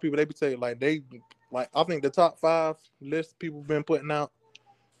a lot of people they be saying I think the top 5 list people been putting out: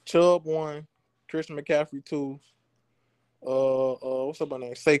 Chubb 1, Christian McCaffrey 2, what's up my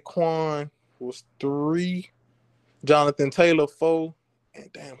name? Saquon was 3, Jonathan Taylor 4,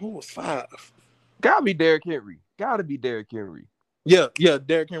 and damn, who was 5? Gotta be Derrick Henry. Yeah,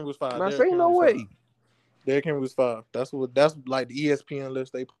 Derrick Henry was 5. I say no way. Derrick Henry was 5. That's like the ESPN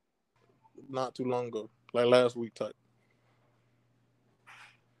list they put not too long ago, like last week type.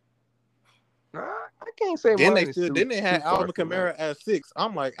 I can't say. Then they had Alvin Kamara at 6.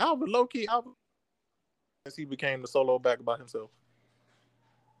 I'm like, Alvin as he became the solo back by himself.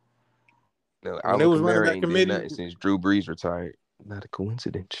 No, Alvin Kamara ain't did nothing since Drew Brees retired. Not a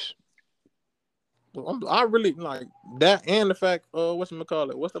coincidence. I really like that, and the fact,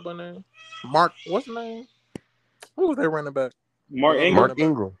 whatchamacallit? What's the name? Mark, what's the name? Who was their running back? Mark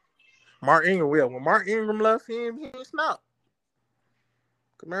Ingram. Mark Ingram, yeah. When Mark Ingram left, he ain't snapped.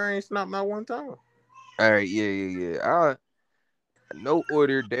 Kamara ain't snapped not one time. All right, yeah. No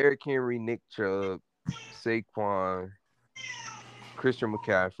order: Derrick Henry, Nick Chubb, Saquon, Christian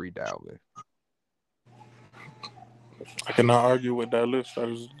McCaffrey, Dalvin. I cannot argue with that list.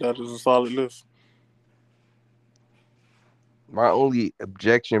 That is a solid list. My only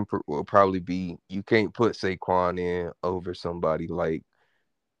objection will probably be you can't put Saquon in over somebody like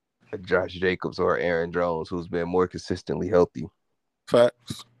Josh Jacobs or Aaron Jones, who's been more consistently healthy.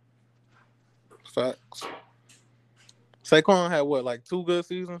 Facts. Saquon had what, like 2 good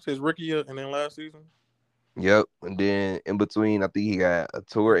seasons? His rookie year and then last season? Yep. And then in between, I think he got a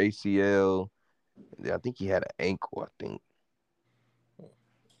tore ACL. And then I think he had an ankle,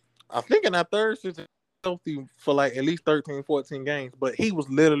 I think in that third season, healthy for like at least 13, 14 games, but he was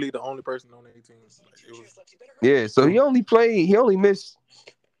literally the only person on the team. Yeah, so he only missed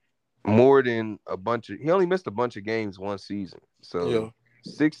more than he only missed a bunch of games one season. So yeah.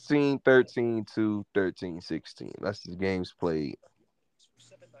 16, 13, 2, 13, 16. That's the games played.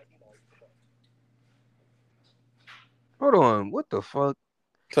 Hold on, what the fuck?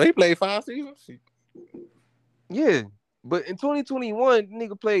 So he played 5 seasons? Yeah, but in 2021,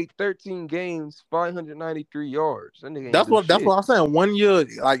 nigga played 13 games, 593 yards. That nigga That's what I'm saying. 1 year,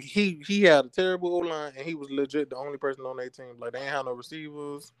 like he had a terrible O-line, and he was legit the only person on their team. Like, they ain't had no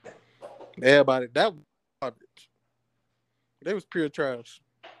receivers. Everybody, that was garbage. They was pure trash.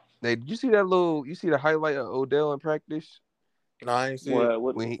 Hey, did you see the highlight of Odell in practice? No, I ain't see it.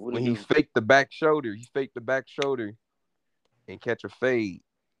 When he faked the back shoulder, and catch a fade.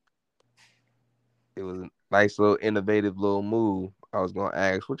 It was a nice little innovative little move. I was gonna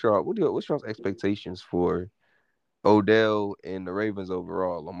ask what's y'all's expectations for Odell and the Ravens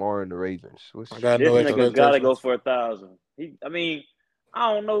overall, Lamar and the Ravens. This nigga's gotta go for 1,000. I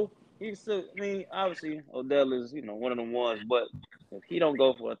don't know. Obviously Odell is, one of them ones, but if he don't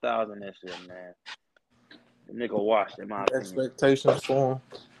go for 1,000 this year, man, the nigga washed in my opinion. Expectations for him.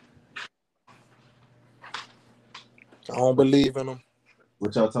 I don't believe in him.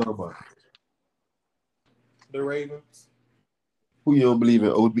 What y'all talking about? The Ravens. Who you don't believe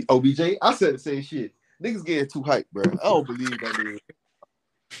in? OBJ? I said the same shit. Niggas getting too hyped, bro. I don't believe that nigga.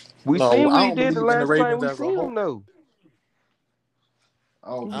 We seen what he did the last time we seen him, though. I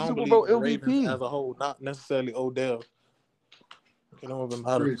don't Super believe Bowl the MVP Ravens as a whole, not necessarily Odell. It don't even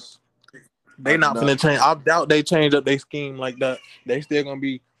matter. They not finna change. I doubt they change up their scheme like that. They still gonna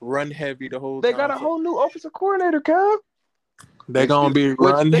be run heavy the whole time. They got a whole new offensive coordinator, Kyle. They gonna be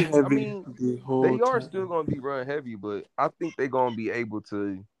run heavy. I mean, they are still gonna be run heavy, but I think they're gonna be able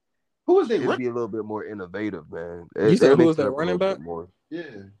to. Who is they? Be a little bit more innovative, man. You said who is that running back? Yeah,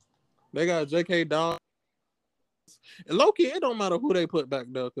 they got J.K. Dobbins. And low-key, it don't matter who they put back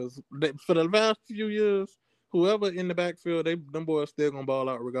there, because for the last few years, whoever in the backfield, them boys still gonna ball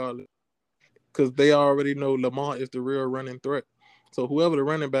out regardless. Because they already know Lamar is the real running threat. So whoever the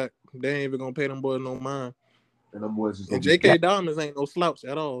running back, they ain't even gonna pay them boys no mind. And them boys and J.K. Dobbins ain't no slouch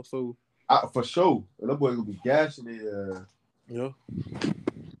at all. So for sure, and them boys gonna be gashing it. Yeah.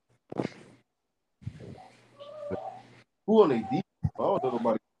 Who on their defense? I don't know nobody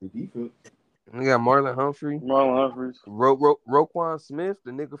on their defense. We got Marlon Humphreys. Roquan Smith,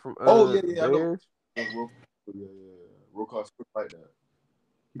 the nigga from Bears. Roquan Smith like that.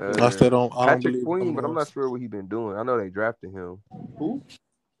 I don't Patrick Queen, but I'm not sure what he been doing. I know they drafted him. Who?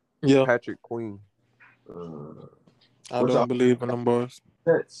 Yeah, Patrick Queen. I don't believe in them boys.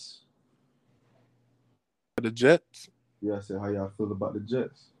 Jets. The Jets? Yeah, I said, how y'all feel about the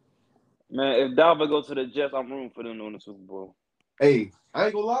Jets? Man, if Dalvin go to the Jets, I'm rooting for them to win the Super Bowl. Hey, I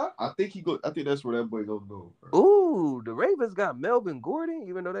ain't gonna lie. I think that's where that boy gonna go. Bro. Ooh, the Ravens got Melvin Gordon,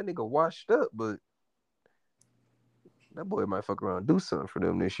 even though that nigga washed up, but that boy might fuck around and do something for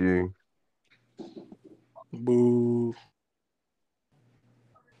them this year. Boo.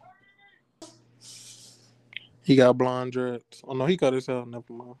 He got blonde dreads. Oh no, he cut his hair.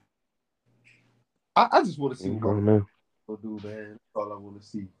 Never mind. I just want to see what going to do, man. That's all I want to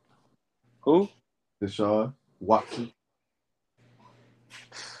see. Who? Deshaun Watson.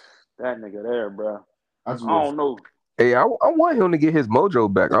 That nigga there, bro. I don't know. Hey, I want him to get his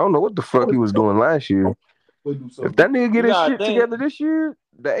mojo back. I don't know what the fuck he was doing last year. If that nigga get his shit together this year,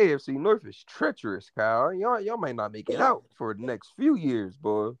 the AFC North is treacherous, Kyle. Y'all might not make it out for the next few years,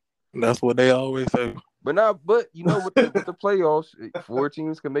 boy. That's what they always say. But you know, with the playoffs, 4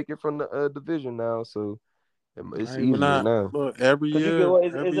 teams can make it from the division now, so it's easier now. Look, every year,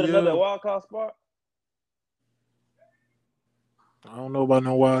 is it another wild card spot? I don't know about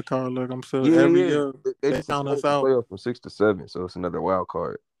no wild card. Like I'm saying, every year they count us out. Playoff from 6 to 7, so it's another wild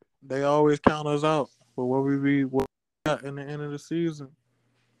card. They always count us out for what we got in the end of the season.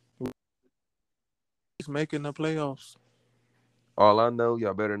 He's making the playoffs. All I know,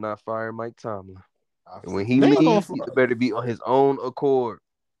 y'all better not fire Mike Tomlin. And when he They ain't leaves, gonna he better be on his own accord.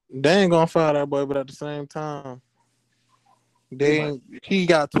 they ain't gonna fire that boy, but at the same time, he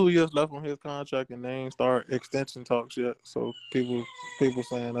got 2 years left on his contract and they ain't start extension talks yet. So people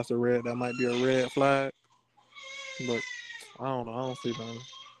saying that might be a red flag. But I don't know. I don't see nothing.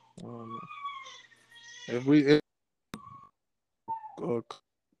 I don't know.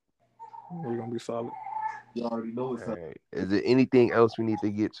 We're gonna be solid. You already know what's up. Right. Is there anything else we need to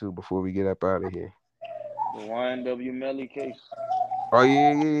get to before we get up out of here? The YNW Melly case. Oh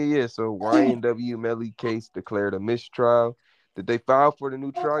yeah. So YNW Melly case declared a mistrial. Did they file for the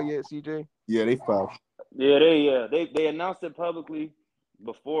new trial yet, CJ? Yeah, they filed. Yeah, they announced it publicly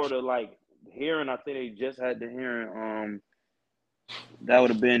before the hearing. I think they just had the hearing. That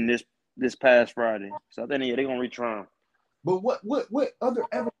would have been this past Friday. So I think they're gonna retry him. But what other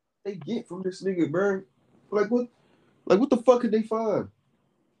evidence they get from this nigga, bro? Like what the fuck could they find?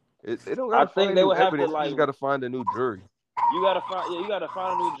 They don't gotta find new evidence. You just gotta find a new jury. You gotta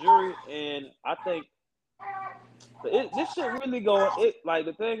find a new jury, and I think this shit really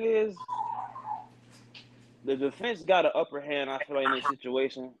the thing is, the defense got an upper hand. I feel like in this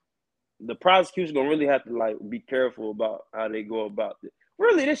situation, the prosecution gonna really have to be careful about how they go about it.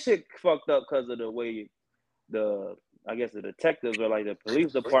 Really, this shit fucked up because of the way the detectives or the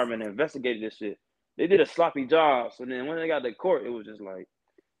police department investigated this shit. They did a sloppy job. So then when they got to court, it was just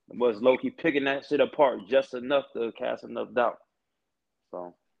was low-key picking that shit apart just enough to cast enough doubt.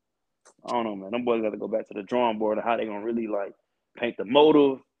 So I don't know, man. Them boys got to go back to the drawing board of how they gonna really paint the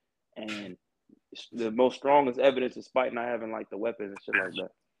motive and the most strongest evidence, despite not having the weapons and shit like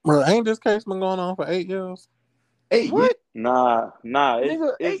that. Bro, ain't this case been going on for 8 years? 8 What? Years? Nah.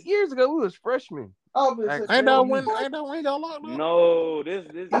 Nigga, 8 years ago we was freshmen. Ain't that when y'all locked up? No, this.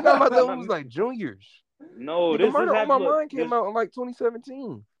 You talking about that was juniors? No, the Murder on My Mind came out in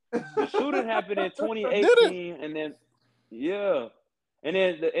 2017. The shooting happened in 2018, and then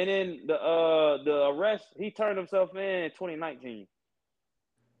the arrest, he turned himself in 2019.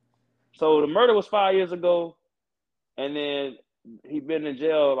 So the murder was 5 years ago, and then he been in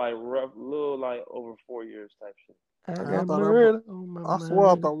jail over 4 years type shit. I swear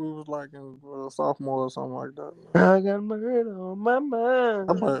I thought we was in sophomore or something like that. I got murder on my mind.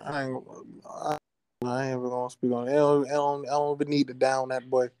 I ain't even gonna speak on it. I don't even need to down that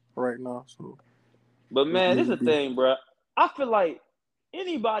boy right now. So, but man, this is the thing, bro. I feel like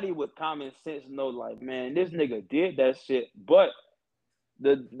anybody with common sense knows, man, this nigga did that shit. But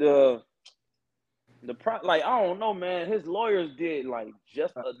I don't know, man. His lawyers did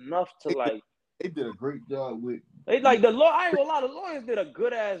just enough to They did a great job with. They I ain't gonna lie, the lawyers did a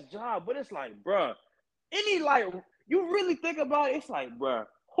good ass job, but it's bruh, you really think about it, it's bruh,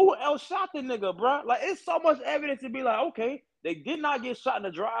 who else shot the nigga, bruh? It's so much evidence to be okay, they did not get shot in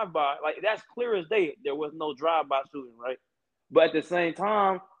a drive-by. That's clear as day. There was no drive-by shooting, right? But at the same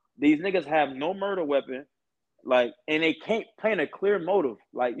time, these niggas have no murder weapon, and they can't paint a clear motive.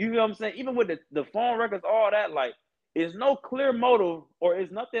 You know what I'm saying? Even with the phone records, all that, it's no clear motive, or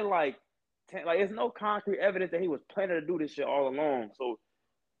it's nothing it's no concrete evidence that he was planning to do this shit all along. So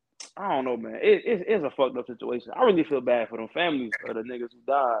I don't know, man. It's a fucked up situation. I really feel bad for them families of the niggas who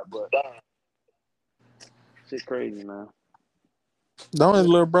died, but shit crazy, man. Don't his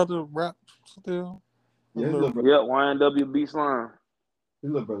little brother rap still? Yeah, YNW B Slime.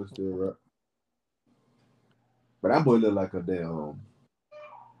 His little brother still rap. But that boy look like a damn.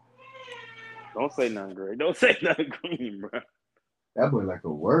 Don't say nothing, Greg. Don't say nothing green, bro. That boy like a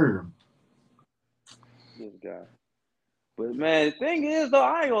worm. This guy. But man, the thing is though,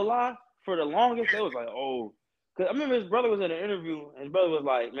 I ain't gonna lie. For the longest, it was because I remember his brother was in an interview, and his brother was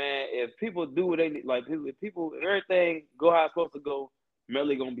like, "Man, if people do what they need, if everything go how it's supposed to go,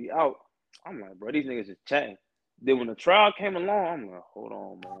 Melly gonna be out." I'm like, bro, these niggas just chatting. Then when the trial came along, I'm like, hold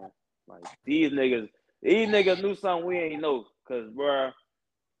on, man. These niggas knew something we ain't know, cause bro,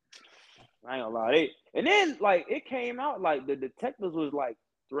 I ain't gonna lie. And then it came out the detectives was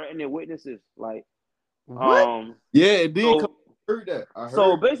threatening witnesses, What? Yeah, it did. I heard that.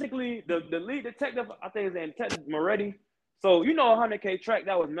 So basically, the lead detective, I think his name Detective Moretti. So you know, 100K Track,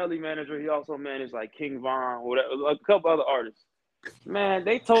 that was Melly manager. He also managed King Von, whatever, a couple other artists. Man,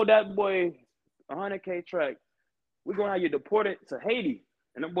 they told that boy 100K Track, we're gonna have you deported to Haiti,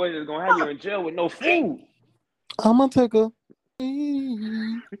 and them boys is gonna have you in jail with no food. I'm gonna take a.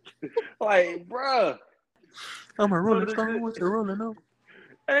 Bruh. I'm a rolling stone. What you rolling up?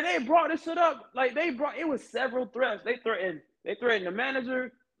 And they brought this shit up. It was several threats. They threatened the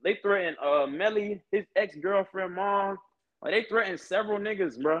manager. They threatened Melly, his ex-girlfriend mom. They threatened several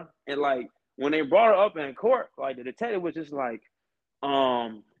niggas, bro. And when they brought her up in court, the detective was just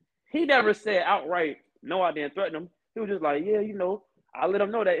he never said outright, no, I didn't threaten them. He was just like, yeah, you know, I let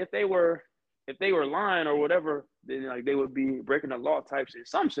them know that if they were lying or whatever, then like they would be breaking the law type shit,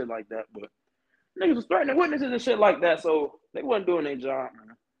 some shit like that. But niggas was threatening witnesses and shit like that, so they wasn't doing their job,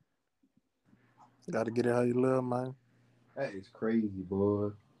 man. Gotta get it how you live, man. That is crazy, boy.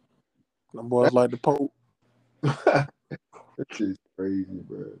 Them boys like the Pope. That is crazy,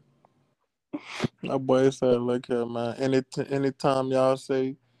 bro. That boy said, look here, man. Anytime y'all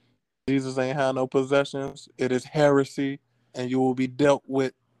say Jesus ain't had no possessions, it is heresy, and you will be dealt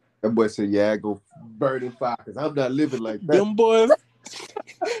with. That boy said, yeah, I go burn in fire, because I'm not living like that. Them boys,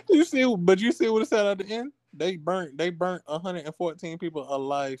 you see what it said at the end? They burnt 114 people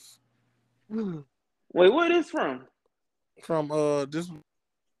alive. Wait, where is from? From this.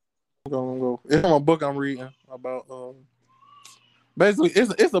 It's from a book I'm reading about. Basically,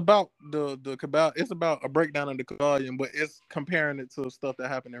 it's about the Kabbal. It's about a breakdown of the Kabbalion, but it's comparing it to stuff that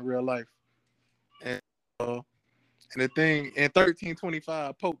happened in real life. And the thing in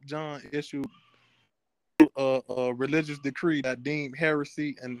 1325, Pope John issued a religious decree that deemed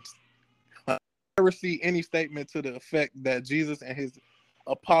heresy any statement to the effect that Jesus and his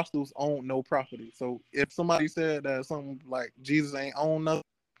apostles owned no property. So if somebody said that something like Jesus ain't own nothing,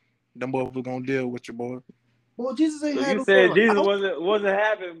 them boys was gonna deal with your boy. Well, Jesus ain't So had you no said Jesus house. wasn't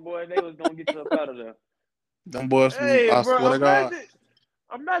having, boy, and they was gonna get you up out of there. Them boys, Hey, I bro, swear to God.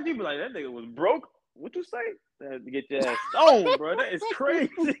 imagine you be like, that nigga was broke. What you say? That had to get your ass stoned, bro. That is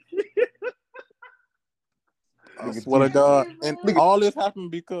crazy. I swear to God. And all this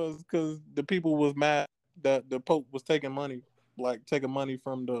happened because the people was mad that the Pope was taking money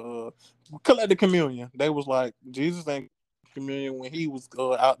from the collect the communion. They was like, Jesus ain't communion when he was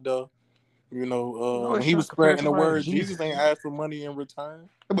out there. You know, when he was spreading the word, Jesus ain't asked for money in return.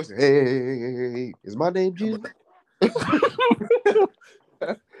 I must say, hey, is my name Jesus?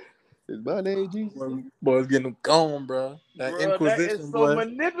 Is my name Jesus? Boys getting them gone, bro. That Bro, Inquisition, that is so boy.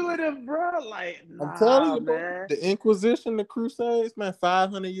 manipulative, bro. Like, I'm telling you, man. bro. The Inquisition, the Crusades, man,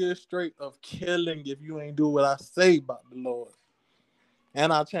 500 years straight of killing if you ain't do what I say about the Lord.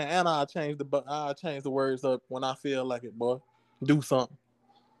 And I change the words up when I feel like it, boy. Do something.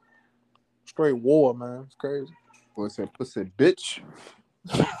 Straight war, man. It's crazy. Boy said, pussy bitch.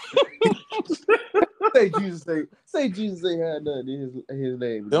 Say Jesus ain't had nothing in his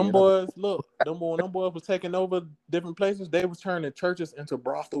name. Them boys was taking over different places. They was turning churches into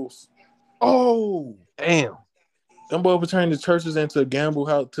brothels. Oh, damn. Them boys were turning churches into gambling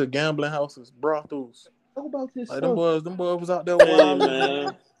houses, brothels. Talk about this like stuff. Them boys was out there Hey, wilding.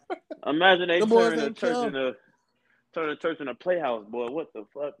 man. Imagine they Them boys turn a ain't church in a playhouse, boy. What the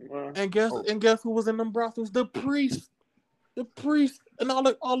fuck, man? And guess who was in them brothels? The priest, and all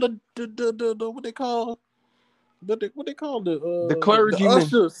the what they call the clergymen,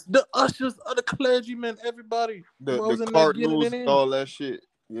 the ushers of the clergymen, everybody. The cardinals and all that shit.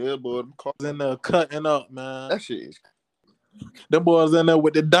 Yeah, boy. Them was in there cutting up, man. That shit is. Them boys in there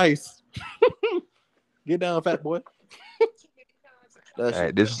with the dice. Get down, fat boy. All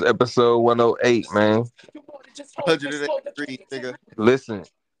right, this is episode 108, man. 183, nigga. Listen,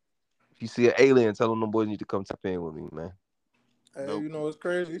 if you see an alien, tell them boys need to come tap in with me, man. Hey, you know it's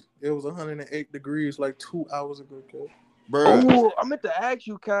crazy? It was 108 degrees like 2 hours ago, kid. Bro. Oh, I meant to ask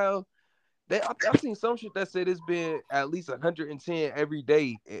you, Kyle. I've seen some shit that said it's been at least 110 every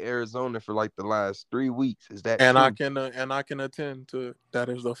day in Arizona for like the last 3 weeks. Is that and true? I can attend to it. That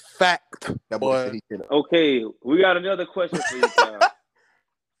is a fact. That boy said he can. Okay, we got another question for you, Kyle.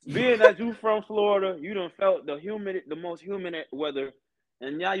 Being that you from Florida, you done felt the most humid weather,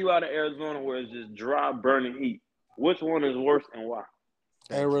 and now you out of Arizona where it's just dry, burning heat. Which one is worse and why?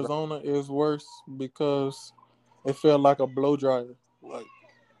 Arizona is worse because it felt like a blow dryer. Like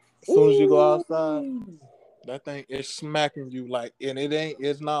as soon as you go outside, that thing is smacking you like, and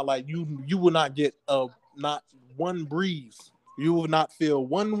it's not like you will not get not one breeze. You will not feel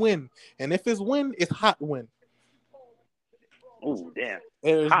one wind, and if it's wind, it's hot wind. Oh damn!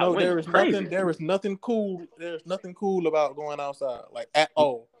 There is nothing cool. There's nothing cool about going outside, like at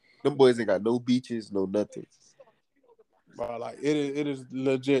all. Them boys ain't got no beaches, no nothing. Bro, like it is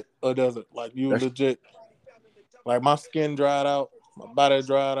legit a desert. Like legit. Like my skin dried out, my body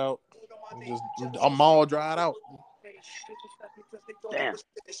dried out. I'm all dried out. Damn.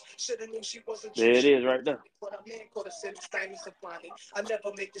 There it is right there.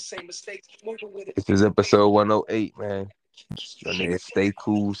 This is episode 108, man. Your niggas stay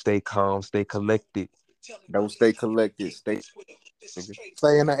cool, stay calm, stay collected. Don't stay collected. Stay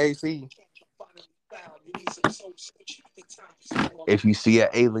in the AC. If you see an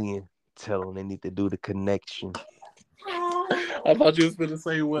alien, tell them they need to do the connection. I thought you was gonna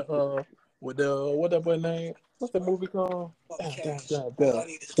say what that boy name? What's the movie called?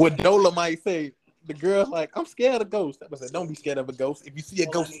 What Dolomite say? The girl's like, I'm scared of ghosts. I said, don't be scared of a ghost. If you see a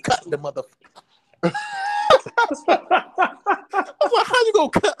ghost, cut the motherfucker. I was like, how you gonna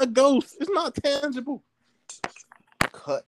cut a ghost? It's not tangible.